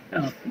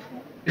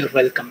 you're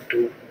welcome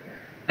to,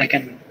 I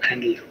can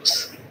handle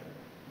those.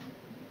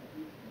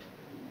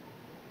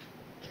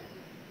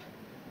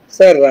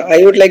 Sir,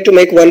 I would like to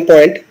make one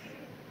point.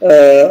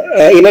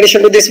 In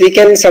addition to this, we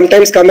can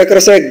sometimes come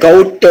across a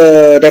gout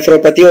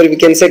nephropathy, or we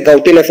can say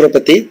gouty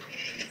nephropathy.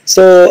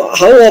 So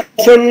how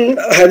often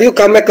have you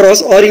come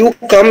across, or you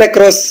come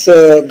across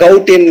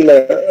gout in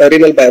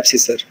renal biopsy,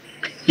 sir?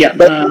 Yeah,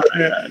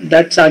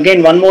 that's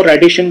again one more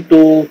addition to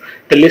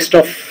the list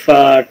of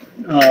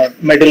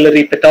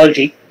medullary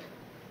pathology.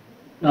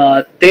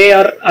 They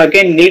are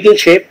again needle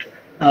shaped.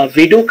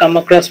 We do come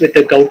across with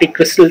the gouty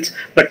crystals,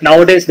 but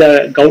nowadays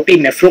the gouty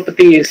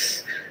nephropathy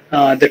is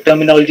the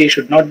terminology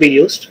should not be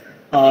used.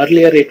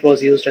 Earlier it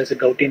was used as a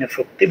gouty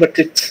nephropathy, but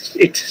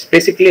it's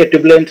basically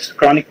a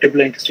chronic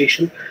tubular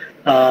interstitial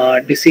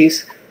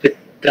disease with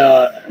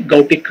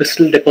gouty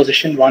crystal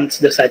deposition once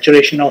the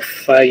saturation of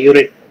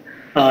urine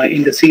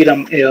in the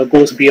serum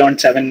goes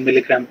beyond 7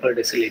 milligram per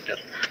deciliter.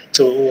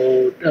 So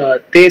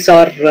these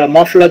are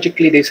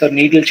morphologically, these are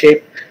needle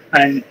shaped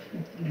and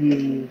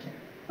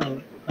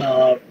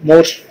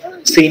more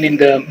seen in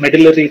the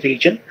medullary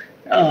region.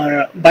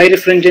 By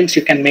refringence,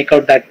 you can make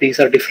out that these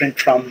are different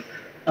from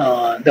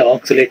the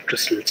oxalate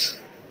crystals.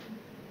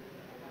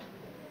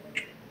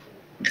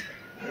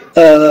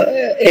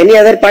 Any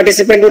other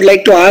participant would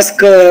like to ask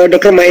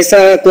Dr.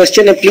 Mahesha a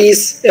question?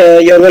 Please,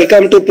 you're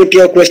welcome to put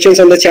your questions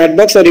on the chat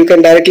box, or you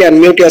can directly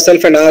unmute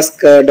yourself and ask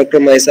Dr.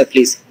 Mahesha,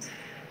 please.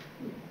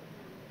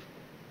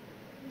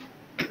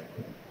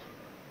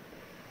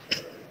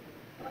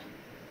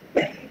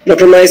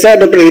 Dr. Mahesha,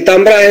 Dr.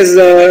 Hitambra has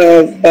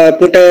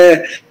put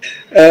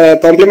a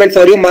compliment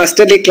for you,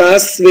 masterly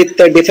class with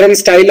a different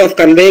style of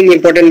conveying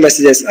important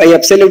messages. I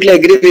absolutely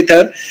agree with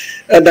her.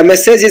 The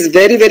message is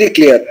very, very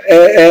clear.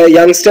 A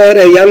youngster,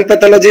 a young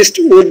pathologist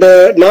would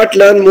not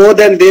learn more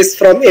than this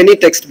from any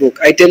textbook.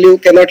 I tell you,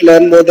 cannot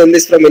learn more than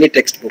this from any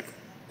textbook.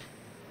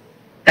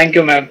 Thank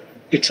you, ma'am.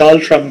 It's all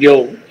from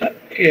you.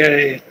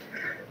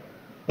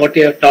 What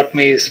you have taught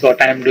me is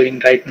what I am doing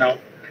right now.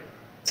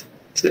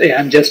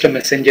 I'm just a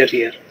messenger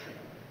here.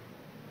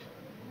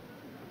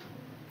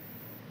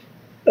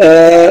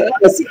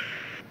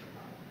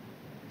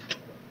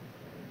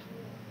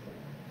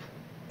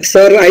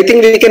 Sir, I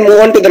think we can move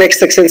on to the next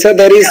section, sir.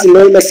 There is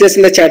no message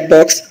in the chat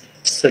box.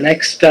 So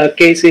next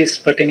case is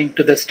pertaining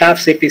to the staff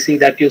CPC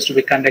that used to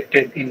be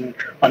conducted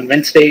on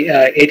Wednesday,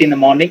 8 in the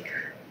morning.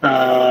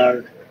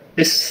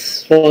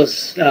 This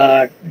was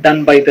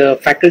done by the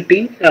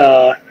faculty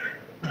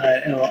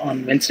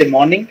on Wednesday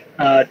morning.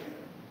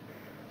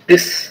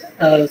 This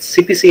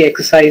CPC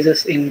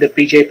exercises in the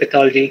PGI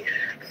pathology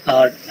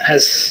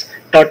has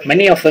taught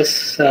many of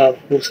us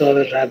who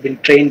have been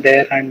trained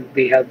there, and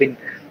we have been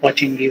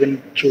watching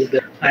even through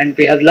and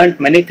we have learned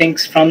many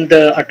things from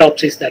the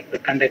autopsies that were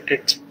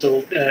conducted.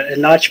 So a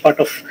large part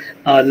of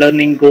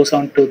learning goes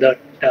on to that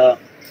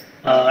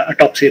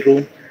autopsy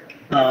room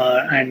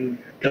and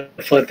the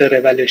further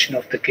evaluation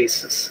of the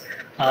cases.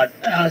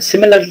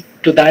 Similar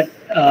to that,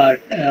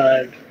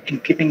 in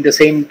keeping the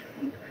same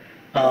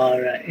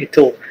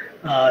ethos,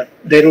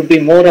 there would be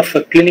more of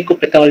a clinical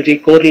pathology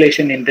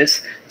correlation in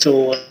this.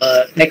 So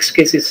next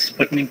case is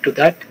pertaining to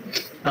that.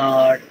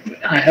 I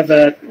have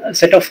a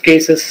set of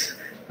cases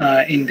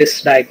in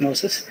this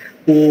diagnosis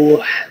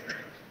who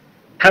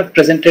have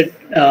presented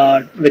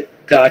with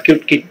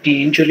acute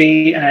kidney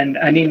injury and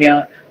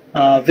anemia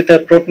with a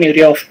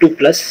proteinuria of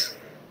 2+.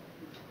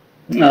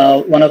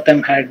 One of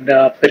them had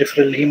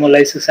peripheral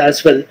hemolysis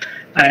as well,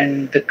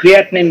 and the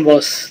creatinine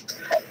was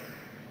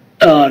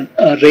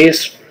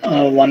raised,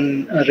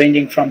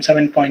 ranging from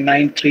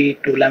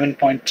 7.93 to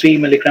 11.3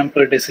 milligram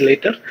per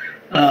deciliter,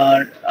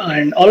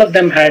 and all of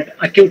them had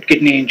acute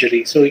kidney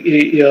injury. So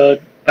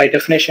by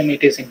definition,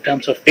 it is in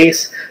terms of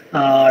days,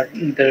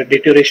 the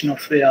deterioration of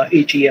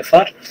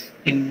eGFR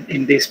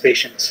in these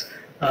patients.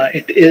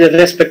 It is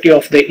irrespective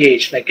of the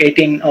age, like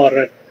 18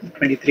 or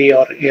 23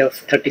 or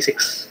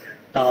 36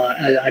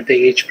 at the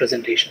age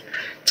presentation.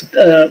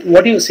 So,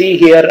 what you see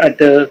here at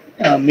the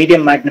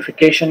medium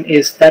magnification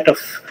is that of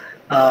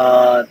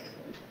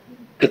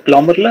the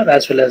glomerular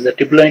as well as the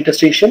tubular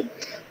interstitial,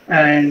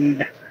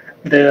 and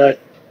the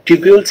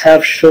tubules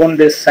have shown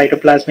this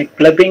cytoplasmic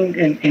plugging,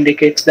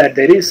 indicates that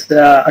there is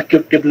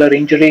acute tubular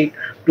injury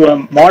to a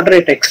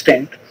moderate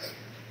extent,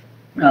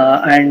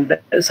 and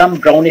some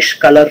brownish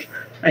color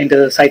in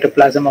the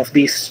cytoplasm of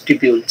these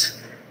tubules,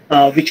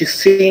 which is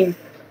seen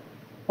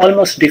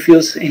almost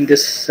diffuse in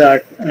this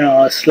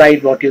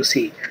slide. What you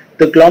see,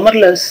 the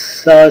glomerulus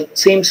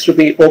seems to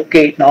be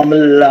okay,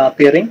 normal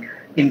appearing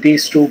in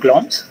these two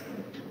gloms.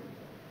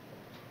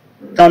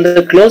 On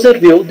the closer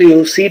view,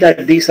 you see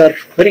that these are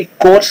very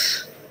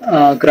coarse,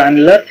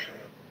 granular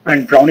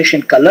and brownish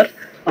in color,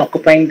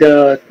 occupying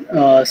the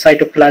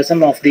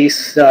cytoplasm of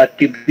these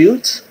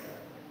tubules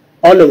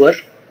all over.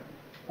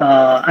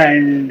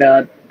 And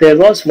there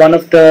was one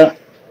of the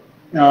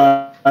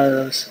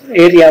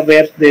area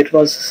where there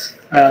was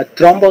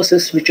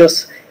thrombosis, which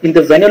was in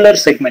the venular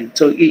segment.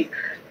 So in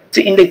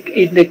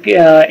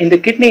the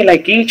kidney,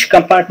 like each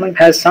compartment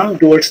has some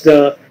towards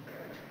the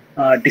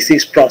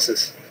disease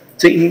process.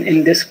 So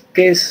in this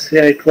case,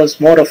 it was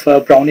more of a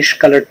brownish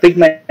colored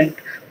pigment,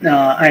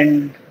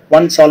 and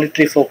one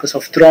solitary focus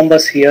of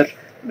thrombus here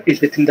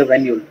is within the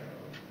venule.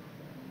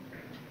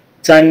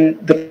 So,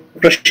 and the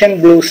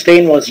Prussian blue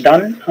stain was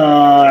done,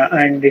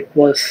 and it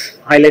was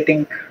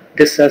highlighting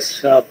this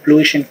as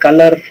bluish in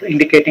color,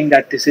 indicating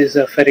that this is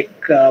a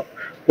ferric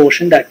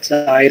portion, that's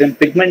iron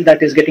pigment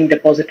that is getting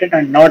deposited,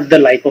 and not the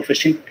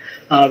lipofuscin,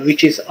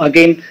 which is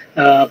again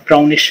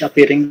brownish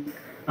appearing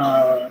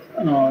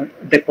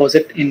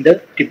deposit in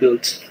the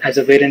tubules as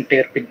a wear and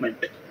tear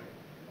pigment.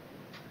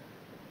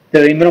 The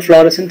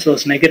immunofluorescence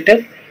was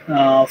negative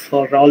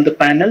for all the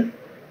panel,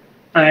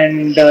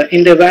 and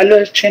in the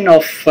evaluation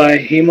of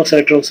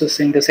hemosiderosis,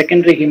 in the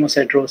secondary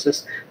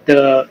hemosiderosis,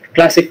 the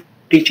classic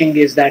teaching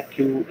is that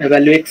you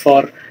evaluate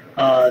for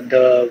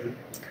the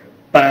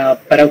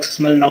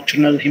paroxysmal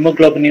nocturnal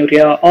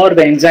hemoglobinuria or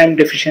the enzyme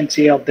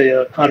deficiency of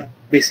the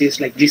RBCs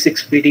like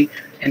G6PD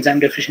enzyme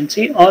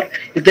deficiency, or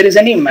if there is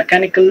any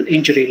mechanical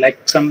injury, like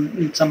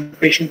some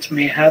patients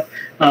may have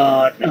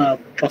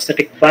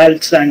prosthetic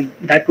valves, and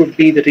that would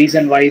be the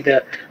reason why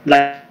the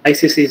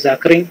lysis is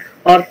occurring,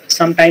 or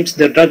sometimes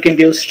the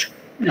drug-induced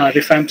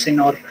rifampicin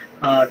or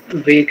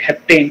vague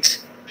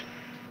heptanes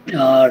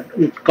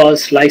would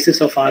cause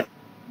lysis of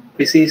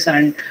RBCs,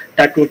 and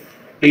that would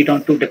lead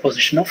on to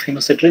deposition of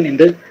hemosiderin in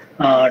the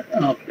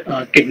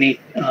kidney,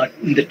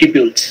 in the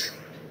tubules.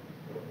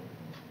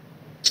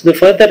 So the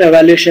further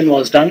evaluation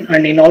was done,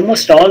 and in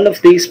almost all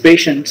of these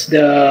patients,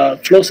 the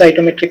flow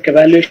cytometric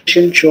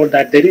evaluation showed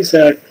that there is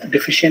a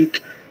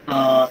deficient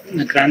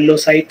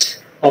granulocytes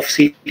of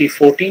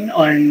CD14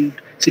 and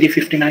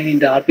CD59 in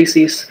the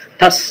RBCs,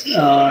 thus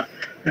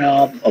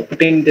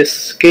putting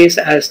this case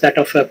as that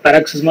of a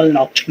paroxysmal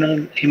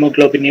nocturnal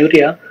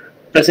hemoglobinuria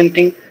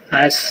presenting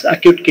as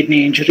acute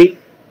kidney injury.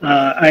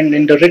 And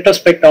in the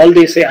retrospect, all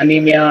these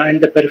anemia and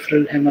the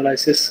peripheral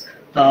hemolysis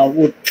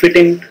would fit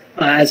in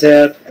as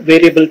a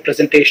variable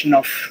presentation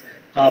of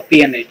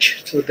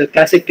PNH. So the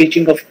classic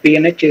teaching of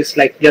PNH is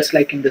like just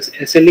like in this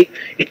SLE,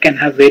 it can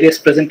have various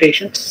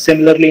presentations.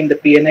 Similarly, in the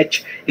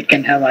PNH, it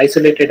can have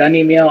isolated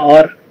anemia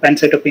or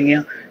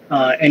pancytopenia,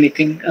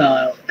 anything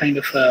kind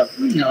of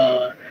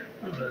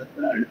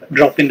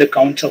drop in the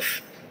counts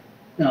of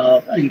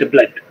in the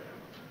blood.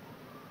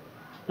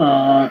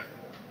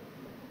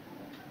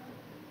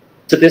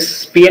 So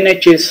this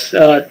PNH is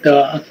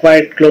the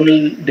acquired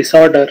clonal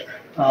disorder,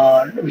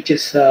 which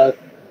is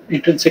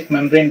intrinsic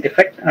membrane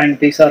defect, and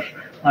these are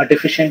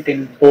deficient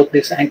in both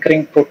these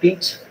anchoring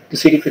proteins, the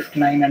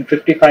CD59 and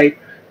 55,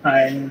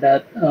 and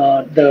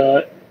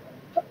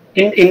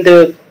in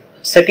the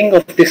setting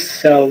of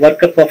this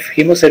workup of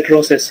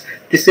hemosiderosis,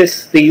 this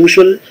is the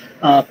usual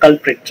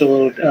culprit.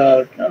 So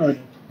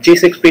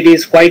G6PD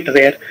is quite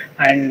rare,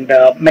 and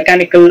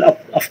mechanical,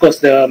 of course,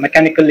 the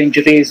mechanical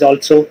injury is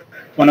also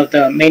one of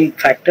the main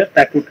factor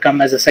that would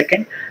come as a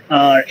second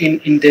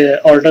in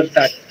the order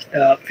that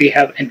we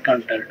have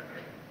encountered.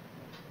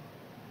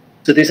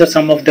 So these are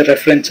some of the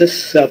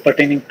references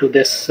pertaining to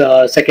this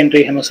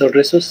secondary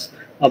hemosiderosis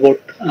about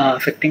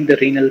affecting the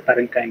renal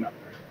parenchyma.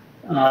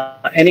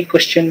 Any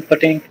question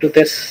pertaining to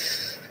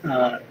this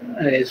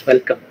is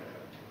welcome.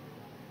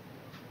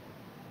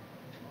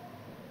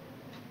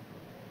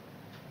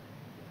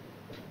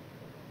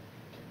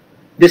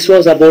 This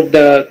was about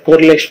the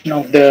correlation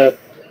of the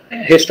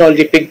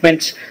histology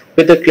pigments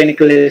with the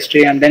clinical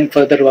history and then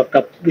further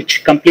workup,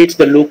 which completes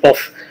the loop of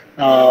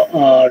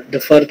the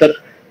further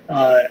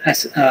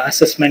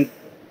assessment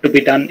to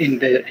be done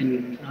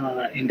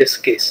in this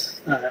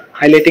case,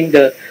 highlighting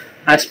the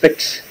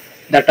aspects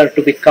that are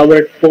to be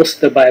covered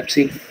post the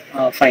biopsy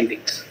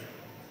findings.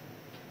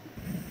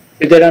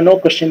 If there are no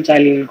questions,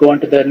 I'll go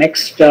on to the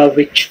next,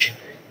 which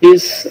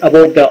is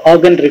about the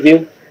organ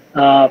review,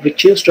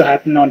 which used to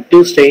happen on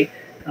Tuesday,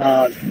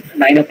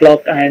 9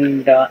 o'clock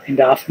and in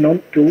the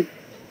afternoon to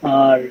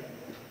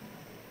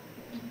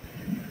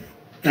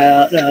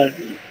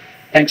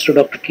thanks to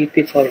Dr.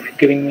 Kirti for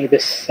giving me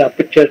this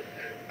picture,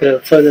 the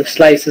further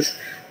slices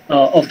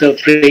of the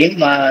brain.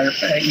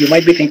 You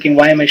might be thinking,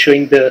 why am I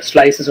showing the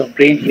slices of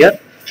brain here?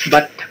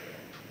 But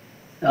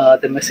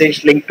the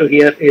message linked to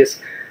here is,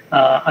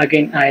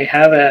 again, I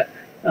have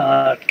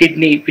a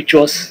kidney which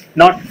was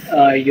not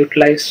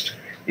utilized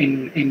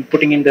in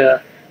putting in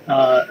the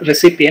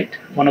recipient,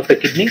 one of the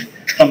kidney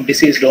from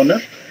deceased donor.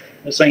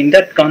 So in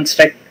that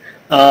context,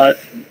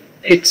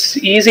 it's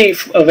easy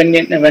when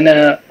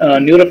a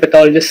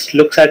neuropathologist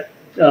looks at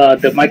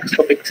the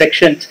microscopic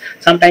sections,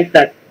 sometimes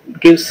that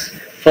gives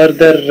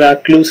further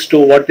clues to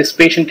what this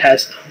patient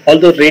has.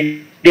 Although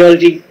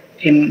radiology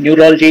in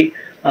neurology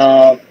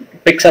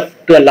picks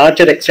up to a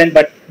larger extent,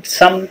 but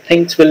some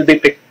things will be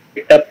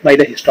picked up by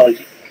the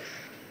histology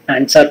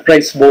and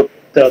surprise both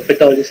the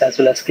pathologists as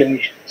well as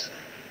clinicians.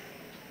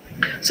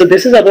 So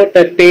this is about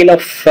the tale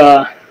of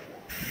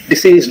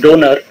deceased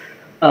donor.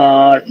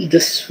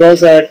 This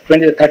was a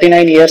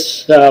 39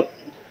 years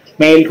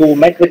male who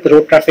met with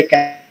road traffic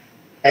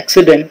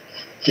accident.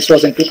 This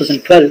was in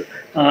 2012,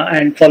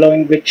 and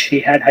following which he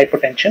had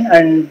hypertension,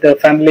 and the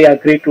family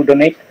agreed to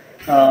donate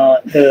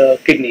the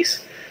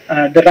kidneys.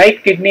 The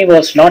right kidney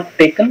was not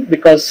taken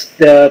because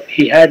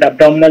he had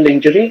abdominal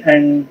injury,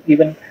 and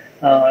even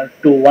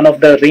to one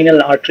of the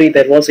renal artery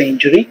there was an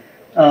injury.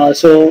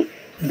 So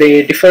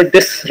they deferred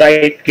this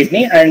right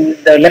kidney, and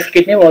the left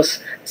kidney was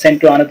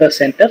sent to another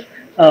center,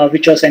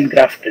 which was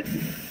engrafted.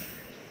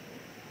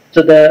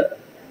 So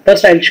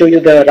first I'll show you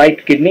the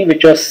right kidney,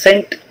 which was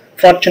sent.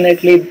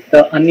 Fortunately,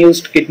 the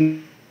unused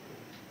kidney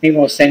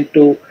was sent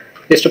to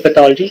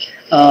histopathology,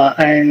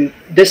 and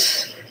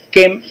this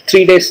came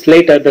 3 days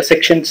later. The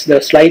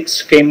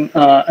slides came,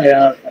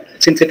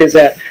 since it is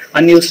a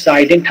unused,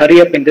 I didn't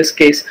hurry up in this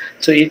case.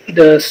 So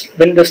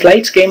when the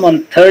slides came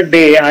on third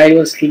day, I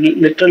was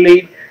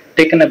literally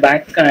taken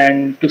aback,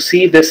 and to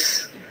see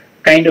this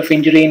kind of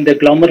injury in the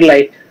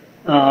glomeruli,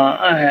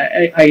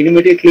 I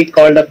immediately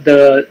called up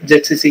the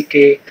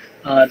ZCCK,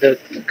 the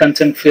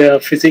concerned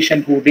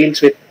physician who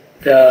deals with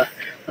the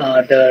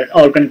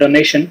organ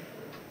donation,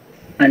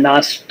 and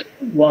asked,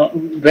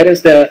 where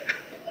is the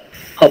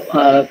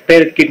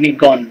paired kidney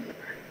gone,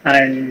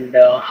 and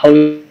how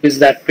is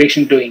that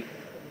patient doing?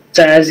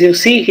 So as you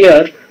see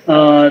here,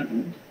 the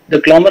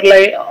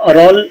glomeruli are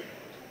all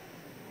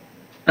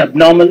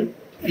abnormal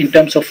in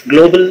terms of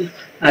global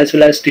as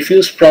well as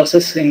diffuse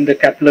process in the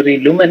capillary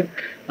lumen.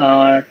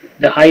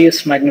 The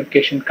highest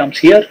magnification comes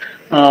here,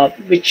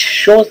 which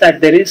shows that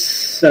there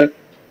is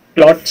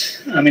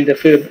clots, I mean the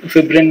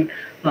fibrin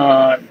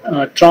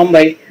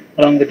thrombi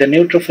along with the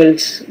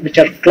neutrophils, which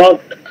are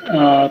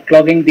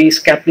clogging these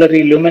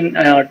capillary lumen.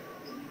 And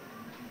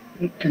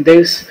there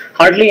is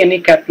hardly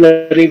any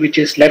capillary which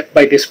is left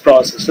by this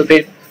process. So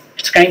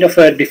it's kind of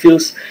a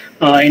diffuse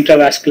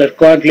intravascular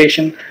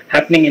coagulation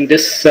happening in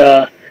this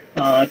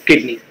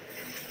kidney.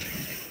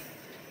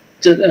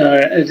 So,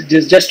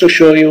 just to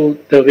show you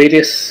the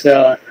various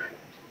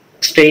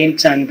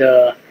stains and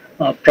the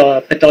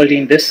pathology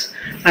in this.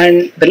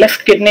 And the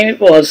left kidney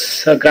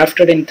was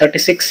grafted in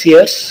 36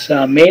 years,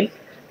 male,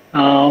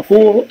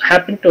 who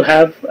happened to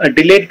have a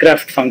delayed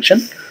graft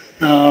function.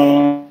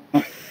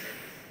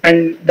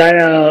 And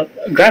the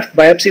graft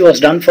biopsy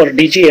was done for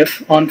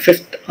DGF on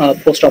 5th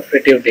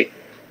post-operative day.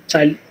 So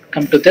I'll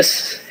come to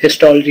this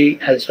histology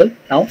as well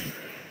now.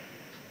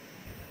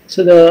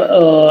 So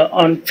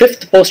on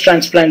 5th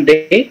post-transplant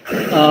day,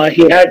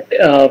 he had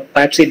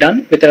biopsy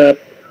done with a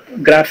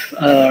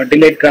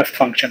delayed graft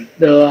function.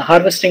 The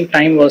harvesting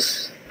time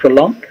was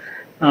prolonged.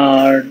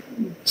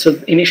 So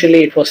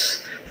initially it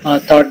was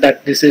thought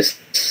that this is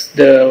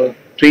the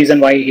reason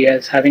why he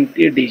is having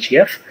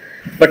DGF.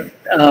 But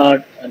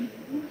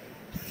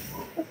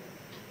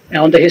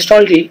on the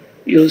histology,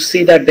 you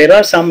see that there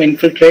are some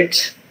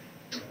infiltrates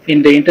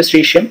in the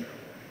interstitium,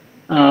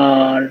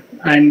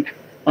 and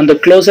on the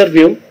closer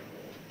view,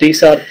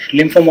 these are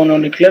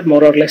lymphomononuclear,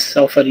 more or less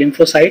of a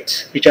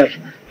lymphocytes, which are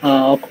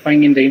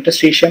occupying in the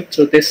interstitium.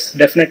 So this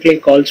definitely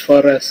calls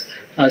for a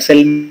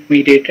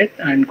cell-mediated,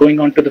 and going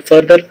on to the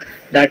further,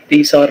 that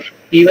these are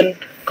even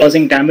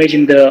causing damage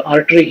in the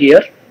artery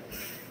here,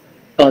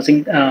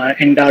 causing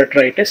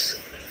endarteritis.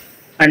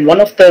 And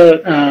one of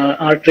the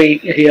artery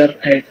here,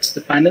 it's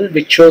the panel,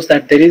 which shows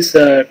that there is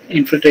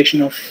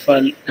infiltration of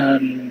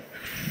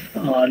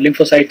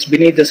lymphocytes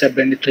beneath the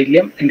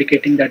subendothelium,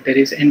 indicating that there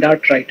is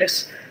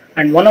endarteritis.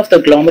 And one of the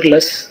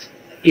glomerulus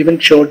even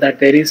showed that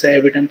there is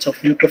evidence of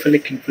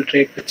neutrophilic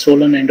infiltrate with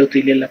swollen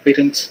endothelial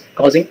appearance,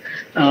 causing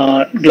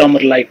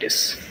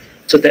glomerulitis.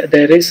 So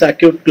there is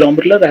acute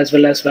glomerular as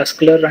well as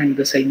vascular and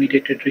the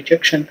cell-mediated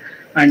rejection,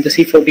 and the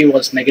C4D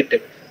was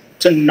negative.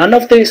 So none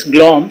of these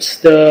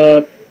gloms,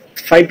 the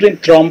fibrin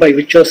thrombi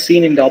which was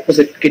seen in the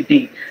opposite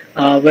kidney,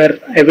 were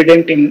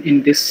evident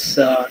in this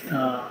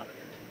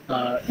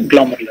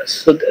glomerulus.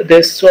 So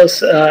this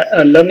was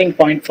a learning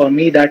point for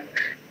me, that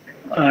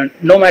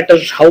no matter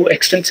how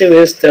extensive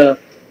is the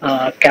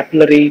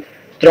capillary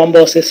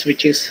thrombosis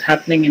which is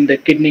happening in the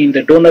kidney in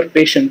the donor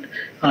patient,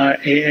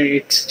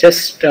 it's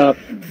just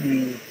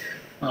it's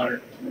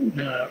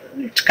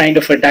kind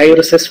of a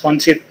diuresis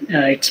once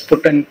it's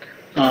put in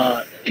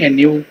a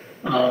new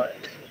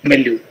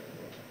milieu.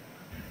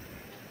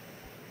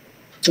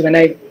 So when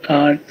I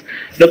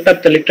looked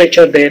up the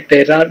literature,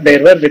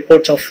 there were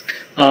reports of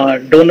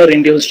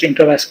donor-induced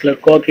intravascular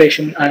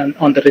coagulation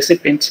on the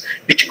recipients,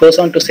 which goes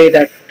on to say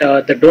that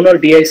the donor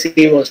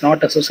DIC was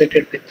not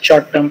associated with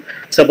short-term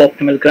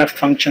suboptimal graft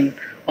function,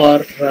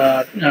 or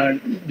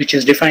which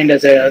is defined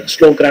as a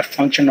slow graft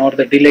function or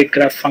the delayed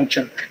graft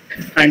function.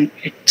 And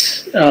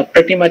it's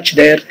pretty much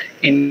there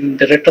in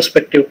the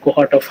retrospective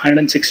cohort of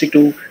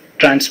 162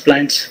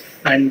 transplants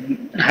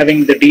and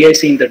having the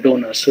DIC in the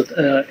donor. So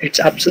it's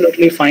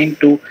absolutely fine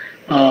to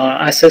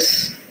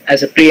assess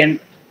as a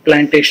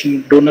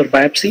pre-implantation donor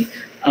biopsy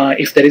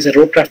if there is a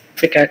road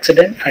traffic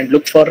accident, and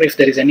look for if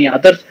there is any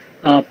other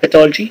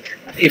pathology.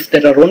 If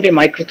there are only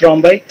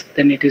microthrombi,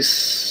 then it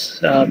is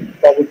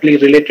probably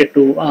related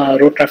to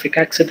road traffic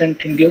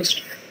accident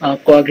induced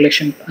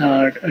coagulation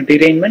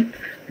derangement,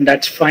 and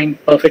that's fine,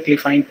 perfectly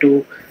fine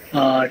to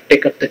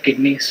take up the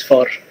kidneys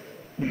for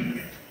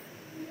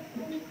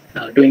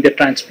doing the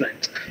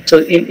transplant. So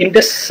in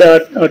this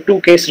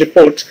two case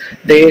reports,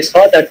 they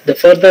saw that the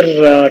further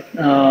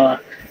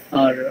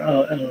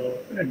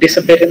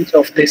disappearance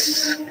of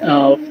this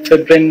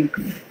fibrin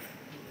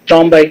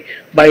thrombi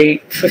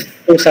by 5th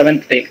to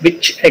 7th day,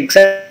 which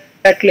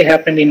exactly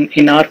happened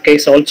in our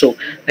case also.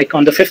 Like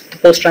on the 5th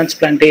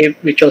post-transplant day,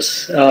 which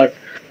was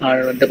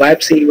the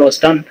biopsy was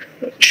done,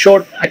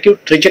 showed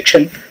acute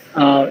rejection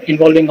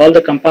involving all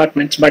the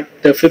compartments, but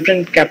the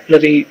fibrin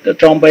capillary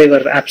thrombi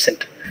were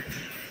absent.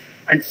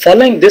 And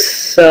following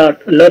this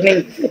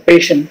learning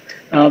patient,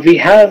 we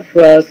have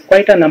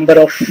quite a number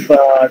of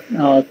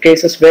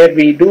cases where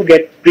we do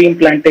get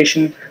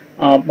pre-implantation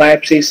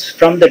biopsies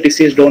from the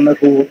deceased donor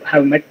who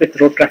have met with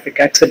road traffic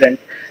accident.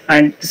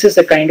 And this is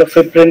the kind of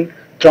fibrin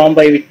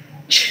thrombi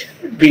which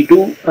we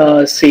do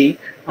see,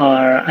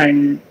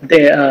 and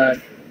the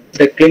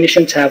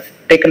clinicians have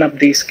taken up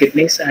these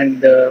kidneys and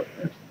the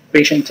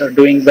patients are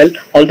doing well,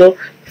 although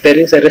there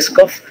is a risk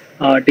of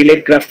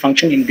delayed graft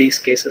function in these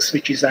cases,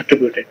 which is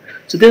attributed.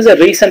 So there is a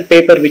recent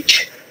paper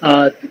which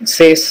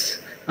says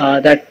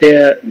that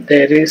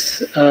there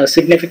is a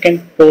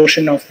significant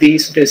portion of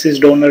these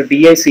deceased donor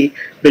DIC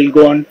will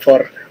go on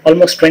for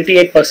almost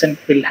 28%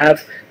 will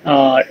have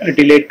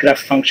delayed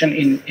graft function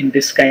in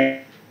this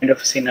kind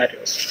of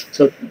scenarios.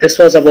 So this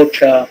was about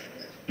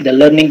the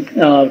learning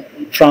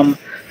from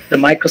the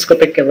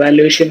microscopic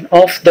evaluation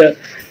of the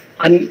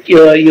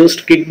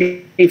unused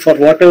kidney. For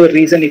whatever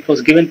reason it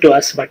was given to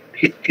us, but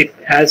it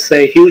has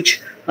a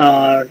huge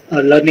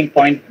learning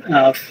point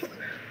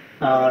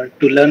to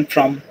learn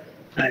from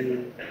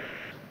and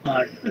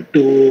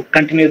to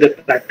continue the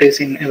practice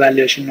in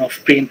evaluation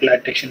of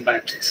pre-implantation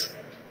biopsies.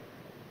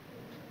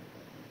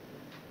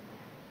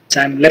 So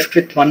I'm left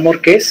with one more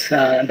case.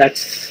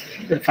 That's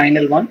the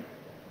final one.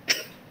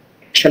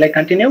 Shall I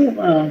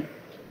continue?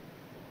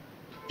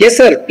 Yes,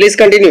 sir. Please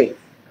continue.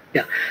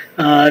 Yeah.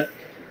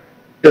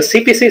 The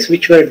CPCs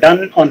which were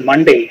done on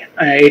Monday,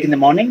 8 in the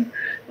morning,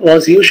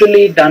 was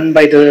usually done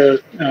by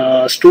the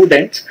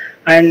students,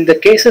 and the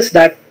cases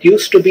that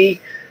used to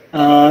be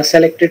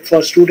selected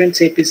for student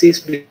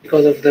CPCs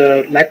because of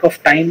the lack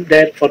of time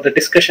there for the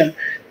discussion,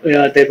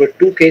 there were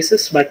 2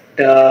 cases, but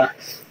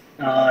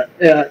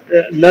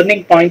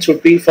learning points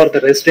would be for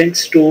the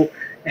residents to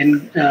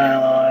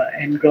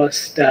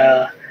engross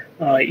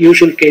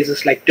usual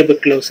cases like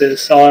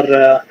tuberculosis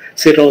or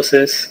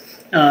cirrhosis.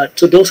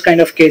 So those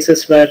kind of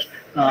cases were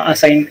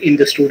assigned in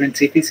the student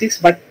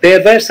CPCs, but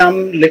there were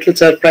some little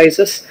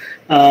surprises,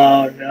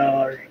 and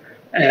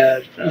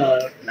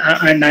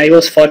I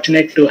was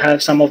fortunate to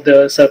have some of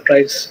the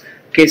surprise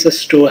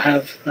cases to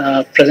have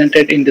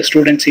presented in the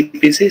student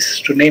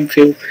CPCs. To name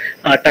few,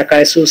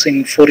 Takaisus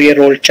in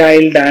 4-year-old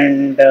child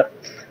and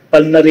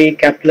pulmonary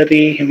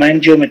capillary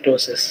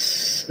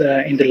hemangiomatosis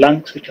in the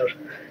lungs, which are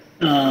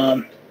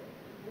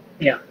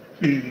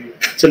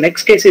So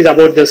next case is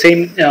about the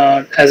same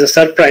as a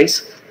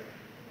surprise.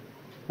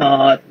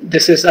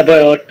 This is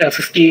about a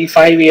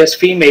 55 years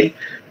female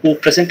who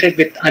presented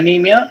with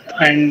anemia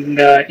and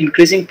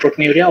increasing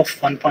proteinuria of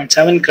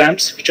 1.7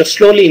 grams, which was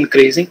slowly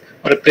increasing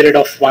for a period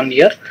of 1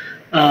 year.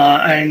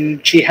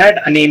 And she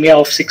had anemia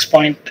of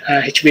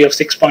HB of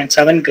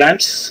 6.7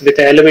 grams with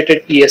an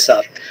elevated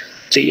ESR.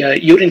 So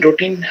urine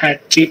routine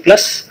had 3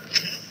 plus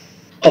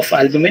of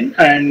albumin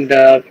and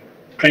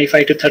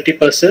 25 to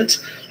 30%.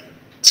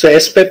 So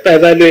SPEP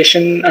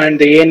evaluation and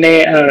the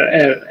ANA,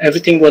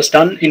 everything was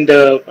done in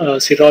the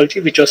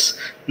serology, which was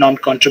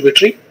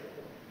non-contributory.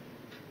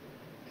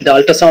 The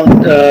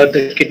ultrasound,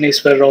 the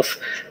kidneys were of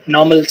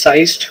normal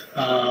sized,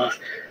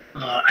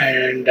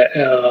 and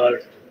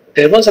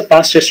there was a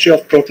past history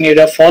of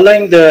proteinuria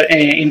following the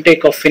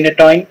intake of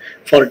phenytoin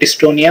for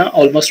dystonia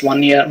almost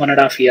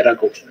 1.5 years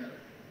ago.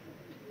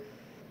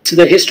 So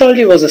the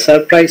histology was a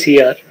surprise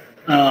here,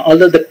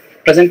 although the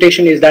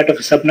presentation is that of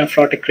a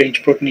subnephrotic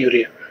range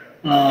proteinuria.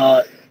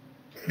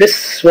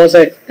 This was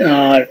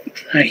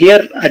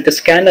here at the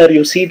scanner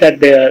you see that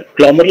the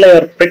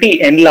glomeruli are pretty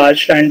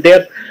enlarged and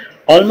they're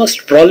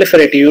almost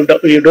proliferative.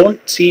 You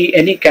don't see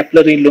any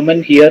capillary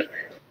lumen here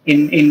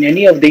in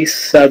any of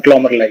these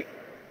glomeruli.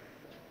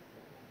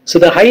 So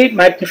the high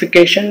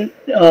magnification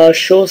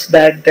shows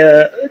that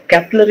the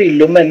capillary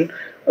lumen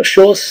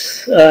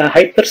shows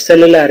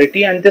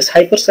hypercellularity, and this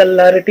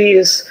hypercellularity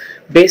is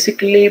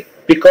basically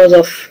because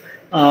of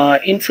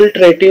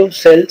infiltrative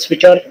cells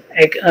which are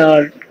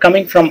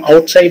coming from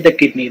outside the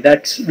kidney,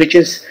 which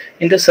is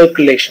in the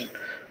circulation,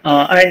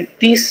 and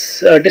these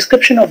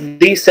description of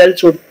these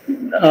cells would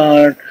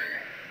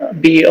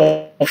be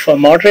of a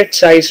moderate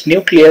sized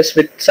nucleus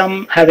with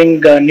some having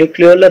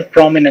nucleolar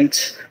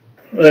prominence,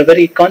 a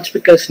very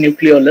conspicuous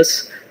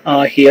nucleolus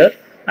here.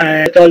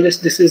 And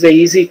this is a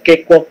easy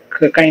cakewalk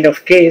kind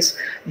of case,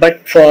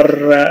 but for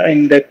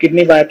in the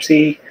kidney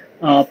biopsy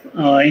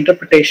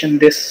interpretation,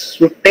 this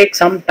would take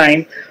some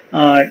time,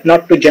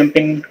 not to jump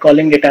in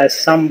calling it as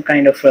some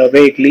kind of a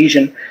vague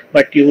lesion,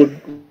 but you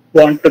would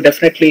want to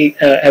definitely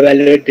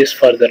evaluate this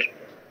further.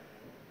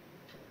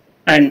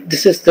 And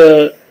this is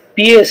the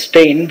PA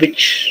stain,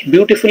 which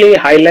beautifully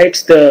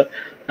highlights the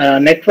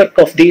network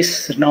of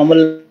these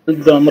normal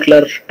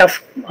glomerular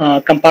tough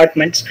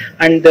compartments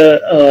and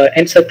the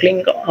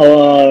encircling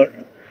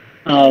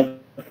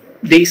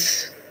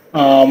these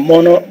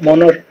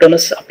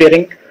monotonous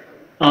appearing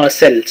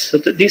cells. So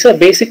these are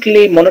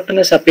basically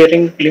monotonous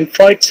appearing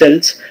lymphoid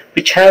cells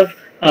which have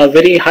a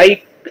very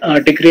high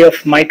degree of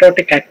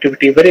mitotic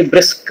activity, very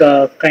brisk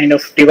kind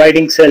of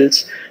dividing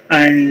cells,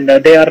 and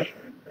they are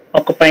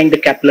occupying the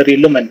capillary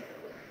lumen.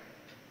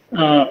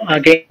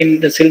 again,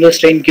 the silver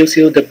stain gives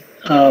you the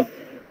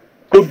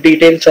good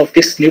details of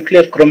this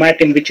nuclear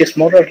chromatin, which is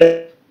more or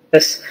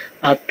less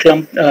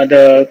clumped,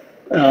 the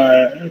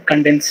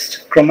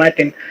condensed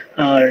chromatin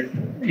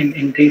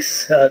in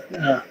these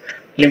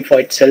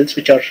lymphoid cells,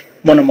 which are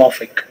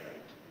monomorphic.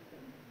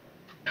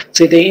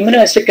 So the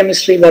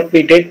immunohistochemistry, what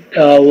we did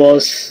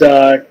was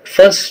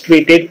first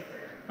we did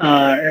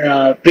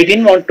we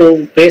didn't want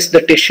to waste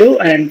the tissue,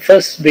 and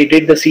first we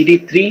did the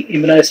CD3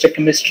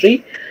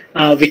 immunohistochemistry,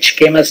 which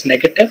came as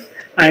negative,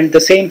 and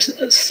the same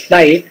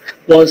slide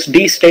was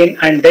destained,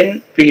 and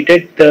then we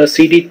did the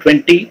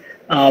CD20,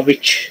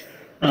 which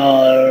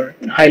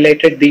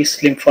highlighted these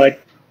lymphoid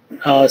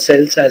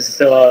cells as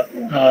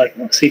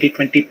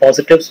CD20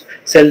 positive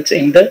cells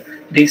in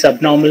these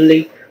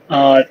abnormally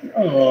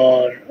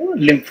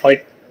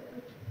lymphoid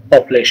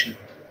population.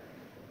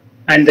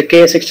 And the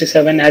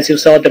Ka67, as you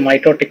saw the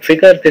mitotic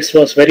figure, this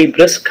was very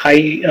brisk,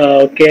 high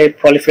Ki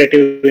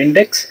proliferative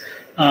index,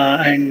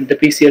 and the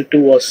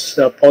PCL2 was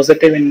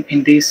positive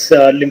in these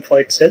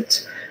lymphoid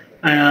cells.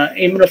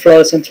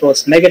 Immunofluorescence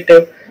was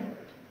negative,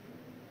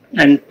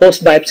 and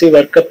post-biopsy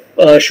workup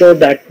showed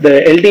that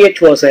the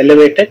LDH was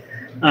elevated.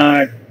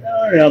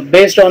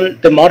 Based on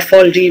the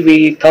morphology,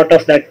 we thought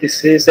of that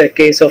this is a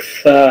case of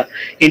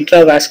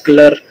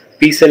intravascular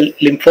B-cell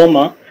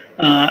lymphoma,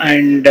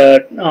 and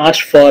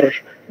asked for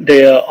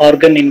the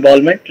organ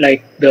involvement,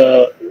 like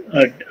the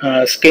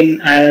skin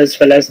as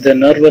well as the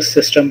nervous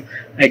system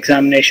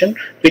examination,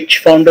 which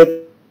found out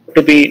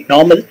to be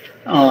normal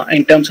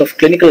in terms of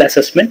clinical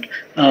assessment,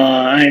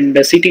 and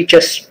the CT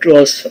chest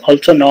was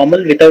also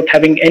normal without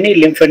having any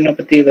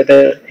lymphadenopathy,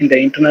 whether in the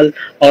internal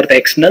or the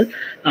external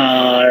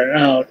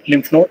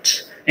lymph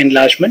nodes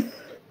enlargement.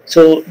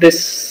 So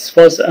this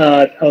was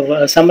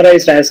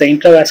summarized as an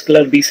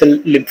intravascular B-cell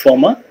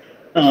lymphoma,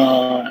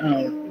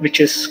 which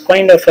is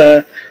kind of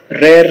a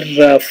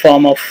rare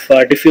form of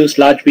diffuse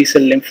large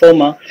B-cell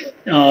lymphoma,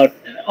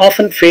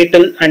 often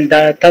fatal, and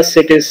thus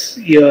it is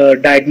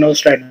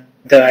diagnosed at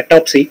the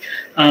autopsy.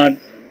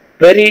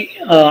 Very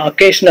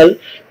occasional,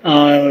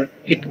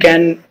 it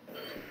can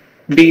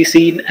be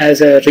seen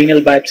as a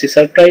renal biopsy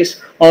surprise,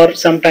 or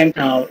sometimes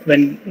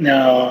when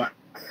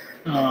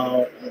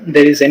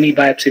there is any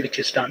biopsy which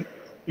is done,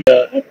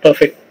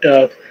 perfect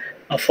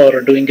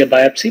for doing a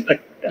biopsy. But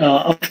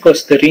of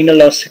course, the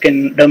renal or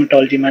skin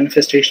dermatology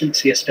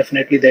manifestations, yes,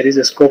 definitely there is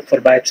a scope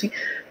for biopsy.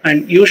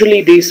 And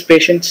usually these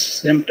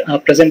patients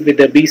present with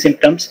the B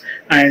symptoms,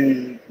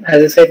 and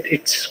as I said,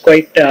 it's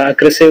quite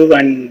aggressive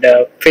and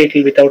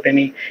fatal without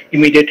any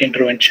immediate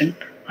intervention.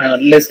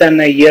 Less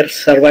than a year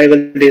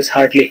survival is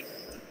hardly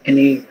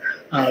any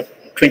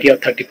 20 or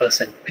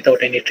 30%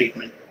 without any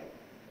treatment.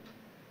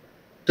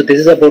 So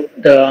this is about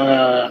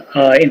the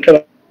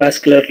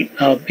intravascular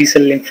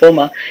B-cell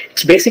lymphoma.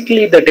 It's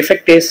basically the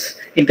defect is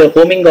in the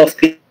homing of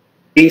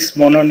these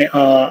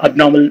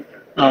abnormal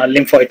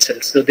lymphoid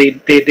cells. So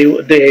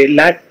they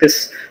lack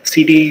this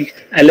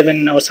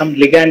CD11 or some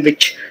ligand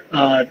which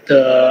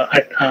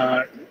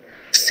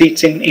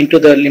seeps into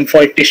the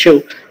lymphoid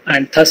tissue,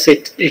 and thus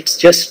it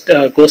just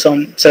goes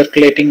on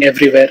circulating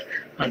everywhere.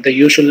 The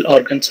usual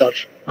organs are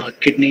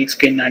kidney,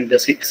 skin, and the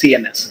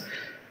CNS.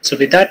 So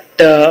with that,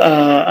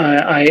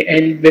 I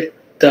end with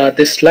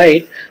this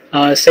slide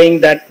saying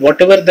that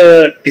whatever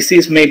the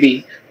disease may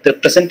be, the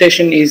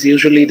presentation is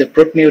usually the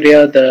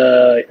proteinuria,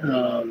 the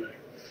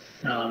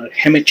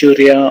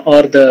hematuria,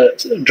 or the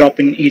drop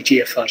in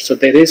EGFR. So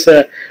there is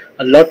a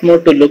lot more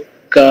to look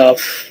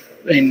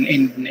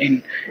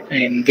in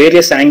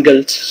various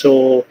angles.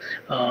 So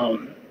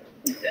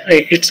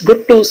it's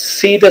good to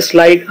see the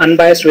slide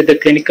unbiased with the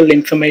clinical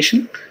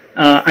information,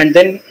 and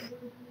then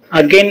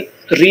again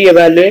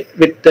re-evaluate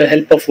with the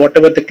help of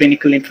whatever the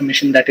clinical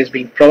information that is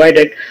being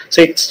provided.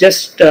 So it's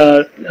just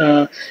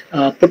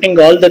putting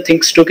all the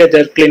things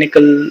together,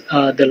 clinical,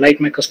 the light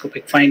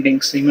microscopic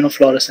findings,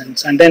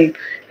 immunofluorescence, and then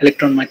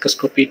electron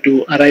microscopy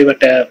to arrive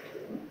at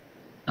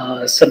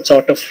some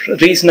sort of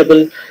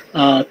reasonable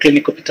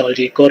clinical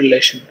pathology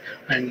correlation,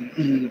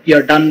 and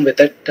you're done with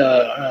it.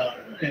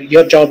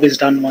 Your job is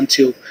done once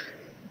you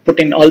put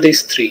in all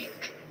these three.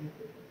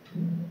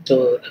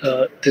 So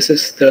this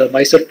is the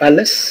Mysore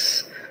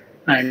Palace,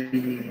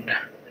 and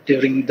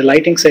during the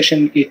lighting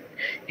session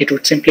it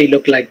would simply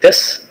look like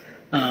this.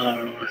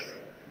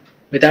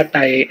 With that,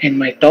 I end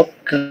my talk.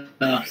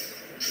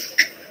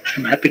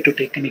 I'm happy to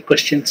take any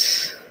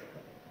questions.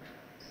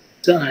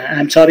 So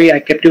I'm sorry I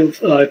kept you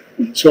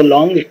so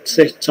long.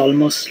 It's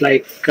almost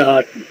like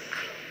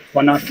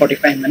 1 hour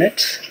 45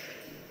 minutes.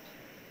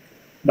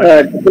 But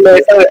I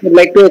would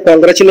like to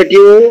congratulate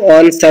you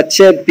on such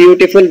a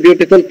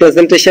beautiful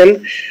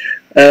presentation.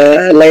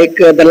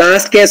 The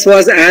last case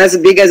was as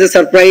big as a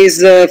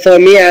surprise for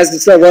me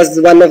as was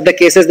one of the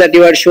cases that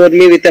you had showed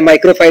me with the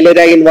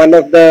microfilaria in one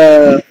of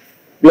the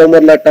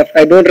glomerular tuft.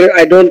 I don't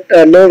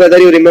know whether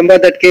you remember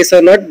that case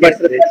or not, but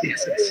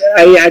yes.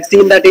 I had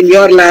seen that in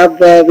your lab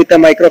with the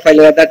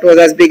microfilaria. That was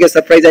as big a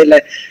surprise. I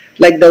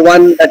like the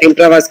one, that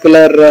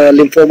intravascular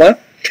lymphoma.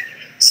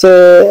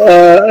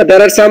 So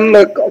there are some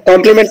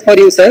compliments for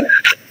you, sir.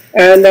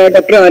 And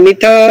Dr.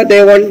 Anita,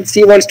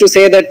 she wants to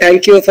say that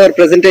thank you for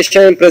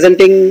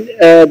presenting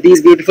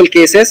these beautiful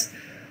cases.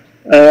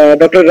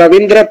 Dr.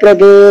 Ravindra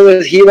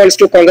Prabhu, he wants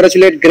to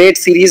congratulate great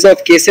series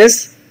of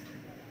cases.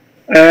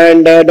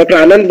 And Dr.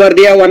 Anand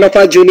Bardia, one of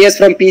our juniors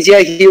from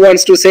PGI, he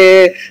wants to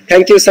say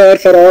thank you, sir,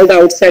 for all the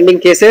outstanding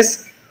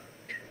cases.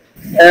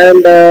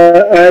 And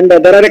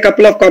there are a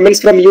couple of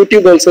comments from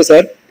YouTube also,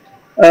 sir.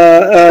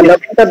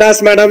 Navita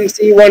Das madam,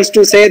 she wants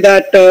to say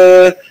that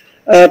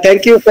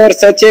thank you for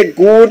such a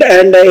good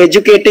and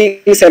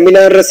educating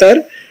seminar,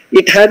 sir.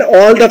 It had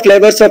all the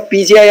flavors of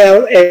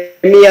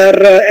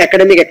PGIMER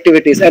academic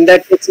activities, and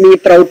that makes me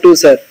proud too,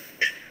 sir.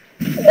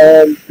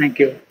 Thank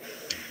you.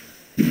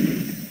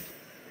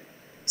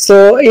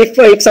 So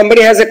if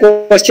somebody has a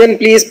question,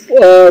 please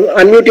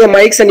unmute your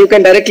mics and you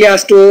can directly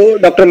ask to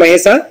Dr.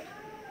 Mahesha.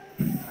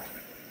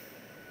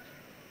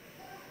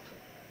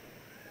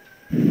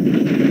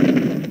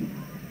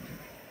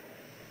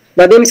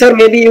 Nadim sir,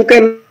 maybe you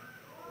can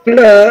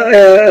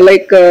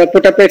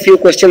put up a few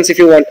questions if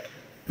you want.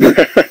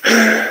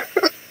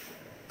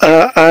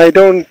 I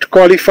don't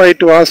qualify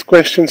to ask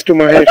questions to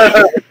Mahesh.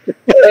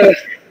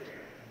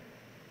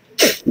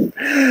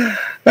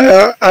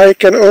 I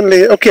can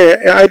only,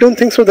 okay, I don't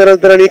think so there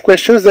are any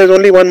questions. There's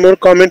only one more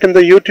comment in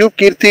the YouTube.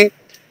 Kirti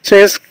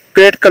says,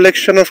 great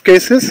collection of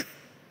cases.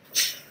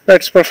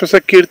 That's Professor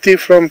Kirti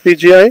from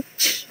PGI.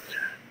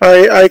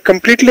 I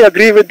completely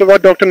agree with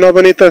what Dr.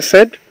 Nabanita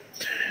said.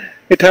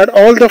 It had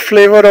all the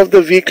flavor of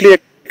the weekly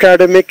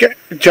academic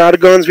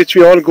jargons which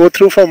we all go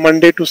through from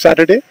Monday to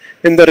Saturday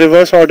in the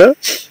reverse order,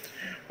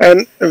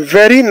 and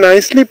very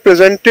nicely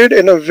presented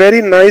in a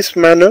very nice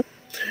manner,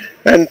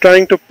 and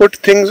trying to put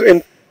things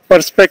in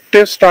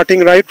perspective,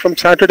 starting right from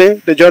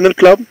Saturday, the journal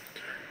club,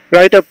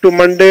 right up to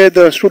Monday,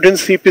 the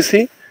students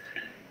CPC.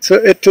 So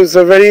it is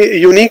a very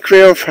unique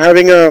way of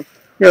having a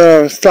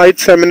slide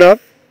seminar,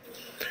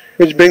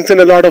 which brings in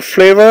a lot of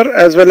flavor,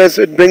 as well as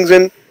it brings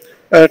in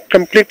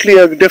completely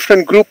a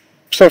different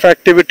groups of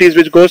activities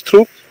which goes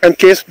through, and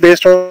case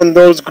based on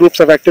those groups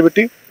of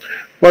activity.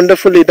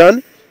 Wonderfully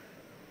done.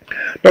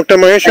 Dr.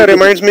 Mahesha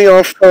reminds me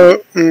of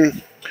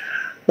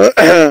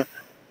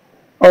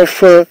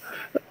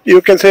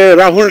you can say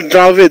Rahul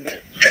Dravid.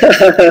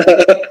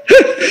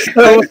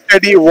 So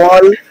steady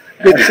wall,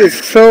 which is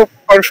so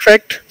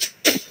perfect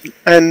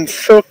and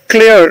so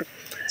clear.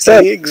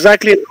 Sir, he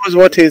exactly knows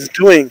what he's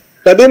doing.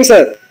 Nadim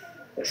sir,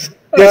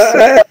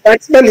 a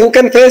batsman who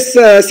can face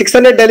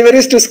 600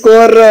 deliveries to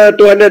score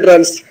 200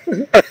 runs.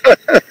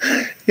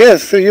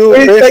 Yes, so you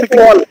He's like a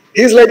wall.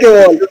 He's like a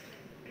wall.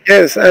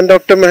 Yes, and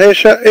Dr.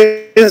 Mahesha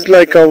is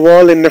like a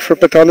wall in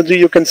nephropathology.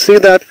 You can see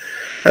that,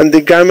 and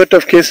the gamut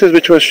of cases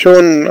which was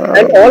shown,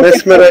 and all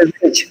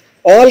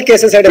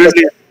cases had a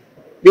message.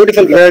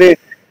 Beautiful. Very.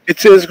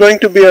 It is going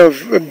to be a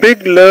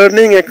big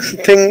learning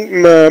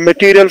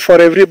material for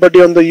everybody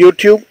on the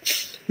YouTube.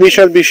 We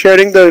shall be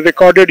sharing the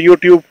recorded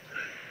YouTube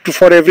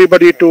for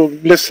everybody to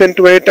listen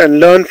to it and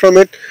learn from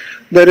it.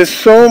 There is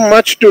so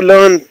much to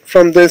learn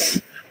from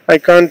this. I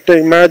can't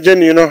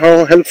imagine,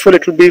 how helpful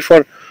it will be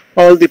for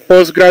all the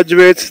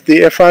postgraduates,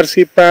 the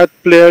FRC PATH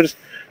players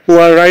who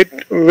are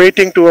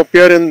waiting to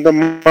appear in the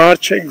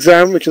March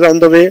exam, which is on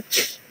the way.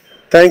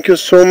 Thank you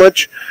so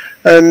much.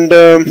 And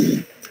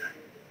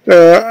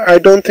I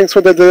don't think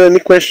so that there are any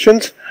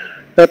questions.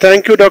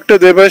 Thank you, Dr.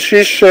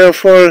 Debashish,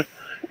 for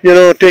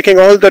taking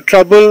all the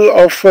trouble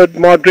of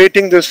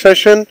moderating this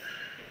session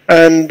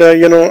and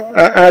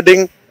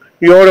adding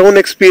your own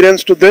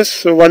experience to this.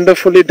 So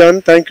wonderfully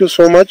done. Thank you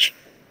so much.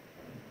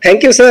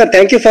 Thank you, sir.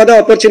 Thank you for the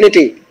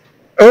opportunity.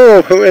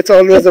 Oh, it's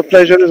always a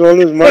pleasure. It's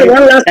always mine.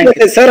 One last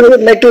question, sir. I would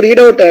like to read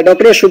out.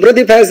 Dr.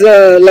 Shubhradip has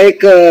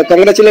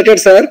congratulated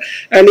sir,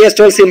 and he has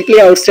told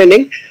simply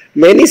outstanding.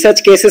 Many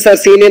such cases are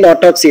seen in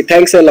autopsy.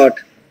 Thanks a lot.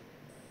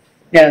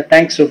 Yeah,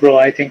 thanks, Subro.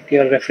 I think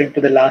you're referring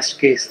to the last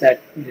case that.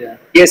 Yeah,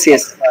 yes,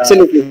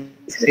 absolutely.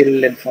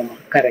 Serial lymphoma.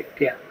 Correct.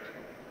 Yeah.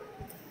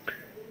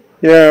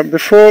 Yeah.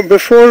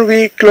 Before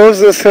we close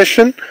the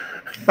session,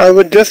 I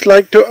would just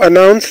like to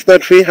announce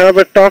that we have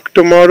a talk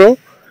tomorrow,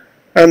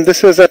 and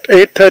this is at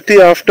 8:30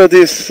 after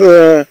this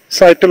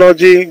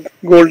cytology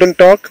golden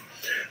talk.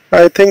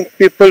 I think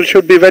people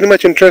should be very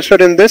much interested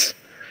in this.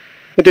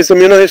 It is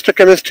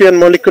immunohistochemistry and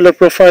molecular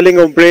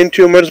profiling of brain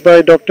tumors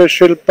by Dr.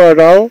 Shilpa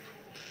Rao.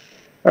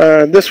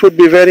 This would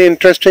be very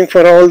interesting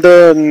for all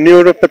the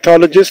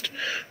neuropathologists,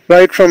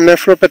 right from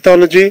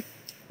nephropathology.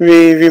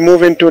 We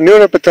move into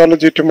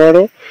neuropathology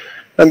tomorrow,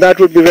 and that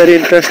would be very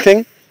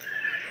interesting.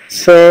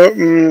 So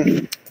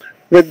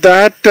with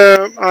that,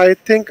 I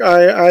think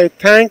I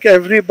thank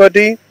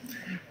everybody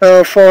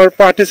for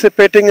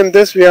participating in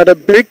this. We had a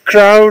big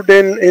crowd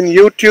in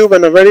YouTube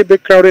and a very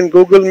big crowd in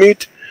Google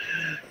Meet.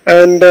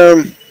 And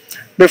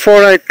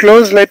before I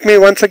close, let me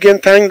once again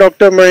thank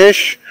Dr.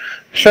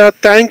 Mahesha.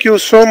 Thank you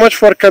so much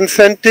for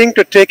consenting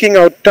to taking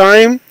out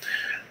time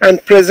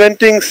and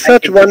presenting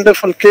such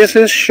wonderful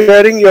cases,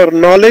 sharing your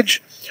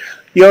knowledge.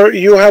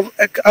 You have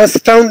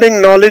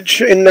astounding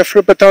knowledge in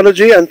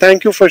nephropathology, and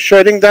thank you for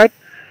sharing that.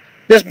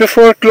 Just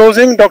before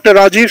closing, Dr.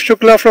 Rajiv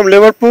Shukla from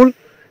Liverpool,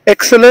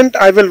 excellent.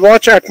 I will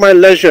watch at my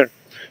leisure.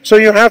 So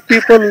you have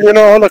people, you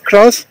know, all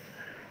across.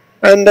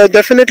 And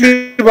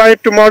definitely by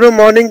tomorrow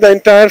morning, the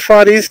entire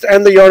Far East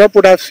and the Europe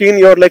would have seen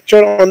your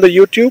lecture on the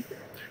YouTube.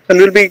 And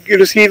we'll be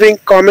receiving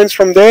comments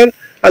from there.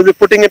 I'll be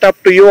putting it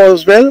up to you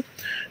as well.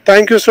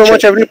 Thank you so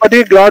much,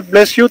 everybody. God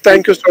bless you.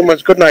 Thank you so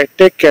much. Good night.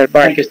 Take care.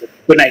 Bye. Thank you, sir.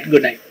 Good night.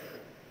 Good night.